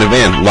 Jam in a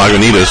Van.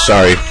 Lagunitas,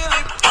 sorry.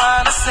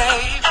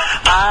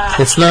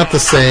 It's not the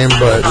same,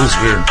 but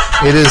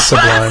it is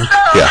Sublime.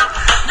 Yeah.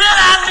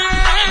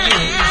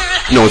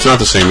 No, it's not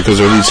the same because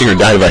their lead singer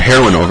died of a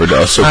heroin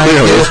overdose, so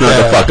clearly it's not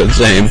the fucking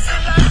same.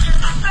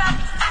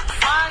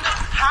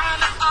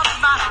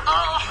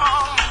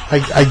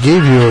 I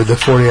gave you the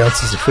 40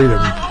 ounces of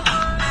Freedom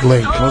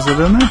link. Was it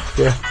in there?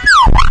 Yeah.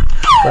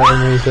 Right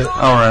underneath it.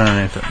 Oh, right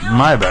underneath it.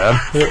 My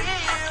bad. Yep.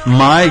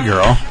 My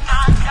Girl.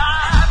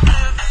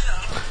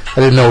 I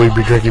didn't know we'd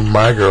be drinking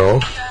My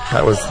Girl.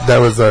 That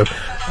was a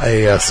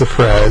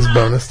surprise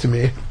bonus to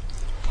me.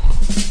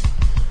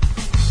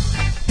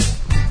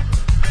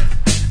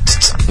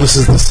 This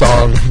is the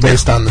song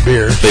based on the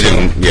beer. They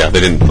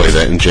didn't play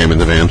that in Jam in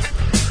the Van.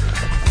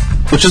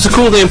 Which is a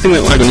cool damn thing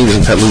that Lagunitas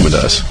and Petaluma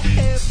does.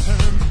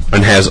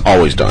 And has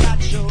always done.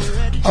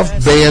 Of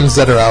bands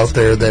that are out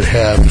there that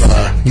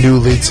have new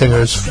lead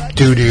singers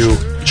due to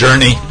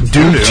Journey.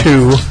 Due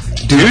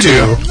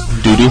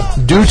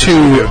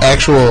to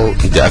actual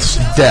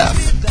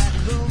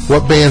death.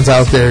 What bands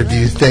out there do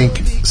you think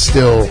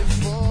still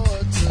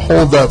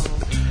hold up?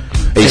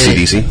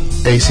 AC/DC.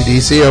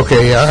 AC/DC,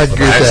 okay, yeah, I'd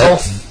agree with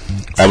that.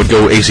 I would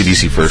go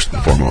AC/DC first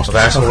and foremost. With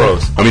Axl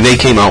Rose. I mean, they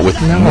came out with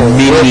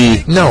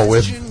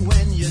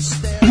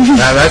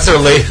That's their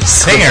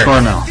latest singer.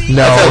 Or no? No.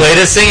 That's their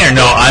latest singer.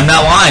 No, I'm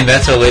not lying.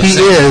 That's their latest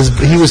singer. He is.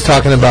 He was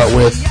talking about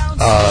with,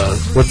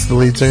 what's the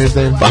lead singer's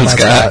name? Bon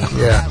Scott.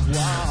 Yeah.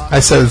 I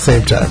said at the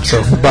same time.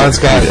 So, Bon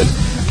Scott did.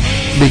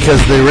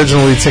 Because the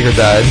original lead singer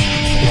died.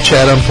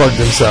 Chad unplugged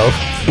himself.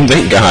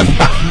 Thank God.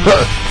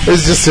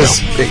 It's just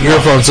his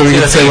earphone, so we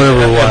can say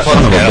whatever we want.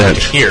 I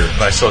hear,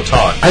 but I still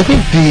talk. I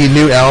think the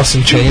new Alice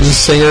in Chains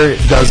singer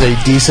does a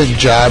decent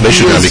job. They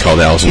should not be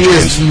called Alice in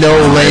Chains. He is no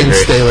Lane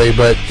Staley,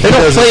 but they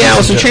don't play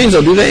Alice in Chains,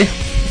 though, do they?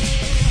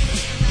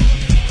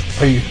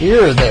 Are you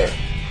here or there?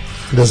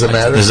 Does it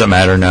matter? Does it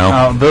matter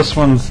now? This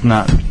one's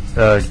not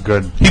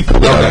good. He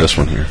pulled out this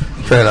one here.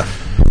 Fair enough.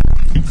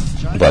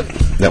 But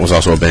that was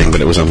also a bang, but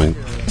it was something.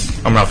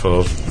 I'm not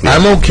full.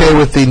 I'm okay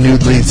with the new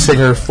lead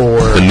singer for...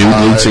 The new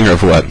lead singer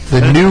of what? The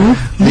new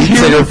lead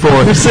singer for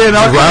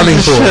Drowning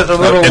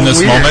Pool. In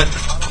this moment?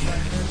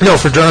 No,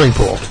 for Drowning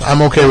Pool.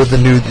 I'm okay with the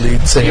new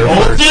lead singer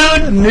for...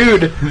 Dude?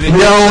 Nude.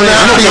 No,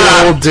 not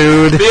the old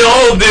dude. The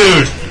old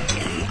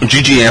dude.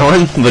 G.G.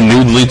 Allen, the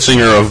nude lead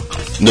singer of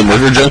the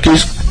Murder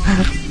Junkies?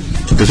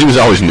 Because he was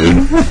always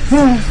nude.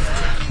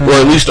 Or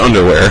at least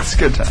underwear. It's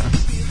good times.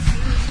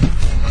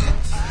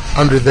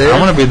 Under there? I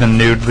want to be the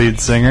nude lead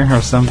singer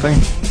or something.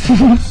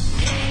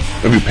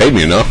 If you paid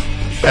me enough.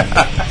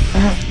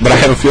 But I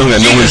have a feeling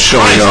that no one's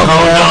showing up.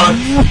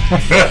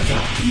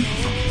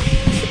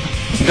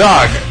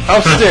 Dog,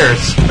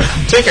 upstairs.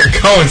 Take your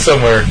cone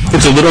somewhere.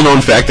 It's a little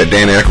known fact that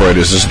Dan Aykroyd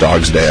is this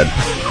dog's dad.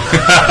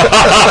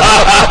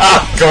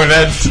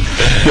 Gonads.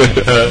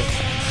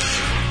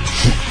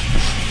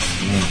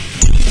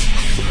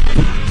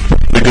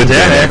 The good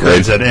Dan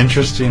Aykroyd's an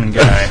interesting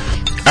guy.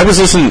 I was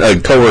listening, a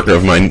coworker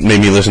of mine made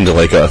me listen to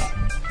like a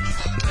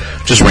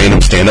just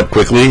random stand-up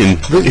quickly,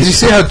 and Did you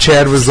see how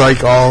Chad was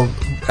like all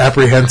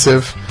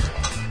apprehensive?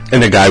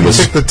 And the guy He was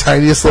took the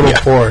tiniest little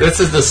pour. This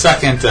is the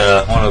second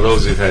one of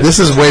those we've had. This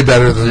is way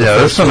better than the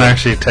this first one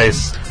actually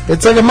tastes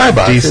It's like a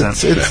Maybach.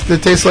 decent.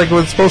 It tastes like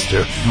what it's supposed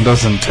to. It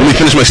doesn't. Let me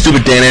finish my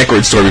stupid Dan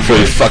Aykroyd story before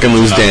we fucking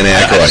lose Dan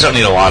I just Aykroyd. don't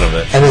need a lot of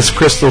it. And is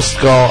Crystal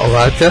Skull a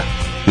vodka?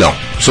 No.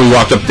 So we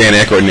walked up to Dan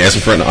Aykroyd and asked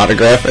him for an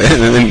autograph,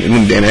 and then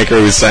when Dan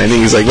Aykroyd was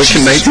signing, he's like, "Look,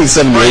 in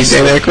 1978,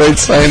 Dan Aykroyd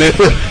sign it."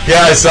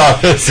 Yeah, I saw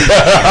this.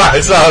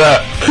 I saw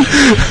that.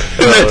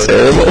 Isn't that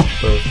terrible?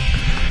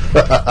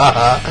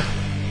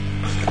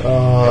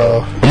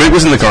 I mean, it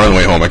was in the car on the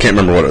way home. I can't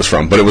remember what it was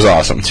from, but it was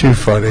awesome. Too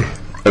funny.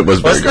 It was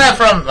very Wasn't good. that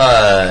from...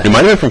 It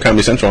might have been from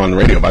Comedy Central on the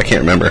radio, but I can't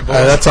remember.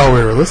 That's all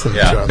we were listening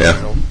to. on the Yeah.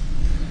 radio.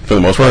 For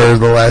the most For part.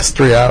 the last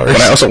 3 hours.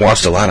 But I also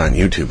watched a lot on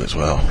YouTube as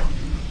well.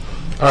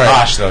 All right.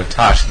 Tosh, though.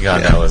 Tosh,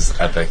 God, that was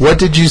epic. What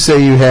did you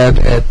say you had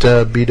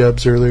at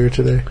B-Dubs earlier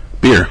today?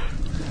 Beer.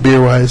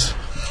 Beer-wise?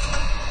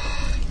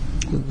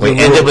 We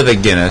ended with a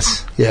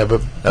Guinness. Yeah,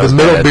 but That the was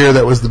middle bad. beer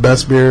that was the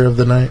best beer of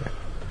the night?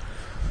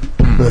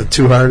 The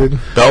Two Hearted?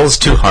 Bell's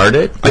Two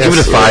Hearted? I give it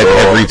a 5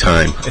 every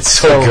time. It's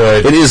so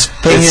good. It is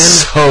It's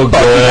so good.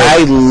 I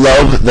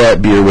love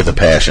that beer with a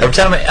passion. Every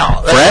time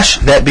Fresh,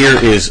 that beer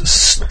is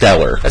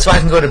stellar. That's why I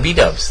can go to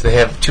B-Dubs. They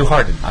have Two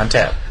Hearted on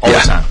tap all the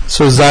time.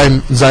 So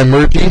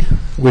Zymergy,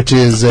 which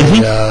is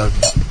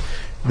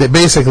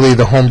basically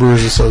the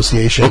Homebrewers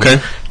Association,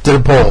 did a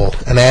poll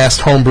and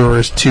asked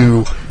homebrewers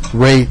to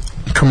rate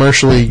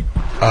commercially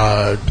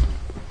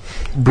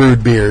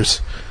brewed beers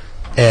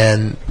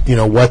and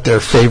what their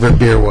favorite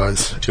beer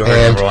was.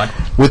 And number one.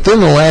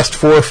 within the last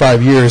 4 or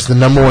 5 years, the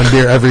number one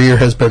beer every year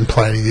has been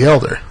Pliny the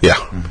Elder. Yeah.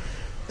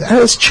 That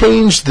has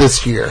changed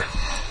this year.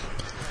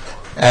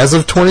 As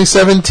of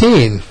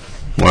 2017,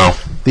 wow,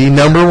 the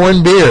number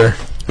one beer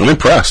I'm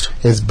impressed.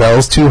 is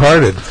Bell's Two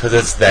Hearted. Because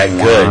it's that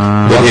good.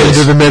 Welcome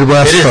to the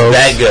Midwest, It is folks.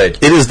 that good.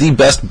 It is the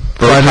best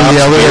Pliny the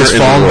Elder beer has in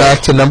the fallen world.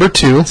 back to number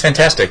 2. It's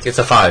fantastic. It's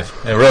a 5.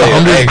 It really is. I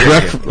Founder's agree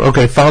with you.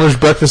 Okay, Founder's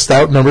Breakfast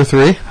Stout, number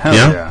 3. Hell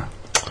yeah.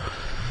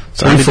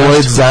 Pink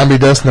Floyd's Zombie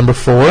Dust, number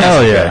 4.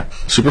 Hell yeah.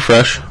 Super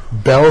fresh.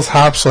 Bell's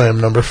Hop Slam,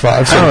 number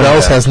 5. So Hell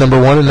Bell's yeah. has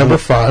number 1 and number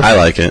 5. I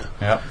like it.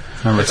 Yep.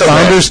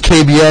 Founder's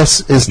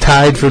KBS is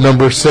tied for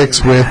number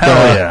 6 with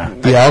Hell yeah.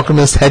 the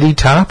Alchemist Heady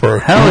Topper.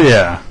 Hell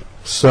yeah.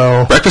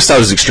 So Breakfast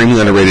Stout is extremely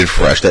underrated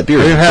fresh. That beer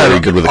is We've very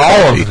had good with a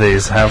all coffee. of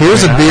these.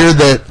 here's a beer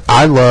that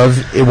I love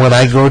when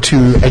I go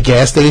to a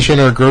gas station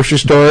or a grocery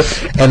store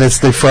and it's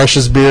the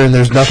freshest beer and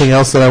there's nothing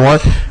else that I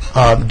want.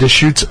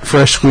 Deschutes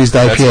Fresh Squeezed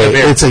That's a good IPA.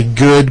 beer. It's a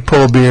good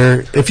pull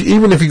beer.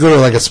 Even if you go to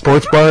like a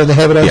sports bar and they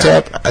have it on Yeah.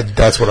 tap,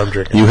 that's what I'm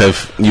drinking. You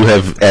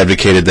have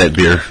advocated that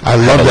beer. I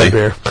love heavily. that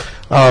beer.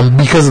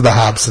 because of the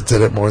hops that's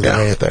in it more than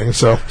anything.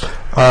 So,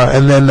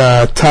 and then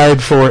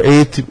tied for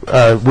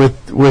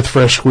 8th with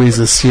Fresh Squeeze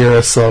is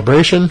Sierra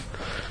Celebration.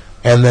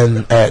 And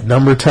then at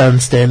number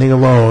 10, standing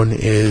alone,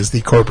 is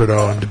the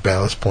corporate-owned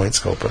Ballast Point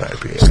Sculpin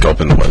IPA.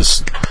 Sculpin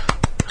was...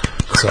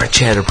 So,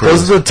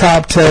 those are the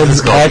top 10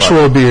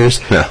 actual beers.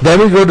 Yeah. Then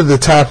we go to the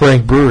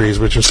top-ranked breweries,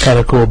 which was kind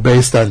of cool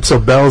based on... So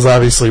Bell's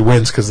obviously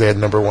wins because they had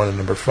number 1 and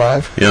number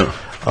 5. Yeah.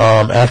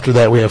 After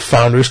that, we have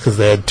Founders because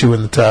they had 2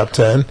 in the top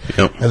 10.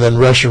 Yep. And then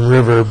Russian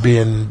River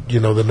being,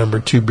 the number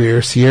 2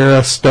 beer.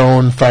 Sierra,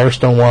 Stone,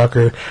 Firestone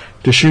Walker...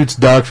 Deschutes,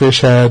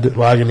 Dogfish Head,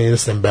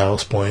 Lagunitas, and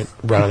Ballast Point,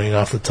 rounding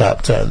off the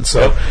top 10.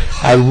 So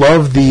I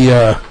love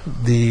the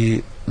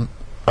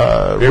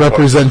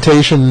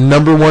representation.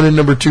 Number 1 and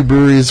number 2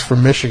 breweries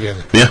from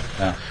Michigan.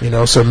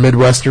 Yeah. So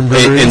Midwestern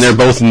breweries. And they're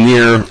both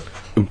near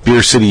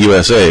Beer City,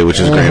 USA, which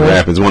is Grand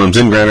Rapids. One of them's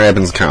in Grand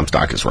Rapids,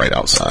 Comstock is right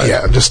outside.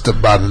 Yeah, just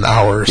about an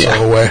hour or so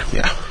away.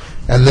 Yeah.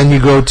 And then you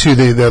go to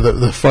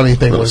the funny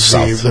thing was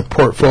the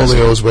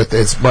portfolios with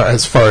as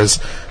far as,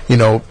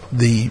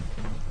 the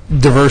new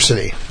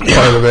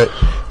part of it.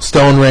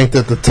 Stone ranked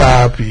at the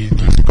top. You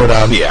put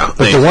on,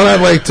 but the one I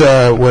liked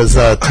was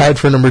tied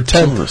for number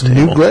 10,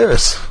 New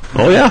Glarus.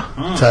 Oh yeah,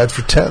 tied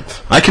for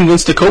 10th. I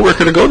convinced a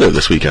coworker to go there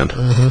this weekend.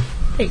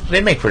 Hey,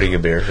 they make pretty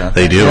good beers, don't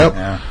they? They do. Yep.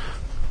 Yeah.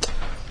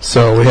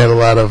 So we had a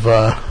lot of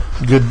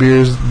good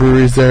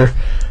breweries there.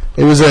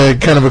 It was a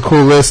kind of a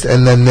cool list,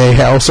 and then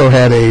they also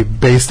had a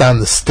based on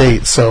the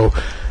state. So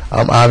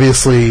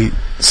obviously,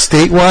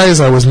 state-wise,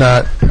 I was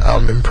not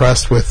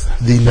impressed with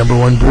the number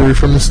 1 brewery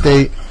from the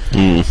state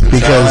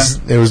because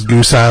it was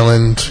Goose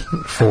Island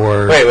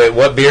for... Wait,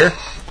 what beer?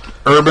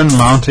 Urban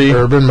Mountie.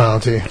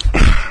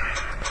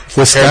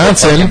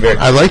 Wisconsin.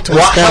 I liked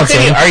Wisconsin. How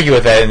can you argue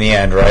with that in the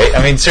end, right?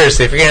 I mean,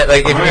 seriously, if you're gonna,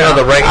 if you know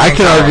the right... I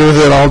can argue with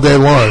it all day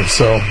long,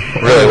 so...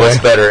 Really, what's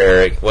better,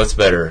 Eric? What's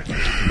better,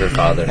 your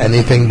father?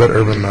 Anything but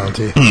Urban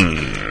Mountie.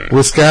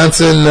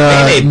 Wisconsin,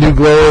 New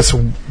Glarus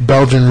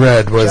Belgian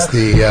Red was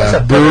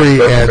the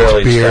brewery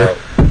and beer.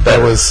 That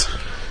was...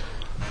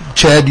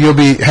 Chad, you'll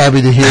be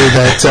happy to hear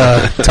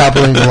that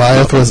Toppling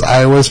Goliath was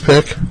Iowa's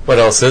pick. What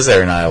else is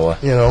there in Iowa?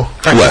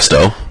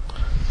 Westo.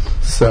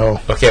 So...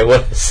 Okay,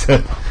 what is...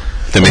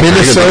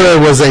 Minnesota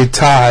was a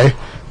tie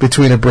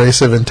between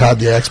Abrasive and Todd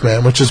the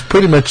X-Man, which is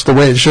pretty much the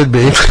way it should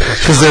be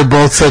because they're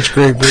both such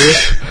great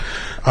beers.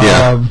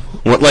 On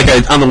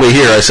the way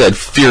here, I said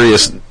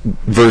Furious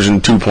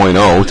version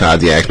 2.0, Todd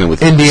the X-Man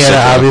with Indiana,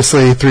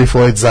 obviously, Three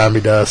Floyd Zombie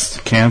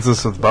Dust.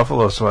 Kansas with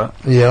Buffalo Sweat.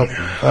 Yep.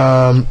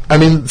 I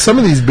mean, some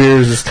of these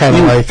beers is kind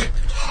of like...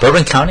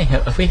 Bourbon County,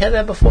 have we had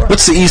that before?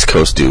 What's the East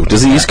Coast do?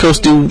 Does the East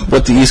Coast do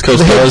what the East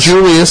Coast does?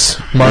 Julius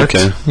marked,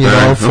 for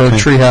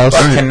Treehouse.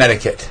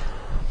 Connecticut.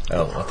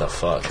 Oh, what the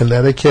fuck?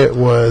 Connecticut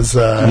was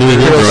New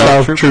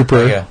England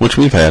Trooper. Which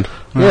we've had.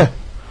 Yeah.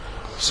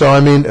 So, I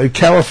mean,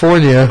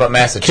 California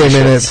came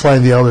in at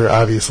Flying the Elder,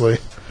 obviously.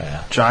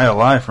 Yeah. Jai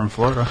Alai from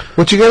Florida.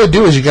 What you got to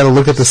do is you got to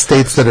look at the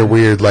states that are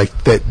weird, like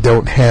that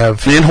don't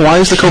have... Man,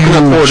 Hawaii's the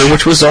Coconut Porter,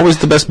 which was always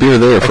the best beer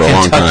there for a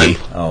long time.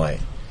 Oh,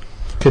 wait.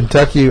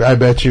 Kentucky, I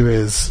bet you,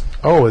 is...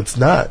 Oh, it's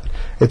not.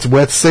 It's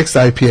Wet 6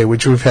 IPA,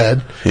 which we've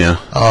had. Yeah.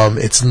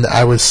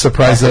 I was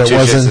surprised that it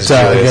wasn't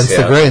against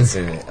the grain.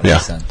 Yeah.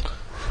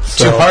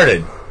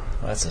 Two-Hearted.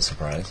 Well, that's a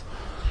surprise.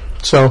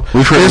 So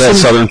we've heard of that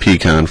Southern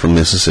Pecan from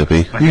Mississippi.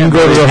 You can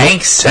go to the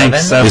Tank 7.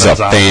 It's a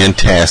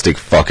fantastic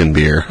fucking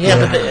beer.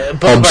 Yeah,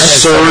 but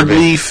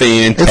absurdly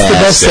fantastic. It's the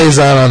best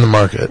saison on the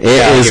market. It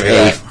is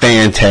a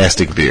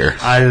fantastic beer.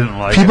 I didn't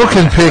like People it.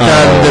 can pick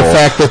on the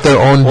fact that they're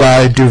owned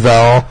by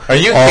Duvel. Are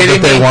you all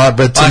kidding that they me? want,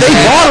 but they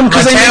bought them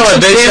because they make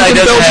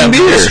some Belgian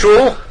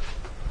beer.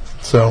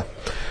 So,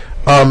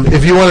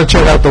 if you want to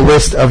check out the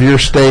list of your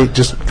state,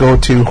 just go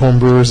to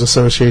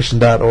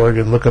homebrewersassociation.org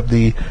and look up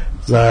the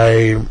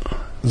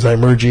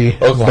Zymurgy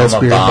best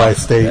beer by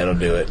state. That'll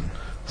do it.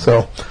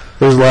 So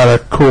there's a lot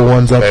of cool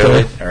ones up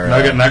there.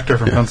 Nugget Nectar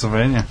from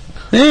Pennsylvania.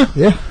 Yeah.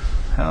 Hell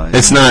yeah.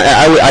 It's not.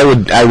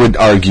 I would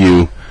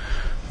argue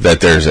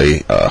that there's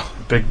a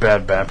Big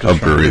Bad Baptist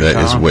brewery that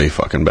is way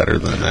fucking better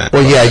than that.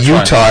 Well, yeah,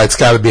 Utah. It's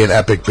got to be an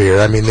epic beer.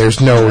 I mean, there's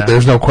no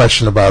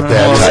question about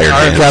that.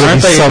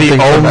 Aren't they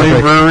the only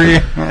brewery?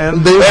 Wait!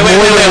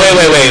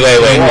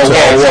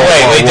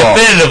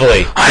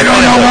 Definitively. I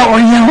don't know what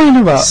we're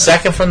yelling about.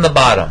 Second from the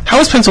bottom. How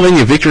is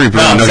Pennsylvania Victory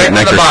Brewing Nugget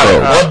Nectar Pro?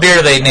 What beer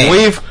do they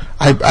name?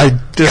 I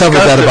covered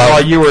that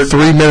about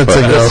 3 minutes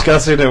ago.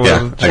 Discussing it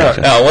with Chuck.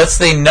 Now, what's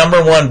the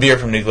number 1 beer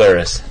from New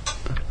Glarus?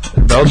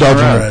 Belgian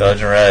Red.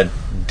 Belgian Red.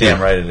 Damn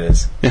right it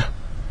is. Yeah.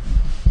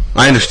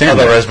 I understand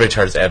that. The raspberry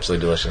tart is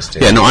absolutely delicious, too.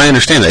 Yeah, no, I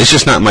understand that. It's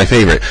just not my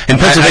favorite. And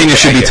Pennsylvania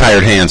should be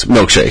Tired Hands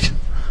Milkshake.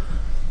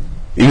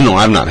 Even though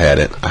I've not had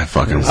it, I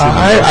fucking...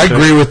 I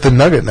agree with the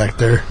Nugget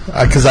Nectar,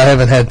 because I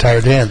haven't had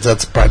Tired Hands.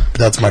 That's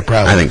my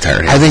problem. I think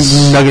Tired Hands... I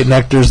think Nugget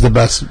Nectar is the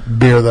best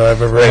beer that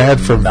I've ever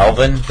had from...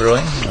 Melvin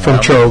Brewing? From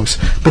Trogs.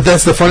 But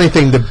that's the funny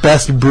thing. The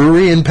best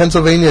brewery in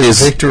Pennsylvania is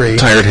Victory.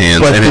 Tired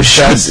Hands, and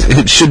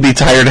it should be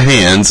Tired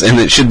Hands, and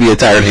it should be a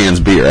Tired Hands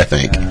beer, I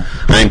think.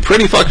 I'm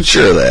pretty fucking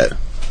sure of that.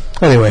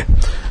 Anyway,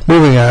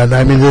 moving on.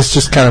 I mean, this is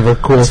just kind of a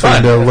cool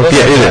thing to look at.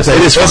 Yeah, it is.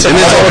 It is fun.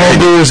 And all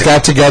homebrewers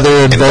got together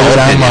and voted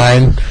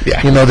online.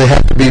 Yeah. You know, they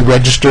have to be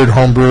registered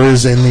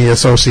homebrewers in the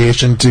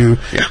association to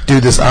do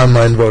this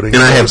online voting.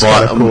 And I have it's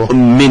kinda bought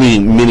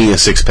many a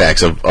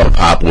 6-packs of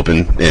Hop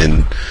Whoopin'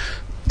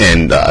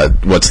 and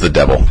what's the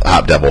devil?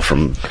 Hop Devil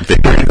from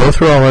Victory. Go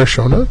through all our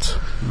show notes.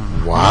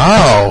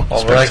 Wow.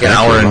 Well, we're like an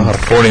hour and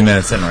 40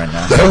 minutes in right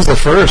now. That was the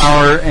first.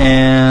 Hour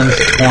and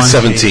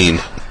 17.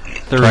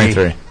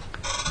 23.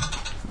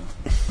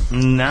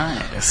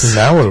 Nice.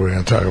 Now what are we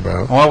going to talk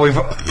about? Well, we've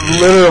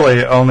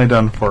literally only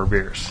done 4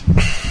 beers.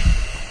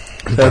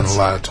 We've done a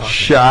lot of talking.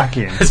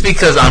 Shocking. It's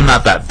because I'm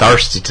not that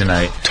thirsty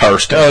tonight.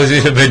 Thirsty. Oh,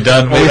 it's been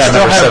done. We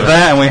still have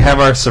that, and we have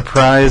our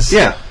surprise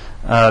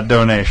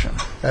donation.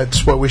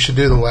 That's what we should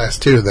do the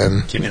last two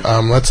then.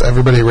 Let's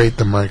everybody rate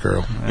the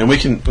micro. And we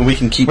can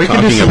keep We can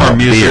talking do some about more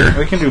music. beer.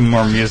 We can do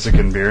more music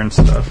and beer and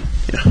stuff.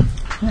 Yeah.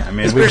 Yeah, I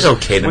mean, This beer's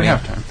okay to we me.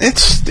 have time.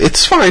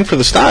 It's fine for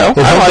the style. It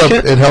I held like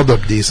up. It held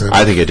up decent.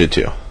 I think it did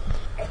too.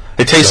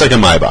 It tastes like a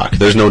Maibach.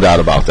 There's no doubt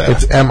about that.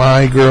 It's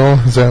M.I. Girl.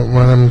 Is that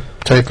what I'm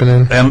typing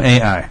in?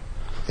 M-A-I.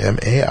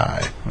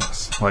 M.A.I.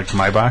 Yes. Like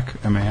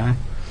Maibach? M-A-I?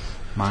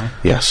 My?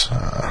 Yes.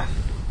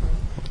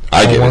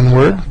 All get one it.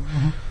 word?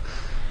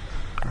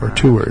 Or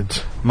 2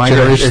 words? My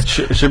Generation-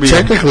 it should be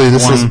Technically,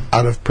 this is one.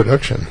 out of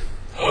production.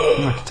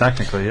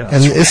 Technically, yes.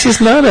 And this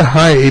is not a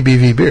high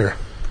ABV beer.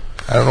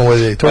 I don't know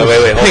whether they told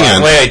Wait, hold Hang on.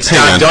 on. Wait, Hang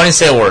Scott, on. don't even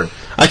say a word.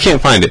 I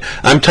can't find it.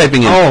 I'm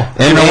typing in. Oh,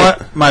 you know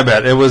what? My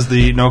bad. It was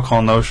the no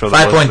call no show.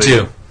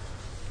 5.2.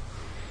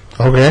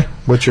 Okay,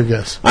 what's your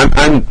guess?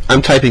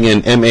 I'm typing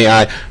in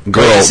MAI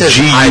girl Wait, it says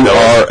I,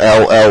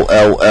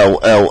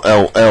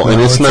 GURLLLLLL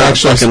and it's it's not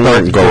actually fucking spelled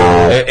learn't girl.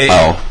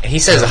 Oh, He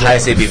says the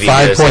highest ABV.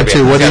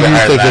 5.2. What do you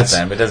think it's?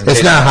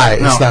 It's not high.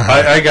 No, It's not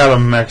high. I got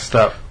them mixed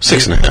up.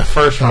 6.5.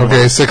 First one.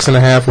 Okay,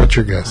 6.5. What's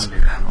your guess?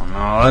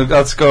 No,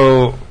 let's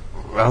go.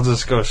 I'll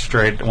just go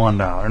straight $1.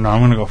 No, I'm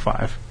going to go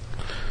 5.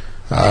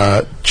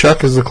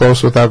 Chuck is the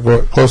closest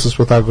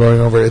without going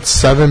over. It's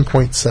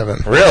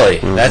 7.7. Really?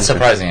 That's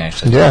surprising,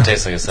 actually. Yeah, It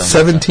tastes like a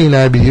 17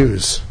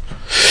 IBUs.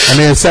 I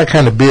mean, it's that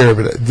kind of beer,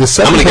 but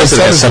the I'm going to guess it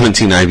has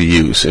 7.7 17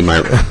 IBUs in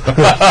my.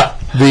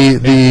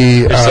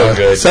 the so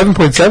good.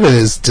 7.7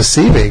 is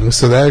deceiving.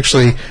 So that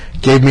actually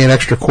gave me an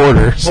extra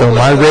quarter. So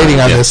my rating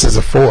on this is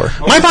a 4.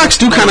 My box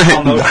do kind of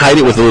hide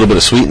it with a little bit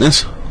of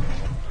sweetness,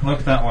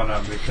 Look that one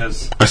up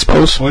because. I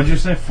suppose. What did you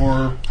say?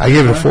 4? I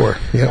gave it a 4.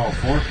 Yeah, Oh,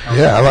 4?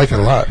 yeah, I like it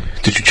a lot.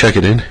 Did you check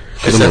it in?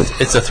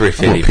 It's a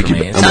 350 for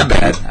me. It's not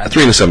bad.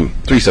 3 and a 7,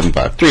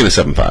 3.75, 3 and a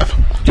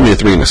 7.5. Give me a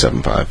 3 and a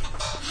 7.5.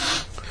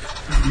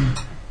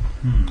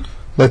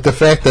 But the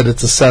fact that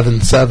it's a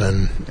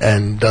 7.7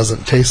 and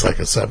doesn't taste like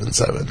a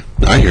 7.7.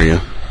 I hear you.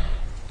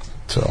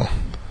 So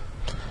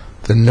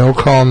the no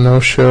call no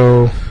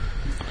show.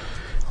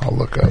 I'll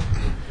look up.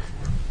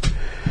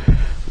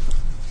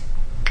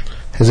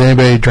 Has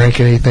anybody drank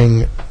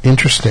anything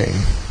interesting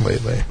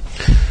lately?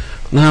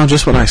 No,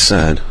 just what I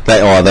said.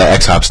 That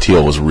X-Hops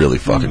Teal was really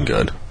fucking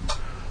good.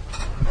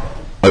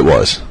 It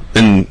was.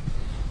 And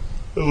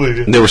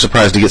they were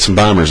surprised to get some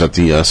bombers at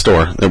the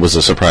store. It was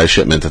a surprise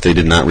shipment that they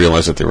did not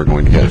realize that they were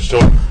going to get.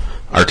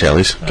 Our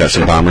Tallies got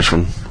some bombers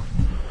from...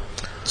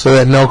 So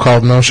that no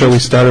call no show we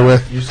started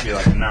with, It used to be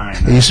like 9.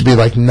 it used to be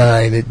like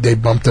 9. They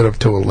bumped it up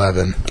to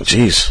 11.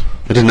 Jeez.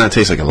 It did not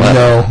taste like 11.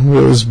 No,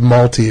 it was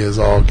malty as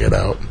all get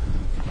out.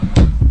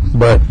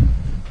 But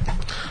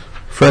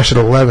fresh at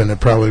 11, it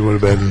probably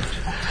would have been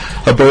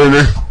a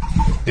burner.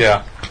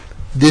 Yeah.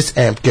 This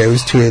amp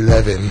goes to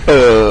 11.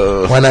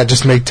 Why not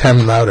just make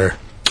 10 louder?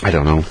 I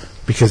don't know.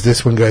 Because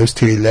this one goes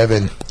to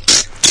 11.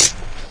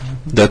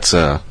 That's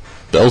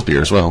Bell's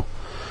beer as well.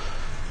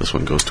 This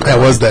one goes to... That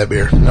was that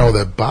beer. No,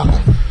 that bottle.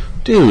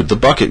 Dude, the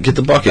bucket. Get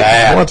the bucket.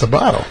 I want the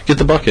bottle. Get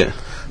the bucket.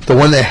 The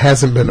one that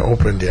hasn't been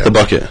opened yet. The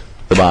bucket.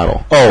 The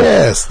bottle. Oh.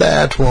 Yes,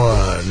 that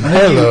one.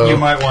 Hello. You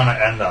might want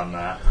to end on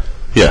that.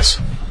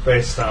 Yes.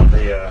 Based on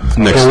the...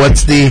 Well,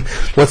 what's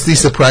the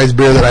surprise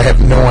beer that I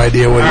have no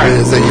idea what it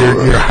is that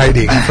you're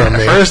hiding from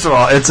me? First of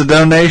all, it's a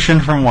donation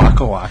from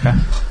Waka Waka.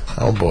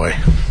 Oh boy.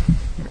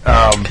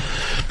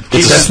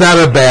 That's not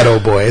a bad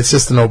old boy. It's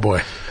just an old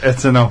boy.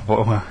 It's an old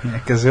boy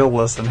because he'll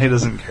listen. He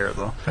doesn't care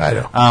though. I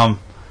know.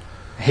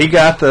 He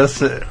got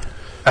this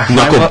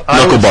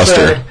Knuckle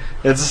Buster.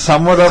 It's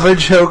somewhat of a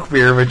joke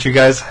beer, but you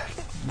guys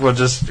will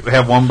just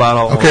have one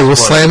bottle. Okay, we'll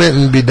slam it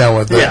and be done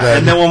with it. Yeah,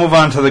 and then we'll move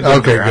on to the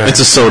good beer. It's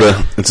a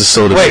soda. It's a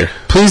soda Wait, beer.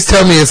 please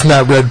tell me it's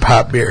not Red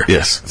Pop beer.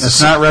 Yes.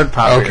 It's not Red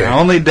Pop Okay. beer.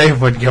 Only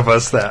Dave would give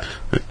us that.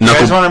 You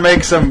guys want to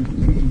make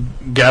some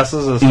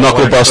guesses? As to Knuckle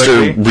what it Buster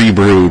could be?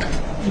 rebrewed.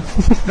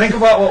 Think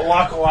about what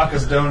Waka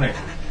Waka's donating.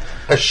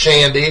 A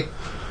shandy.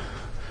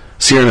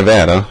 Sierra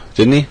Nevada,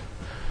 didn't he?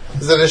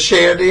 Is it a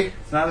shandy?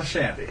 It's not a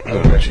shandy.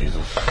 Oh,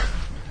 Jesus.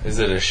 Is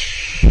it a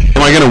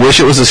Am I going to wish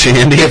it was a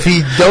shandy? If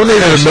he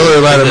donated a Miller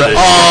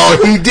Lite,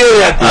 he did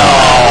it.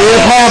 It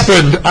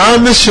happened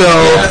on the show.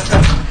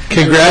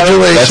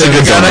 Congratulations. That's a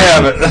good Gotta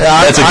donation.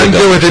 have it. I'm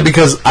good with it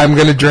because I'm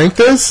going to drink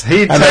this,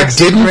 He and I texted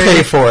didn't me.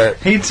 pay for it.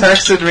 He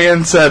texted me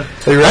and said,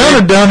 Are you "I'm ready?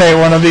 going to donate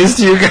one of these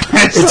to you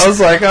guys." I was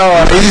like,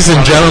 "Oh, Ladies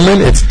and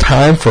gentlemen, it's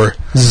time for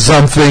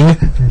something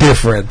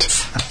different.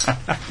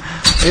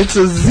 it's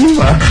a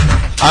Zima."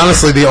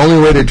 Honestly, the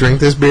only way to drink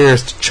this beer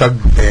is to chug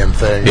the damn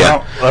thing.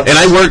 Yeah, Well,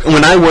 and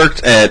when I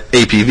worked at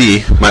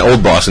APV, my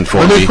old boss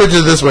informed Let me. me put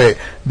it this way: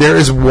 there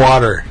is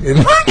water in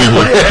It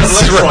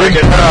looks like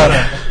it.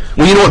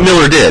 Well, you know what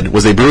Miller did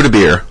was they brewed a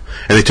beer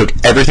and they took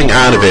everything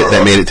out of it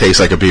that made it taste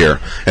like a beer,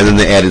 and then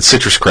they added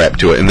citrus crap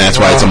to it, and that's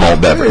why it's a malt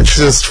It's beverage.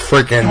 just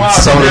freaking Wow,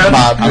 soda man.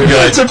 pop. Dude.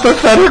 It's a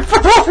pathetic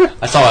performance.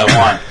 That's all I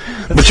want.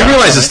 But you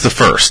realize it's the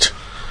first.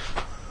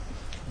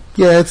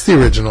 Yeah, it's the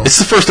original. It's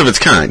the first of its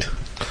kind.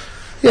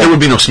 Yeah. There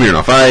would be no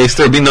Smirnoff Ice.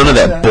 There would be none of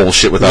that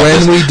bullshit without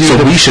When this. we do so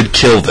the- we should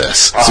kill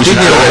this. We should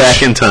Speaking go of which-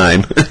 back in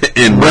time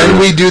and When brew.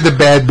 we do the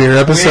bad beer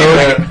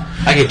episode,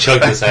 I could chug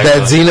this that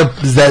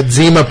actually.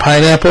 Zima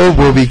pineapple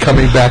will be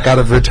coming back out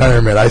of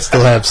retirement. I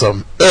still have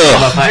some.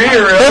 Ugh.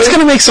 That's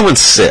going to make someone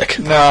sick.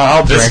 No,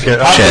 I'll drink it.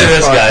 I'll do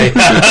this guy.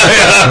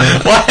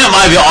 Why am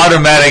I the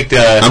automatic?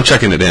 I'm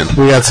checking it in.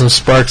 We got some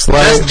Sparks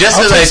Light. Just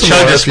I'll as take I some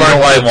chugged more a if you Spark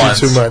don't Light want once.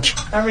 Too much.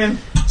 I mean,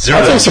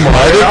 I'll take some more.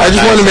 I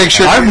just want to make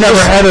sure. I've never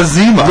had a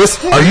Zima.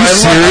 Are you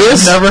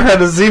serious? I've never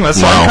had a Zima,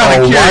 so I'm Wow.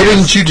 kind Oh, of why curious.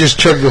 didn't you just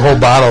chug the whole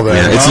bottle then?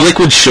 Yeah, it's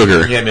liquid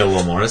sugar. You gave me a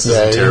little more. This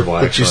Yeah, is terrible.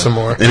 Get Actually, you some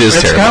more. It is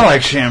It's kind terrible. of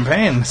like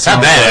champagne. It's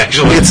not bad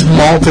actually. It's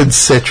malted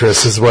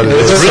citrus is what it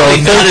is. It's really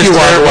so not thank as you,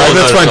 terrible Wildlife.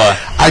 as That's I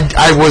fine.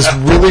 I was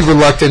really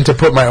reluctant to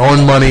put my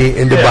own money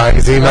into buying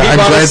Zima. He I'm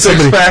bought glad a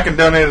somebody. six-pack and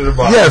donated a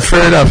bottle. Yeah,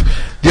 fair enough.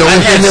 The only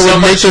I've thing had that so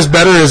would make much- this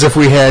better is if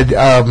we had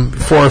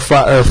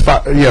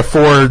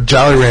 4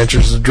 Jolly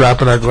Ranchers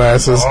dropping our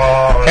glasses.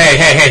 Oh,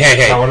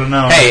 Hey. I would've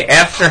known. Hey,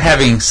 after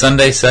having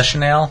Sunday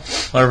Session Ale,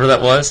 whatever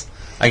that was,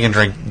 I can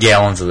drink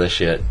gallons of this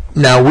shit.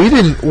 Now we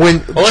didn't.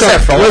 When was Chuck,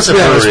 that from? let's What's be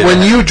the honest. brewery When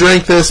that- you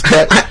drank this,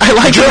 I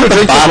like did you ever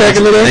drink this back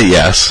in the day?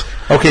 Yes.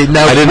 Okay,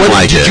 now I didn't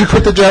like did it. you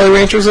put the Jolly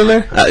Ranchers in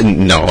there?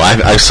 No,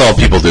 I saw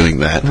people doing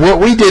that. What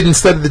we did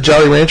instead of the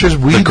Jolly Ranchers,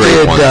 we The great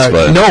did ones,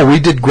 but- no, we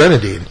did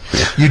grenadine.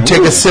 You'd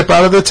take a sip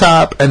out of the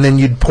top, and then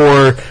you'd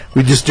pour.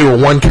 We'd just do a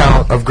 1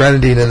 count of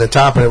grenadine in the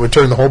top, and it would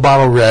turn the whole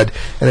bottle red.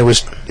 And it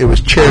was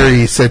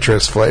cherry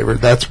citrus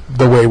flavored. That's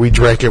the way we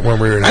drank it when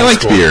we were in I high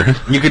liked school. beer.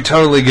 You could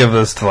totally give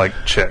this to, like,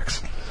 chicks.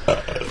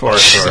 For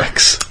sure.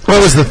 Chicks.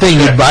 What was the thing?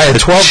 You'd buy a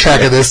 12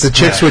 pack of this. The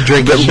chicks would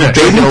drink it. and take it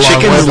Baby along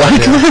chickens with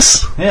like it.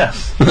 this?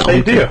 Yes,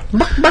 they do.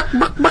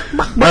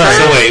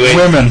 So wait.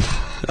 Women.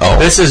 Oh.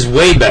 This is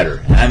way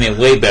better. I mean,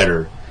 way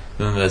better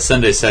than the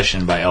Sunday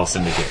Session by El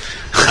Syndicate.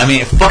 I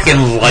mean,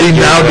 fucking like The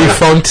now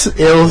defunct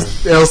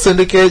Ale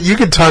Syndicate. You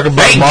could talk about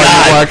Thank Mardi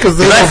Gras God, because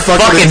they I don't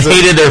fucking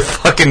exist. hated their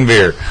fucking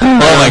beer.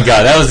 Oh my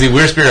god, that was the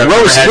weirdest beer I've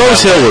ever Rose had. in my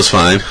Hill life. was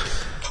fine.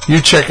 You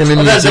checking in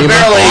your that's a Zima?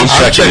 barrel aged.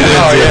 I'm checking in.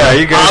 Oh, yeah,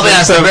 you I'll be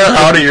guys honest, are so the barrel-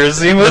 out of your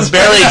Zimas. The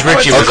barrel aged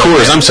Richie Oh, was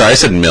Coors. okay. I'm sorry. I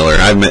said Miller.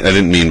 I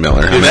didn't mean Miller.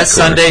 I Dude, meant that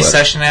Sunday Coors, but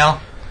Session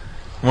Ale,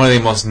 one of the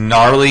most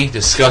gnarly,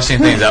 disgusting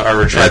things I've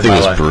ever tried I in think my it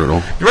was life. brutal.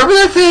 You remember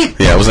that thing?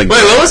 Yeah, it was like.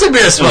 Wait, what was the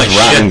beer that smelled like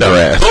rotten shit, though?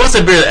 grass. What was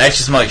the beer that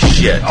actually smelled like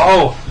shit?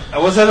 Oh,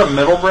 was that a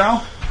middle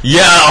brow?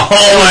 Yeah,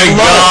 oh my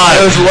god.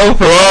 It was low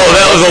for Whoa,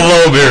 that was a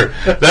low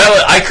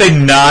beer. I could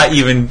not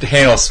even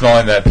handle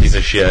smelling that piece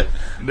of shit.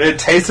 It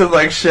tasted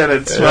like shit.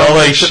 It smelled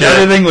like like shit.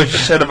 Everything was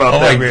shit about Oh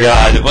that my beer.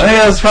 god. I think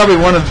that was probably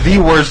one of the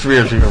worst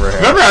beers we've ever had.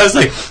 Remember, I was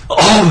like,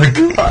 oh my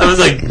god. I was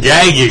like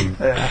gagging.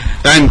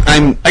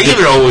 I gave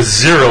it a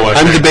 0.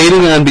 I'm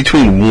debating on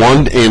between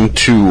 1 and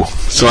 2,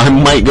 so I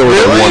might go with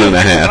a 1.5. Oh,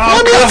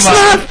 I mean, it's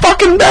not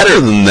fucking better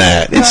than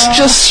that. It's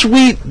just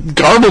sweet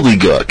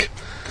gobbledygook.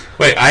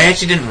 Wait, I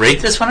actually didn't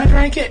rate this when I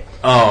drank it?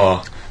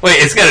 Oh. Wait,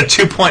 it's got a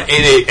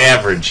 2.88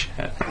 average.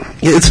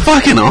 It's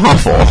fucking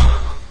awful.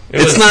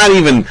 It's not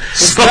even.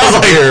 Smells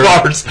like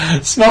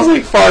farts. Smells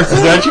like farts.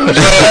 Is that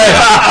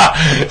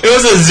what It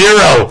was a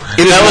 0.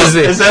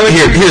 Is that what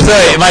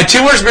Here's my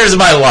 2 worst beers of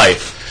my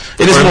life.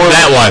 It is Or more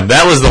that one.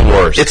 That was the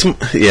worst. It's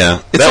yeah.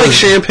 It's That like was-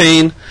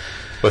 champagne.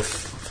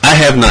 With I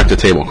have knocked the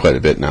table quite a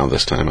bit now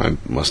this time, I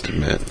must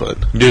admit. But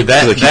dude,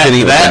 I keep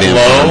hitting it with my that damn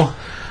low phone.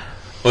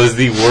 was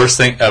the worst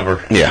thing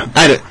ever. Yeah,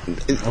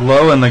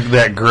 Low and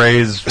that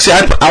Gray's. see.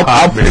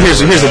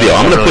 Here's the deal.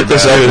 I'm going to put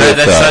this over That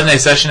with. Sunday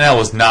Session Ale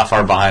was not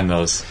far behind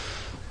those.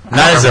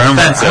 Not as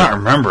offensive. I don't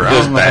remember. I It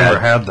was don't think I bad. ever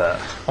had that.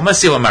 I'm gonna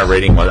see what my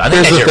rating was. I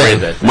think Here's I the should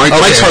thing. rate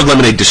it. Mike's Hard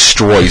Lemonade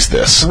destroys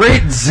this.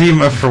 Rate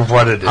Zima for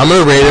what it is. I'm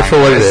going to rate it for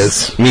what it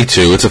is. Me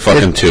too. It's a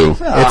fucking 2.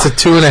 It's a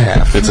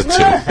 2.5. It's a 2.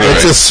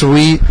 It's a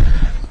sweet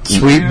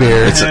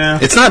beer. It's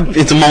not.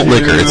 It's a malt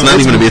liquor. It's not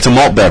even a beer. It's a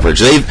malt beverage.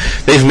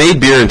 They've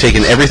made beer and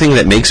taken everything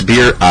that makes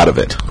beer out of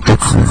it.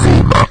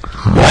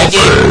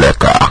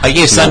 I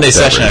gave Sunday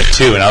Session a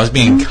 2, and I was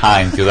being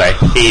kind because I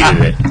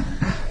hated it.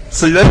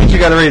 So that means you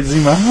got to rate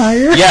Zima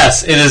higher?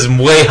 Yes, it is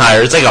way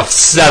higher. It's like a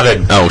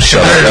 7. Oh,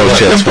 shut up. Oh,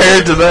 shit.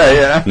 Compared to that,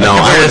 yeah. No,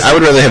 I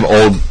would rather have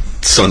old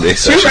Sunday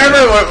Do you Session.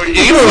 remember what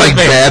you were like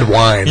with me? bad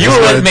wine. You That's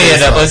were what with it me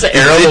tastes at like. was it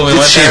Arrow when we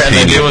It's went there, and the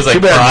champagne. dude was like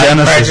Too bad crying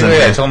Dennis is in practically.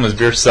 I here. told him his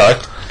beer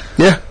sucked.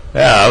 Yeah.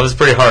 Yeah, it was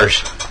pretty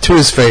harsh. To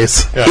his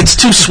face. Yeah. It's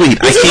too sweet.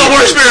 This is the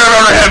worst beer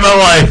I've ever had in my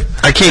life.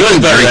 I can't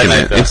keep drinking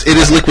it. It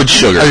is liquid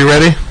sugar. Are you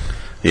ready?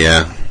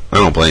 Yeah. I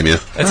don't blame you.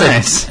 That's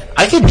nice.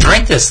 I can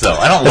drink this, though.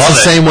 I don't love it.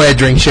 It's the same way I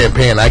drink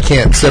champagne. I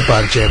can't sip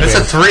on champagne. It's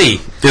a 3.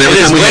 And it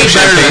is way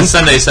better than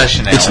Sunday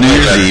Session Ale. It's New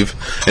Year's Eve,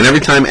 and every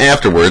time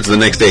afterwards, the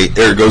next day,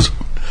 Eric goes,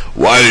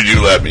 "Why did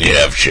you let me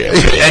have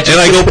champagne?" And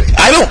I go,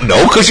 "I don't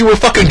know, because you were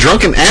fucking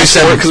drunk and asked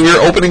for it because we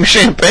were opening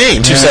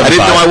champagne. I didn't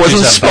know I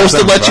wasn't supposed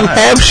to let you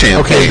have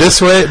champagne." Okay,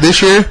 this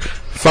year,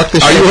 fuck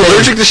the champagne. Are you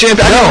allergic to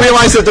champagne? I didn't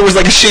realize that there was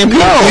like a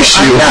champagne issue.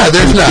 No,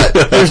 there's not.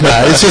 There's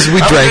not. It's just we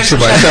drank too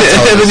much.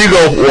 And then you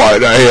go, "Why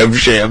did I have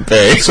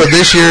champagne?" So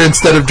this year,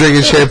 instead of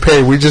drinking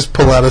champagne, we just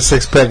pull out a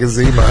 6-pack of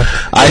Zima.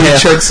 I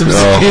have chug some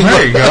Zima.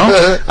 There you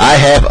go. I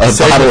have a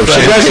bottle of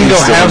champagne. You guys can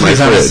go have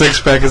these on a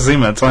 6-pack of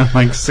Zima. It's only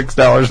like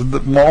 $6 at the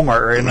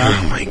Walmart right now.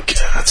 Oh my god,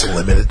 that's a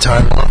limited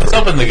time offer. Let's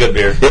open the good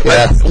beer.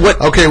 Yeah.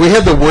 Okay, we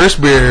had the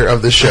worst beer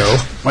of the show.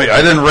 Wait,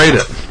 I didn't rate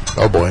it.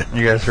 Oh boy.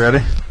 You guys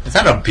ready? It's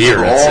not a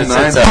beer. All It's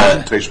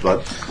 9 taste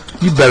bud.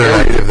 You better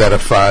not give that a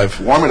 5.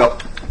 Warm it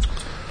up.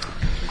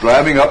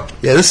 Driving up.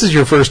 Yeah, this is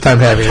your first time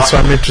having it, so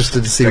I'm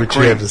interested to see what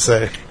you have to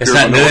say. It's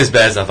not nearly as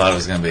bad as I thought it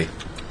was going to be.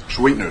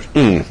 Sweeteners.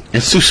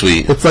 It's too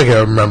sweet. It's like I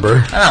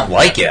remember. I don't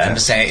like it. I'm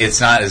just saying it's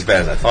not as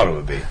bad as I thought it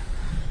would be.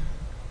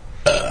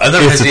 It's a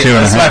 2.5.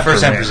 This is my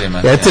first time for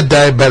Zima. Yeah, it's a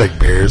diabetic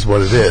beer is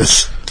what it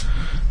is.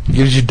 It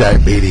gives you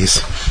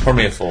diabetes. Pour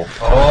me a full.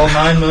 All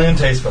 9 million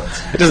taste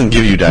buds. It doesn't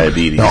give you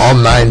diabetes. No, all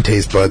 9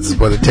 taste buds is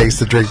what it takes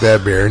to drink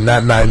that beer,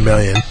 not 9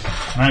 million.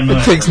 9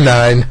 million. It takes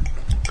 9.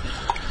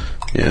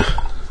 Yeah.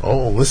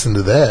 Oh, listen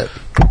to that.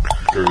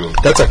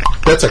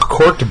 That's a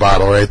corked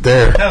bottle right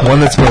there.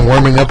 One that's been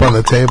warming up on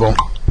the table.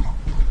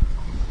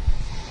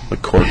 The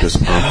cork is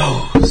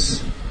up.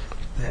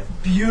 That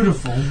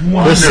beautiful,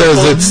 wonderful This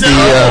says it's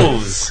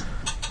the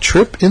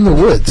Trip in the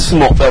Woods.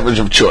 Malt beverage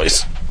of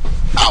choice.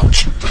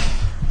 Ouch.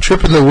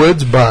 Trip in the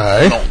Woods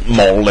by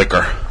Malt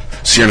liquor.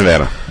 Sierra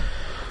Nevada.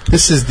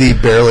 This is the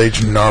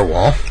barrel-aged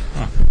narwhal.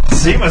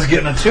 Zima's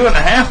getting a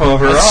 2.5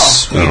 overall.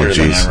 That's sweeter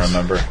than I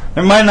remember.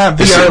 It might not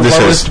be our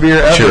lowest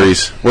beer ever.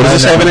 Cherries. What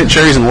does this have in it?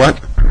 Cherries and what?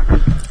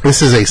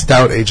 This is a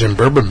stout aged in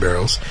bourbon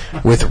barrels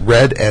with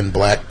red and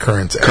black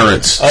currants.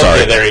 Currants.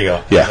 Sorry. Okay, there you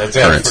go. Yeah,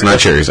 currants, not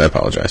cherries. I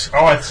apologize.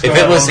 Oh, it's if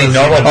it was the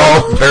normal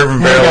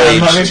bourbon barrel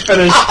aged. Let me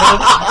finish.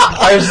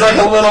 I was like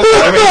a little.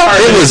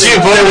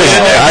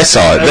 I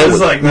saw it. It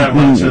was like that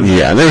much.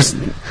 Yeah, there's.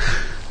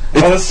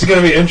 This is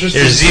going to be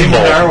interesting. There's Zima.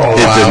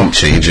 It didn't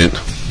change it.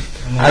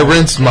 I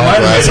rinsed my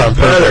glass on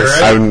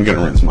purpose. I'm going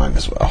to rinse mine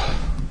as well.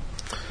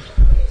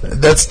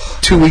 That's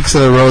 2 weeks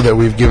in a row that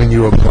we've given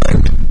you a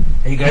blend.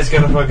 You guys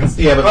got to fucking.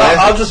 Yeah, but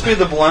I'll just be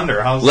the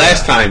blender. How's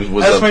last that? time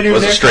was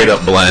a straight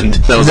up blend.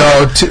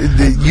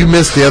 You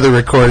missed the other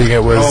recording.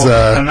 It was.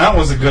 And that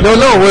was a good. No,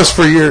 it was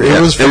for your.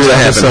 It was for it was your a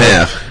half and episode.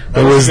 half.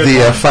 It was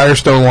the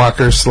Firestone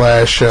Walker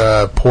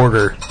 /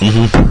 Porter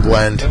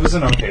blend. It was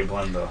an okay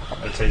blend, though.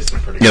 It tasted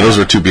pretty good. Yeah, those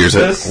were 2 beers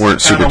that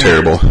weren't super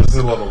terrible. Weird. This is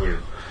a little weird.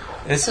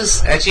 This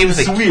is actually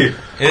It's weird.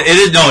 It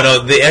is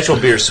no. The actual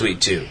beer is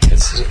sweet too.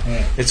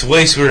 It's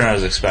way sweeter than I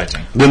was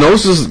expecting. The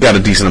nose has got a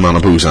decent amount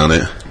of booze on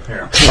it.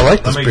 Here. I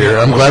like this beer.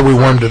 I'm glad we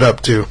warmed it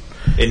up too.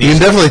 You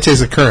can definitely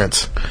taste the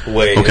currants.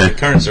 Okay. The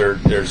currants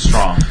they're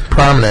strong.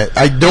 Prominent.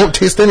 I don't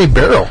taste any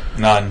barrel.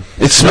 None.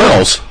 It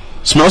smells.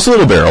 Smells a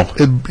little barrel.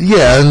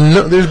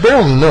 There's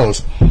barrel in the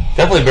nose.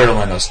 Definitely barrel in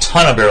the nose.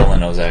 Ton of barrel in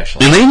the nose,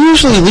 actually. And they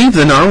usually leave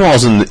the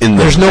narwhals in the.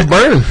 There's no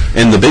burn.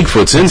 And the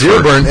Bigfoot's in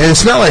Zero burn, and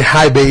it's not like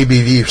high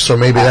ABV, so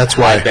maybe that's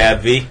why. High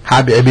BABV.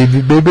 High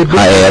ABV.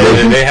 High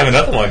ab. They have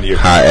another one here.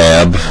 High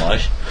ab.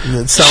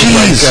 It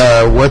sounds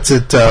like what's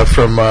it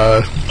from?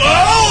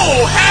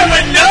 Oh, have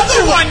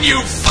another one,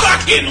 you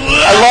fucking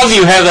love. I love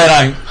you have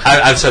that on.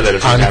 I've said that a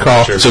few On times.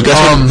 call. Sure. So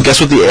guess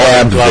what the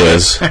ab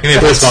is? Give me a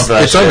fist bump for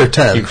that It's shit. under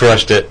 10. You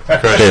crushed it.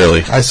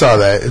 Barely. I saw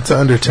that. It's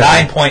under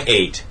 10.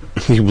 9.8.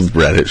 You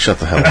read it. Shut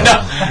the hell up. No,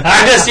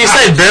 you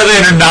said barely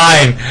under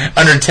 9,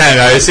 under 10.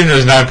 I assumed it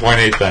was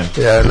 9.8 then.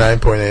 Yeah,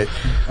 9.8.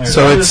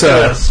 So it's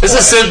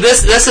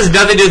This has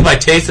nothing to do with my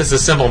taste. It's a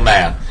simple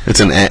math. It's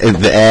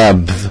the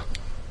ab.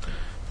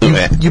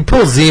 You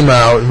pull Zima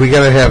out, and we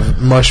gotta have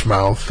mush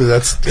mouth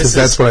because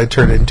that's what I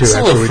turn into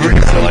after we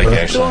drink I like Zima.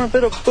 actually. A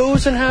bit of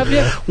booze and have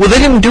you? Well, they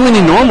didn't do any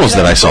normals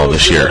that I saw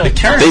this year. They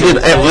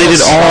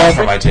did all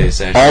for my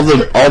taste. all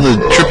the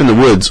Trip in the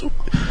Woods.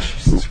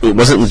 It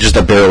wasn't just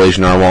a barrel aged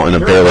narwhal and a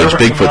barrel aged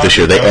Bigfoot this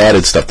year. They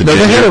added stuff to No,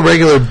 ginger. they had a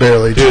regular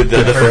barrel aged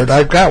Bigfoot.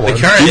 I've got one. The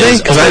current Do they?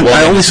 is 'Cause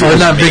I only saw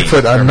not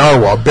Bigfoot,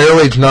 narwhal. Barrel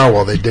aged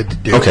narwhal. They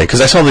did do. Okay,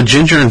 because I saw the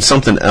ginger and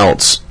something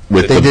else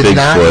with They the did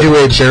not Bigfoot. do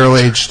a barrel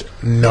aged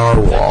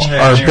narwhal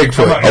or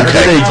Bigfoot. on. They did a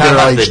Talking about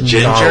barrel-aged the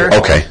ginger?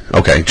 narwhal.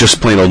 Okay, just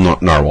plain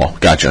old narwhal.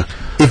 Gotcha.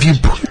 If you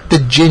put the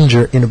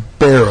ginger in a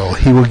barrel,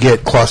 he will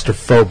get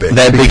claustrophobic.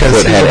 That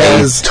because Bigfoot he had a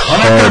has ton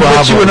I'm going to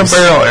put you in a problems.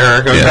 barrel,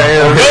 Eric,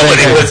 okay?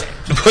 Nobody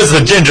puts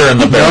the ginger in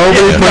the barrel.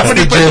 Nobody puts the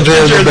ginger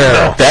in the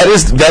barrel. That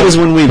is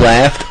when we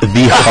laughed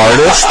the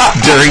hardest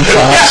during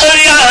class.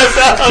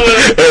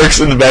 Eric's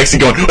in the backseat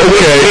going,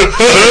 okay.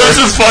 This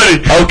is funny.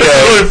 Okay.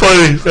 It's really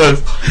funny.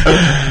 Yes.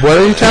 What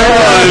are you talking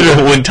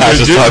about? When Tosh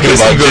was talking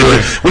about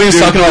when he was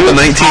talking about the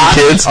 19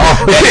 kids,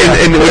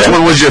 and which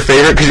one was your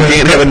favorite? Because you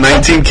can't have a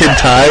 19-kid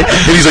tie.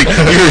 And he's like,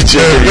 "You're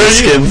Ginger, your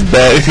skin's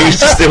bad."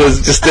 It was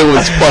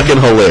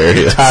fucking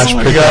hilarious. Tosh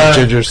picked up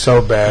Ginger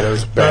so bad, it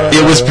was bad.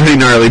 It was pretty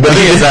gnarly. But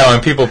Is that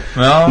when people?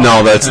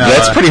 no,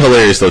 that's pretty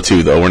hilarious though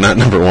too. Though we're not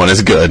number one.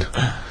 It's good.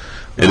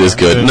 It is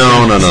good.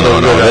 No.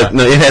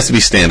 It has to be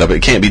stand up.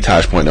 It can't be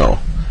Tosh.0.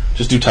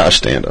 Just do Tosh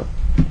stand up.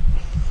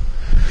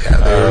 Yeah,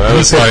 that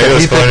was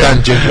funny. He picked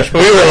on Ginger.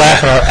 We were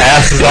laughing our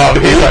asses off.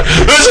 He's like,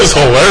 "This is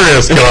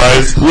hilarious,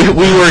 guys." We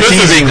were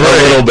teasing a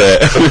little bit.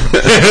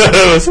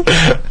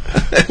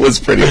 It was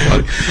pretty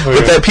funny.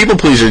 But that people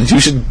pleaser, you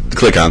should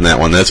click on that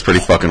one. That's pretty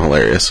fucking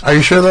hilarious. Are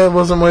you sure that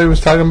wasn't what he was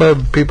talking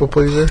about? People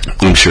pleaser?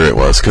 I'm sure it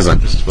was because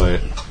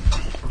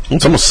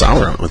it's almost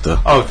sour with the.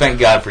 Oh, thank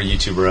God for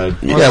YouTube Red.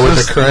 Yeah,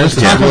 with the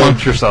currants. Talk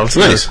amongst yourselves.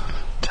 It's nice.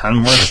 10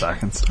 more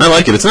seconds. I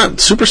like it. It's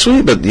not super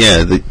sweet, but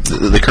yeah,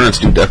 the currants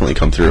do definitely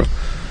come through.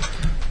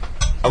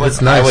 I would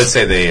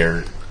say they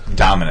are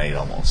dominate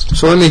almost.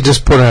 So let me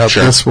just put it out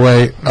this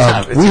way.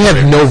 We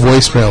have no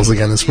voicemails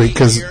again this week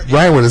because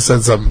Ryan would have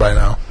said something by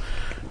now.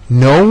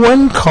 No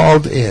one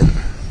called in.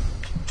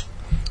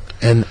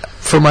 And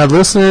for my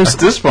listeners... At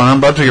this point, I'm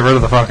about to get rid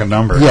of the fucking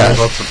number. Yeah.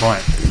 What's the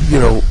point? You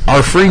know,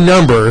 our free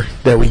number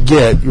that we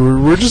get,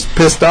 we're just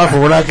pissed off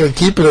and we're not going to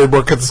keep it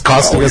anymore because it's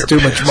costing us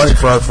too much money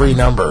for our free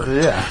number.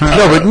 Yeah.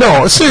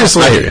 No,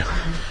 seriously.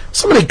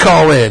 Somebody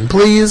call in,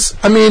 please.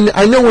 I mean,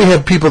 I know we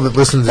have people that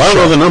listen to the show. I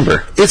don't know the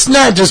number. It's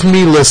not just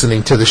me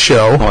listening to the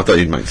show. Oh, I thought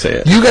you might say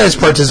it. You guys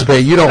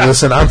participate. You don't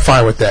listen. I'm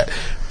fine with that.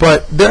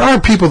 But there are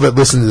people that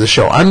listen to the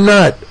show. I'm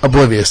not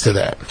oblivious to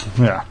that.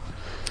 Yeah.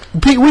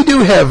 We do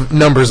have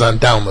numbers on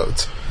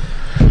downloads.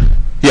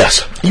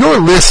 Yes. You're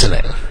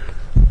listening.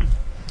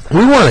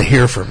 We want to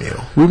hear from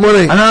you. We want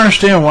to. I don't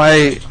understand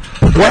why.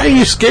 Why are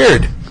you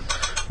scared?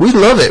 We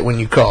love it when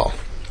you call.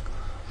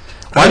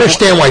 I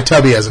understand why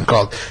Tubby hasn't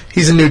called.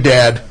 He's a new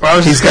dad.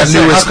 He's got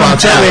new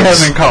responsibilities. Tubby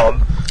hasn't called.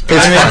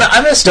 He's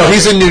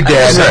a new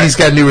dad. He's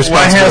got new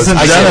responsibilities. Why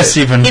hasn't Dennis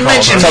even called? He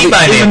mentioned me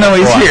by name, even though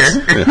he's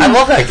here. I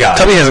love that guy.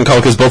 Tubby hasn't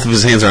called because both of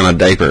his hands are on a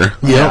diaper.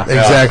 Yeah,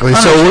 exactly.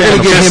 So we're going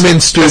to get him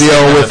in studio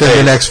within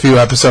the next few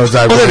episodes.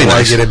 I really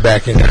want to get him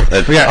back in here.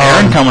 We got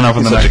Aaron coming up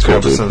in the next few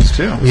episodes,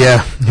 too.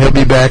 Yeah, he'll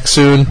be back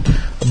soon.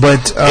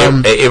 But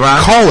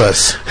call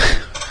us.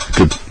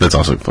 Good. That's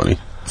also funny.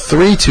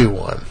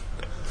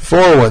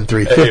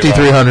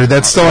 321-413-5300.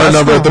 That's still our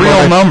number at the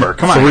real number.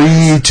 Come on.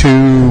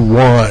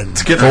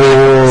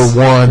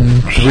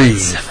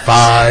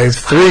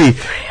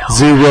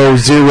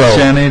 321-413-5300.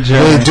 Jenny.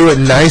 Really do it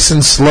nice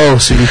and slow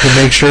so you can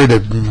make sure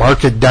to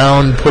mark it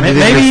down, put it in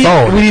your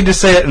phone. Maybe we need to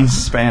say it in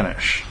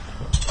Spanish.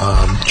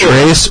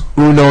 Tres,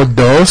 uno,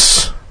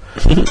 dos.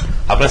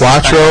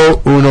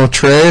 Cuatro, uno,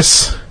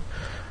 tres.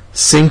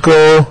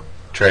 Cinco,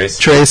 tres.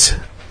 Zero.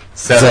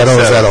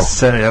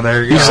 Yeah,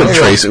 there you go. You said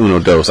tres uno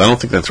dos. I don't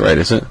think that's right,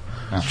 is it?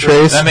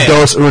 Tres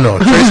dos uno.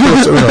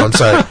 I'm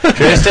sorry.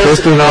 Tres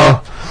dos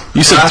uno.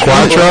 You said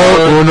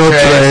cuatro uno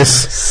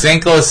tres.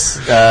 Cinco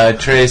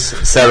tres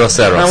cero.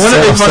 Now,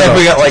 wouldn't it be funny if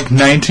we got like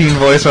 19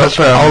 voicemails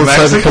from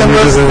Mexican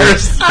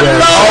listeners?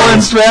 All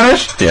in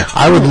Spanish? Yeah.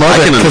 I would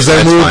love it because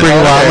then we would bring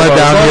Lala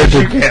down here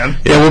to.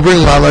 Yeah, we'll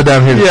bring Lala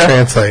down here to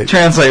translate.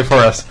 Translate for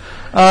us.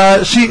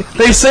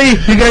 They say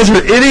you guys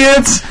are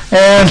idiots,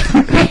 and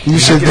you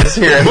should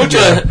hear it. Mucho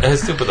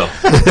estúpido.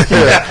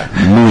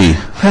 Muy.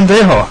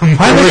 Pendejo.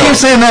 Why do they keep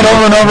saying that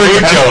over and over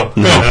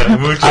again?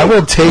 Mucho. I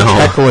will take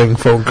heckling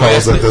phone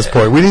calls at this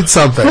point. We need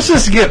something. Let's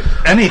just get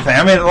anything.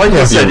 I mean, like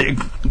I said,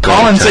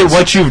 call and say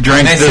what you've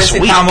drank this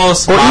week. Or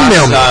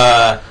email me.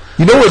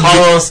 You know what? We've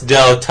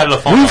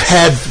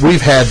had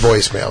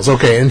voicemails.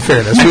 Okay, in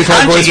fairness, we've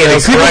had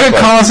voicemails. People can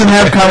call us and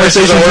have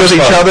conversations with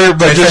each other,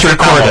 but just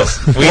record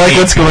it, like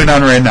what's going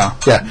on right now.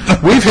 Yeah,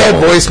 we've had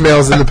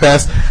voicemails in the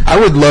past. I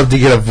would love to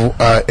get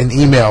an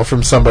email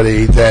from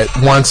somebody that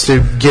wants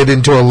to get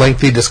into a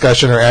lengthy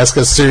discussion or ask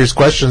us serious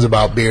questions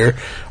about beer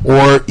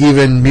or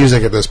even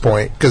music at this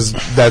point, because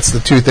that's the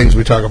two things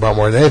we talk about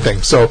more than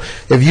anything. So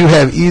if you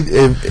have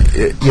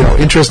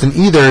interest in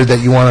either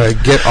that you want to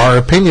get our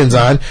opinions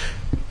on,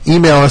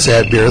 email us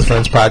at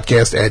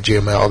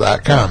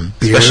beerwithfriendspodcast@gmail.com.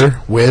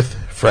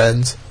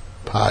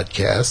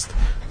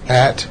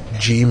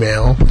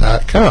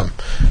 beerwithfriendspodcast@gmail.com.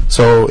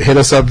 So hit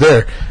us up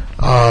there.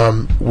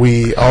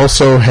 We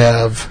also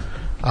have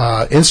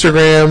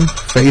Instagram,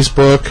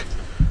 Facebook,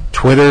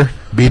 Twitter,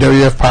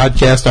 BWF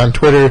Podcast on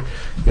Twitter.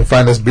 You can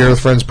find us Beer with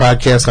Friends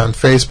Podcast on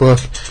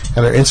Facebook,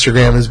 and our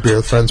Instagram is Beer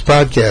with Friends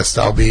Podcast.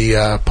 I'll be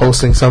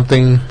posting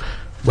something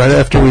right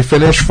after we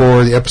finish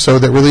for the episode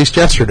that released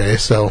yesterday,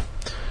 so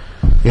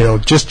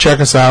just check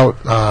us out.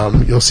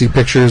 You'll see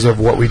pictures of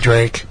what we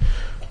drank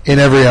in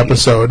every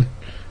episode.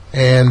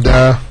 And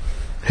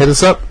hit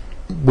us up.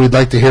 We'd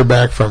like to hear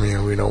back from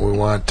you. We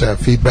want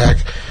feedback,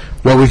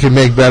 what we can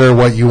make better,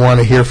 what you want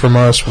to hear from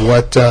us,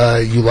 what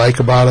you like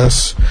about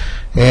us,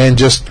 and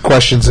just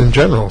questions in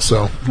general.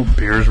 So, what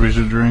beers we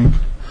should drink.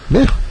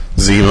 Yeah.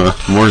 Zima.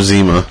 More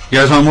Zima. You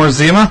guys want more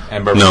Zima?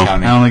 And Bourbon No.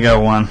 County. I only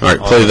got one. All right,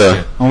 play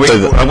the.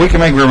 We can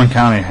make Bourbon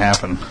County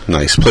happen.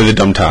 Nice. Play the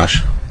Dumb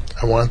Tosh.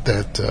 I want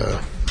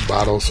that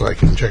bottle so I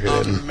can check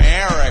it in.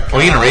 America.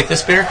 Are you going to rate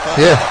this beer?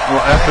 Yeah. Well,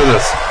 after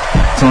this.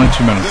 It's only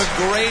 2 minutes.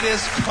 The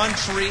greatest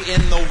country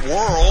in the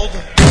world.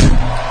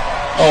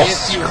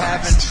 If you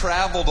haven't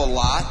traveled a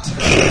lot.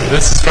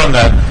 This is from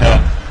that.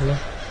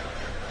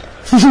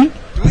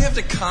 Do we have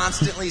to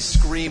constantly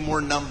scream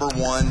we're number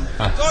one?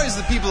 It's always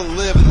the people that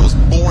live in the most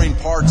boring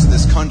parts of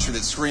this country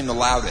that scream the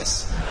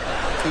loudest.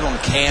 People in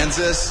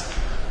Kansas.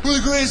 We're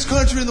the greatest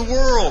country in the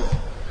world.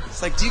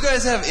 It's like, do you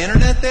guys have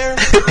internet there?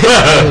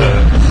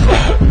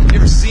 You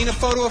ever seen a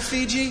photo of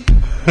Fiji?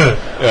 Yeah,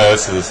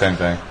 this is the same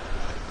thing.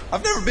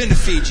 I've never been to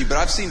Fiji, but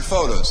I've seen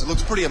photos. It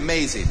looks pretty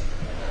amazing.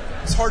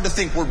 It's hard to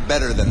think we're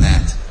better than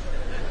that.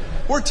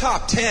 We're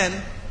top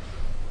 10.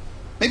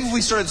 Maybe if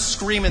we started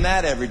screaming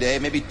that every day,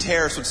 maybe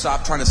terrorists would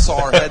stop trying to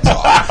saw our heads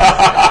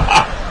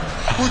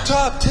off. We're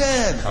top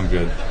 10. I'm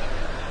good.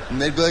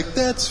 And they'd be like,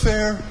 that's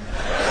fair.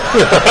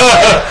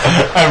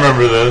 I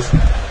remember this.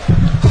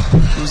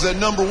 It was that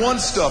number one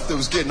stuff that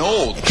was getting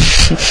old.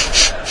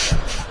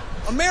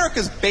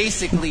 America's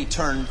basically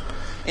turned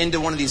into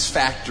one of these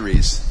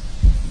factories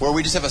where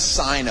we just have a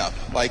sign up.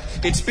 Like,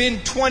 it's been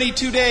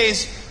 22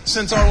 days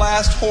since our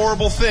last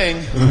horrible thing.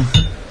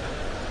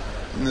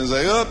 And it's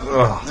like, oh,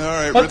 all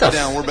right, What rip the it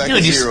down. We're back Dude,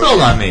 to you zero.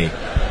 spilled again. on me.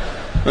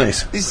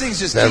 Nice. These things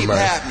just Never keep mind.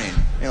 happening.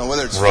 You know,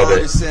 whether it's Rub it.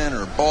 Ferguson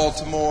or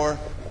Baltimore.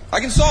 I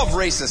can solve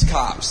racist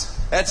cops.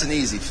 That's an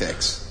easy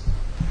fix.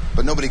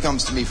 But nobody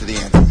comes to me for the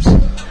answers.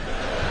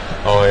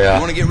 Oh, yeah. You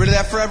want to get rid of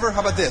that forever?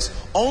 How about this?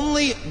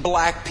 Only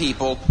black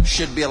people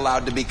should be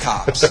allowed to be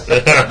cops.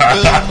 Boom,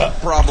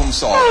 problem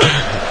solved.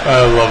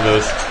 I love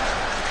this.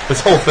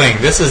 This whole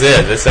thing. This is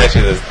it. This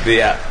actually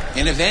the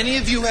And if any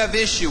of you have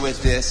issue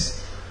with this,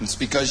 it's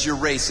because you're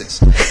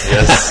racist.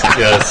 Yes,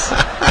 yes.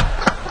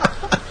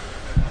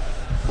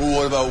 Ooh,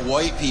 what about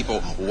white people?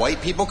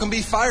 White people can be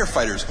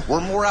firefighters. We're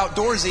more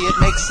outdoorsy. It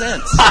makes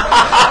sense.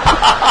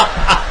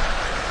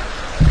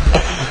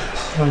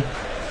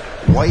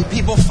 White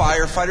people,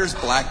 firefighters.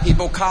 Black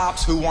people,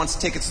 cops. Who wants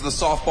tickets to the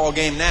softball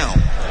game now?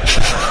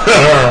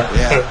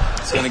 Yeah,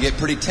 it's going to get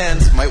pretty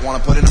tense. Might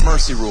want to put in a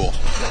mercy rule.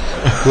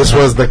 This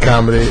was the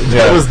comedy.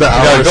 That was the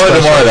hour Go into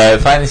special. more of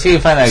that. See if you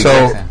find that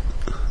So, exact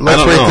thing.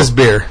 let's rate this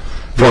beer.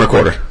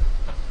 4.25.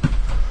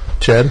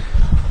 Chad?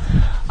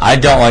 I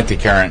don't like the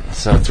current,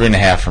 so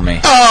 3.5 for me.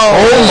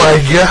 Oh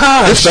my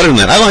gosh. It's better than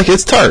that. I like it.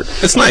 It's tart.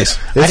 It's nice.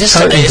 It's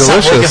tart and it's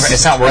not delicious. working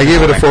it's not I working gave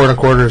for it a me.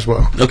 4.25 as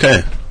well.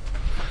 Okay.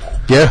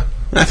 Yeah.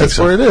 I think That's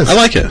so. where it is. I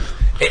like it.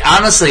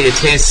 Honestly, it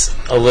tastes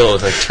a little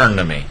like turn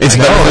to me. It's I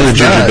know, better than the it's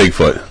Ginger not.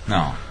 Bigfoot.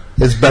 No.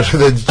 It's better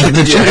than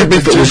The Ginger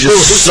Bigfoot was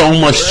just so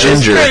much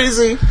ginger.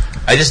 crazy.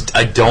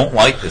 I don't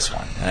like this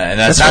one. And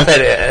that's not fine.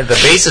 that the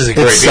base is a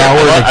great It's beer. sour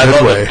in a I good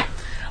love way. it.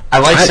 I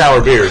like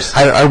sour beers.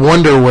 I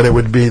wonder what it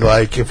would be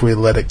like if we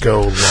let it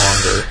go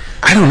longer.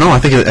 I don't know. I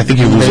think you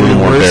lose a Maybe little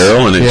more worse.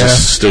 barrel, and it Yeah.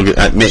 just still. It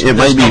might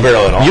There's be. no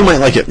barrel at all. You might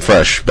like it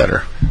fresh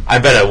better. I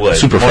bet I would.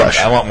 Super More- fresh.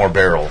 I want more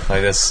barrel.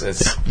 Like this.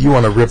 It's You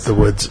want to rip the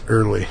woods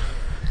early.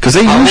 Because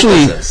they How old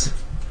usually. is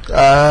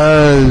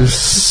this?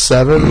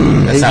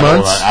 7, That's 8 not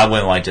old. months. I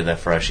wouldn't liked it that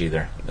fresh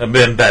either. It'd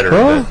been better.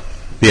 Well,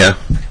 Yeah.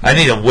 But I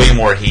need a way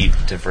more heat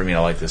for me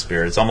to like this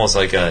beer. It's almost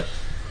like a.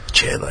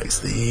 Chad likes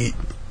the heat.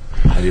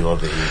 I do love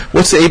the heat.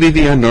 What's the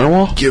ABV on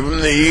Narwhal? Give him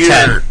the heat.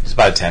 10. It's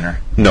about a tenner.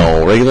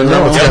 No, regular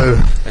No, Narwhal. it's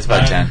a, It's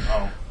about 10.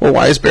 Well,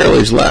 why is barrel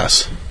age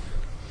less?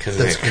 Because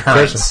That's of a the good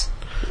currents.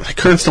 The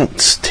currents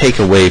don't take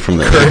away from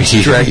the Currents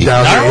ABV. drag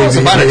down. Narwhal's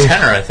the about a ABV.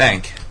 tenner, I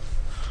think.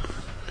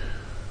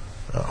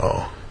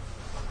 Uh-oh.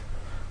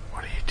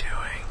 What are you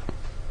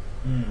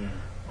doing?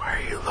 Why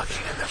are you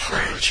looking in the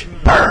fridge?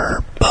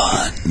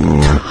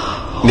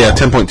 Yeah,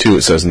 10.2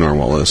 it says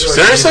Narwhal is.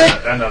 Seriously?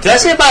 Did I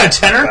say about a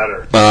tenner?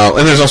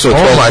 And there's also a 12.9.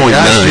 Oh my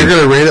gosh, you're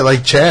going to rate it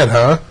like Chad,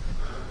 huh?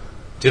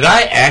 Did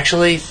I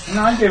actually?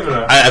 No, I gave it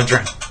a... I've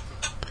drank.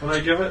 When I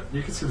give it,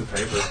 you can see the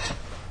paper.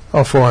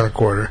 Oh,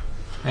 4.25.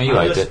 Yeah, you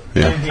liked it.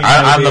 Yeah.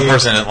 I'm the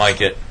person that didn't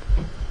like it.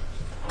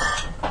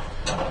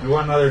 You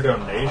want another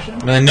donation?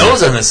 I mean, the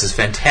nose on this is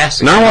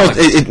fantastic. Narwhal,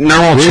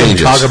 Narwhal We didn't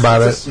changes. talk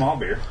about It's a it. small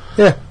beer.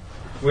 Yeah.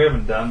 We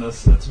haven't done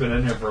this. It's been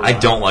in here for a while. I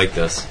don't like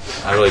this.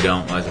 I really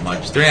don't like it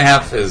much.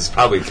 3.5 is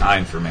probably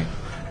kind for me.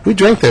 We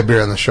drank that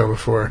beer on the show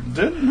before.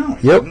 Didn't? No.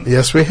 Yep.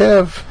 Yes, we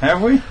have.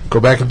 Have we?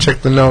 Go back and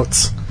check the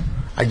notes.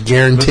 I This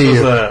guarantee was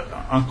you. a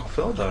Uncle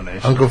Phil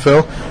donation. Uncle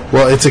Phil?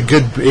 Well, it's a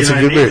good You know,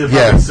 I beer. need to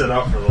Yeah. sit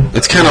out for a little bit.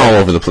 It's kind of all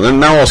over the place.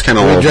 Narwhal's kind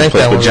of all We over the drank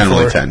place, that but one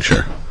generally before. 10,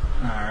 sure.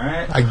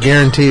 Alright. I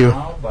guarantee you.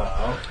 How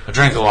about... I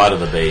drank a lot of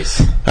the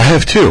base. I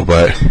have too,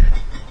 but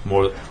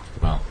More,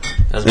 well,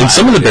 that's and my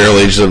some of the idea. barrel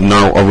age of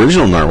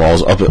original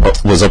Narwhals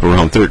was up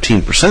around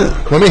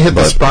 13%. Let me hit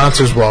the But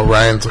sponsors while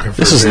Ryan's looking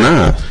for this a is beer.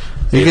 not.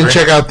 You can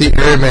check out the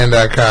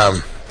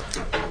Airman.com.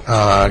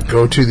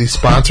 Go to the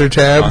sponsor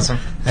tab. Awesome.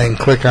 and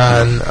click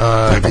on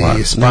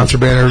the sponsor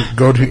banner.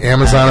 Go to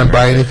Amazon and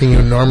buy anything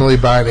you normally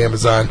buy at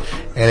Amazon,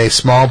 and a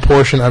small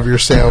portion of your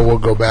sale will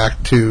go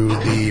back to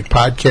the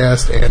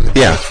podcast and the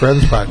Best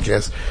Friends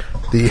podcast.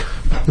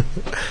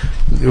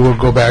 It will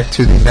go back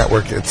to the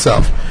network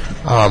itself.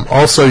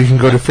 Also, you can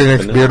go to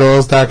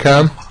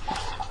PhoenixBeardOils.com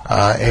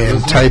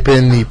and type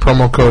in the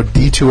promo code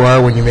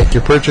D2R when you make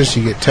your purchase.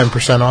 You get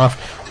 10%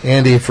 off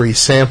and a free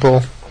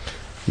sample.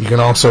 You can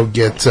also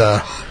get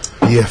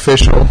the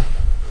official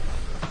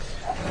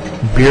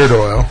beard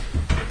oil.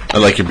 I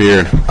like your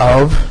beard.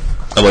 I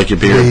like your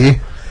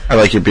beard. I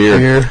like your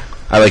beard.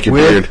 I like your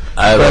beard.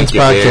 I like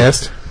your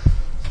podcast.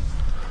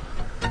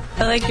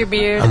 I like your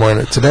beard. I'm wearing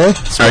it today. It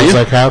smells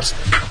like hops.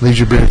 Leaves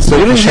your beard so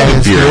you don't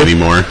have a beard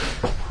anymore.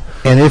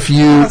 And if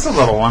you... That's a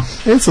little one.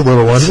 It's a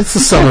little one. It's a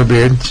summer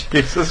beard.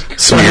 Jesus.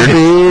 Summer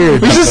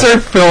beard. We should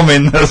start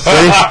filming this.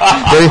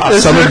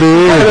 Summer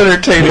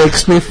beard.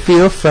 Makes me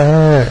feel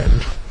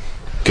fine.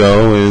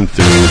 Going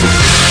through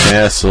the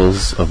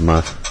castles of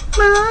my...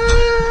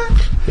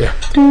 Yeah.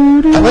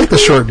 I like the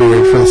short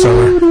beard for the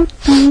summer.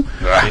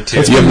 Me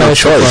too. You have no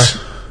choice.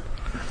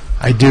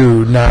 I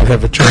do not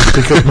have a choice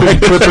because my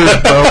clippers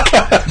broke.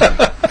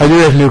 I do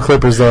have new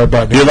clippers though. I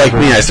bought You're like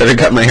me. I started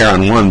cutting my hair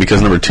on one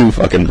because number 2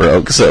 fucking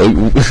broke. So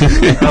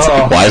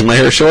why is my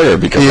hair shorter?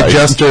 Because the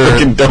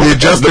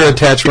adjuster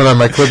attachment on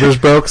my clippers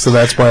broke, so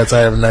that's why I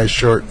have a nice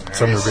short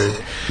summer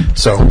beard.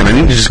 So I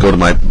need to just go to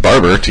my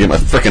barber to get my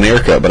freaking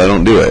haircut, but I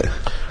don't do it.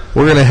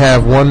 We're gonna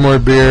have one more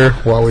beer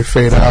while we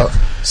fade out.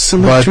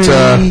 But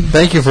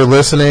thank you for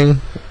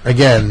listening.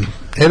 Again,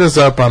 hit us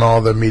up on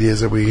all the medias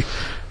that we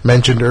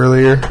mentioned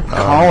earlier.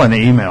 Call an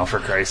email, for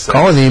Christ's sake.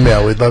 Call an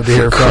email. We'd love to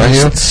hear from you.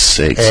 For Christ's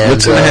sakes.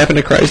 What's going to happen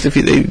to Christ if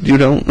you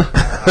don't?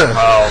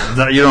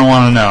 Well, you don't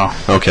want to know.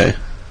 Okay.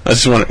 I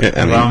just want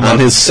to, on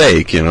his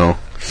sake, Well,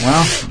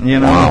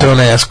 Wow. Don't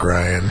ask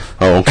Ryan.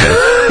 Oh, okay.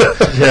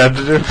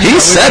 He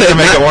said it. To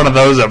make it one of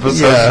those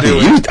episodes. Yeah.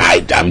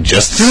 I'm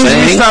just saying. As soon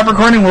as we stop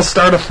recording, we'll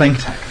start a think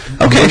tank.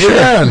 Okay,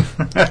 sure.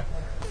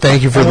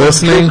 Thank you for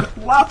listening.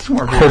 Lots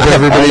more beers. Hope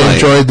everybody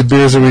enjoyed the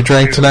beers that we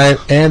drank tonight.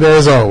 And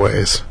as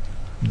always,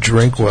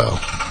 drink well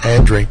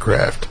and drink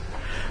craft.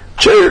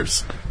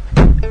 Cheers!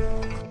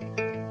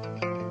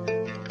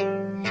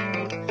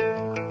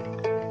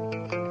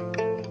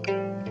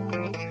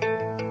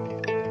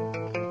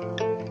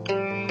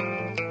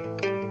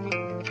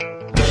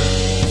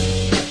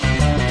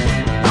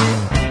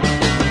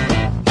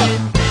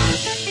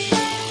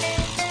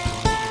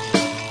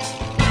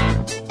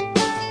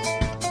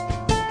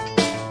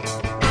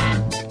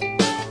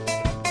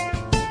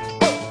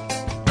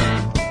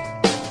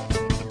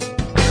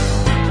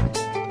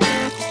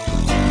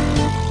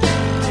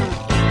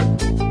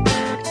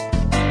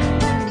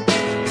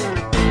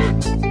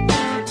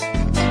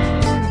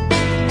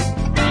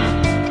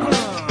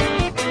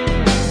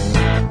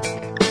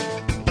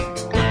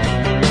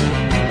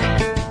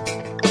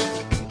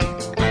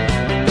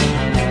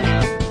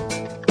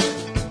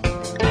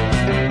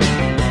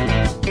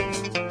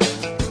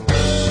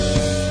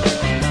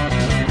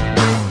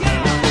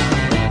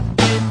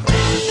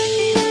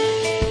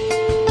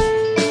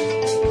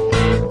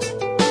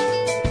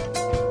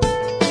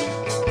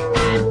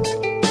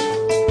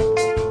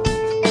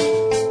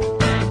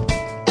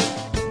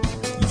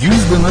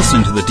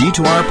 Listening to the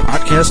D2R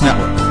Podcast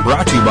Network,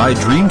 brought to you by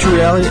Dream to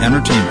Reality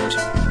Entertainment.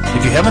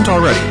 If you haven't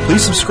already,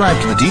 please subscribe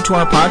to the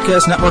D2R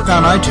Podcast Network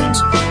on iTunes,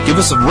 give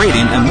us a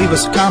rating, and leave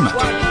us a comment.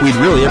 We'd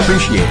really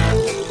appreciate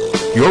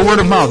it. Your word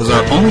of mouth is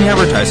our only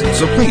advertising,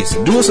 so please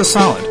do us a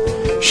solid.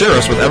 Share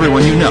us with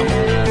everyone you know.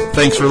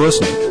 Thanks for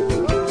listening.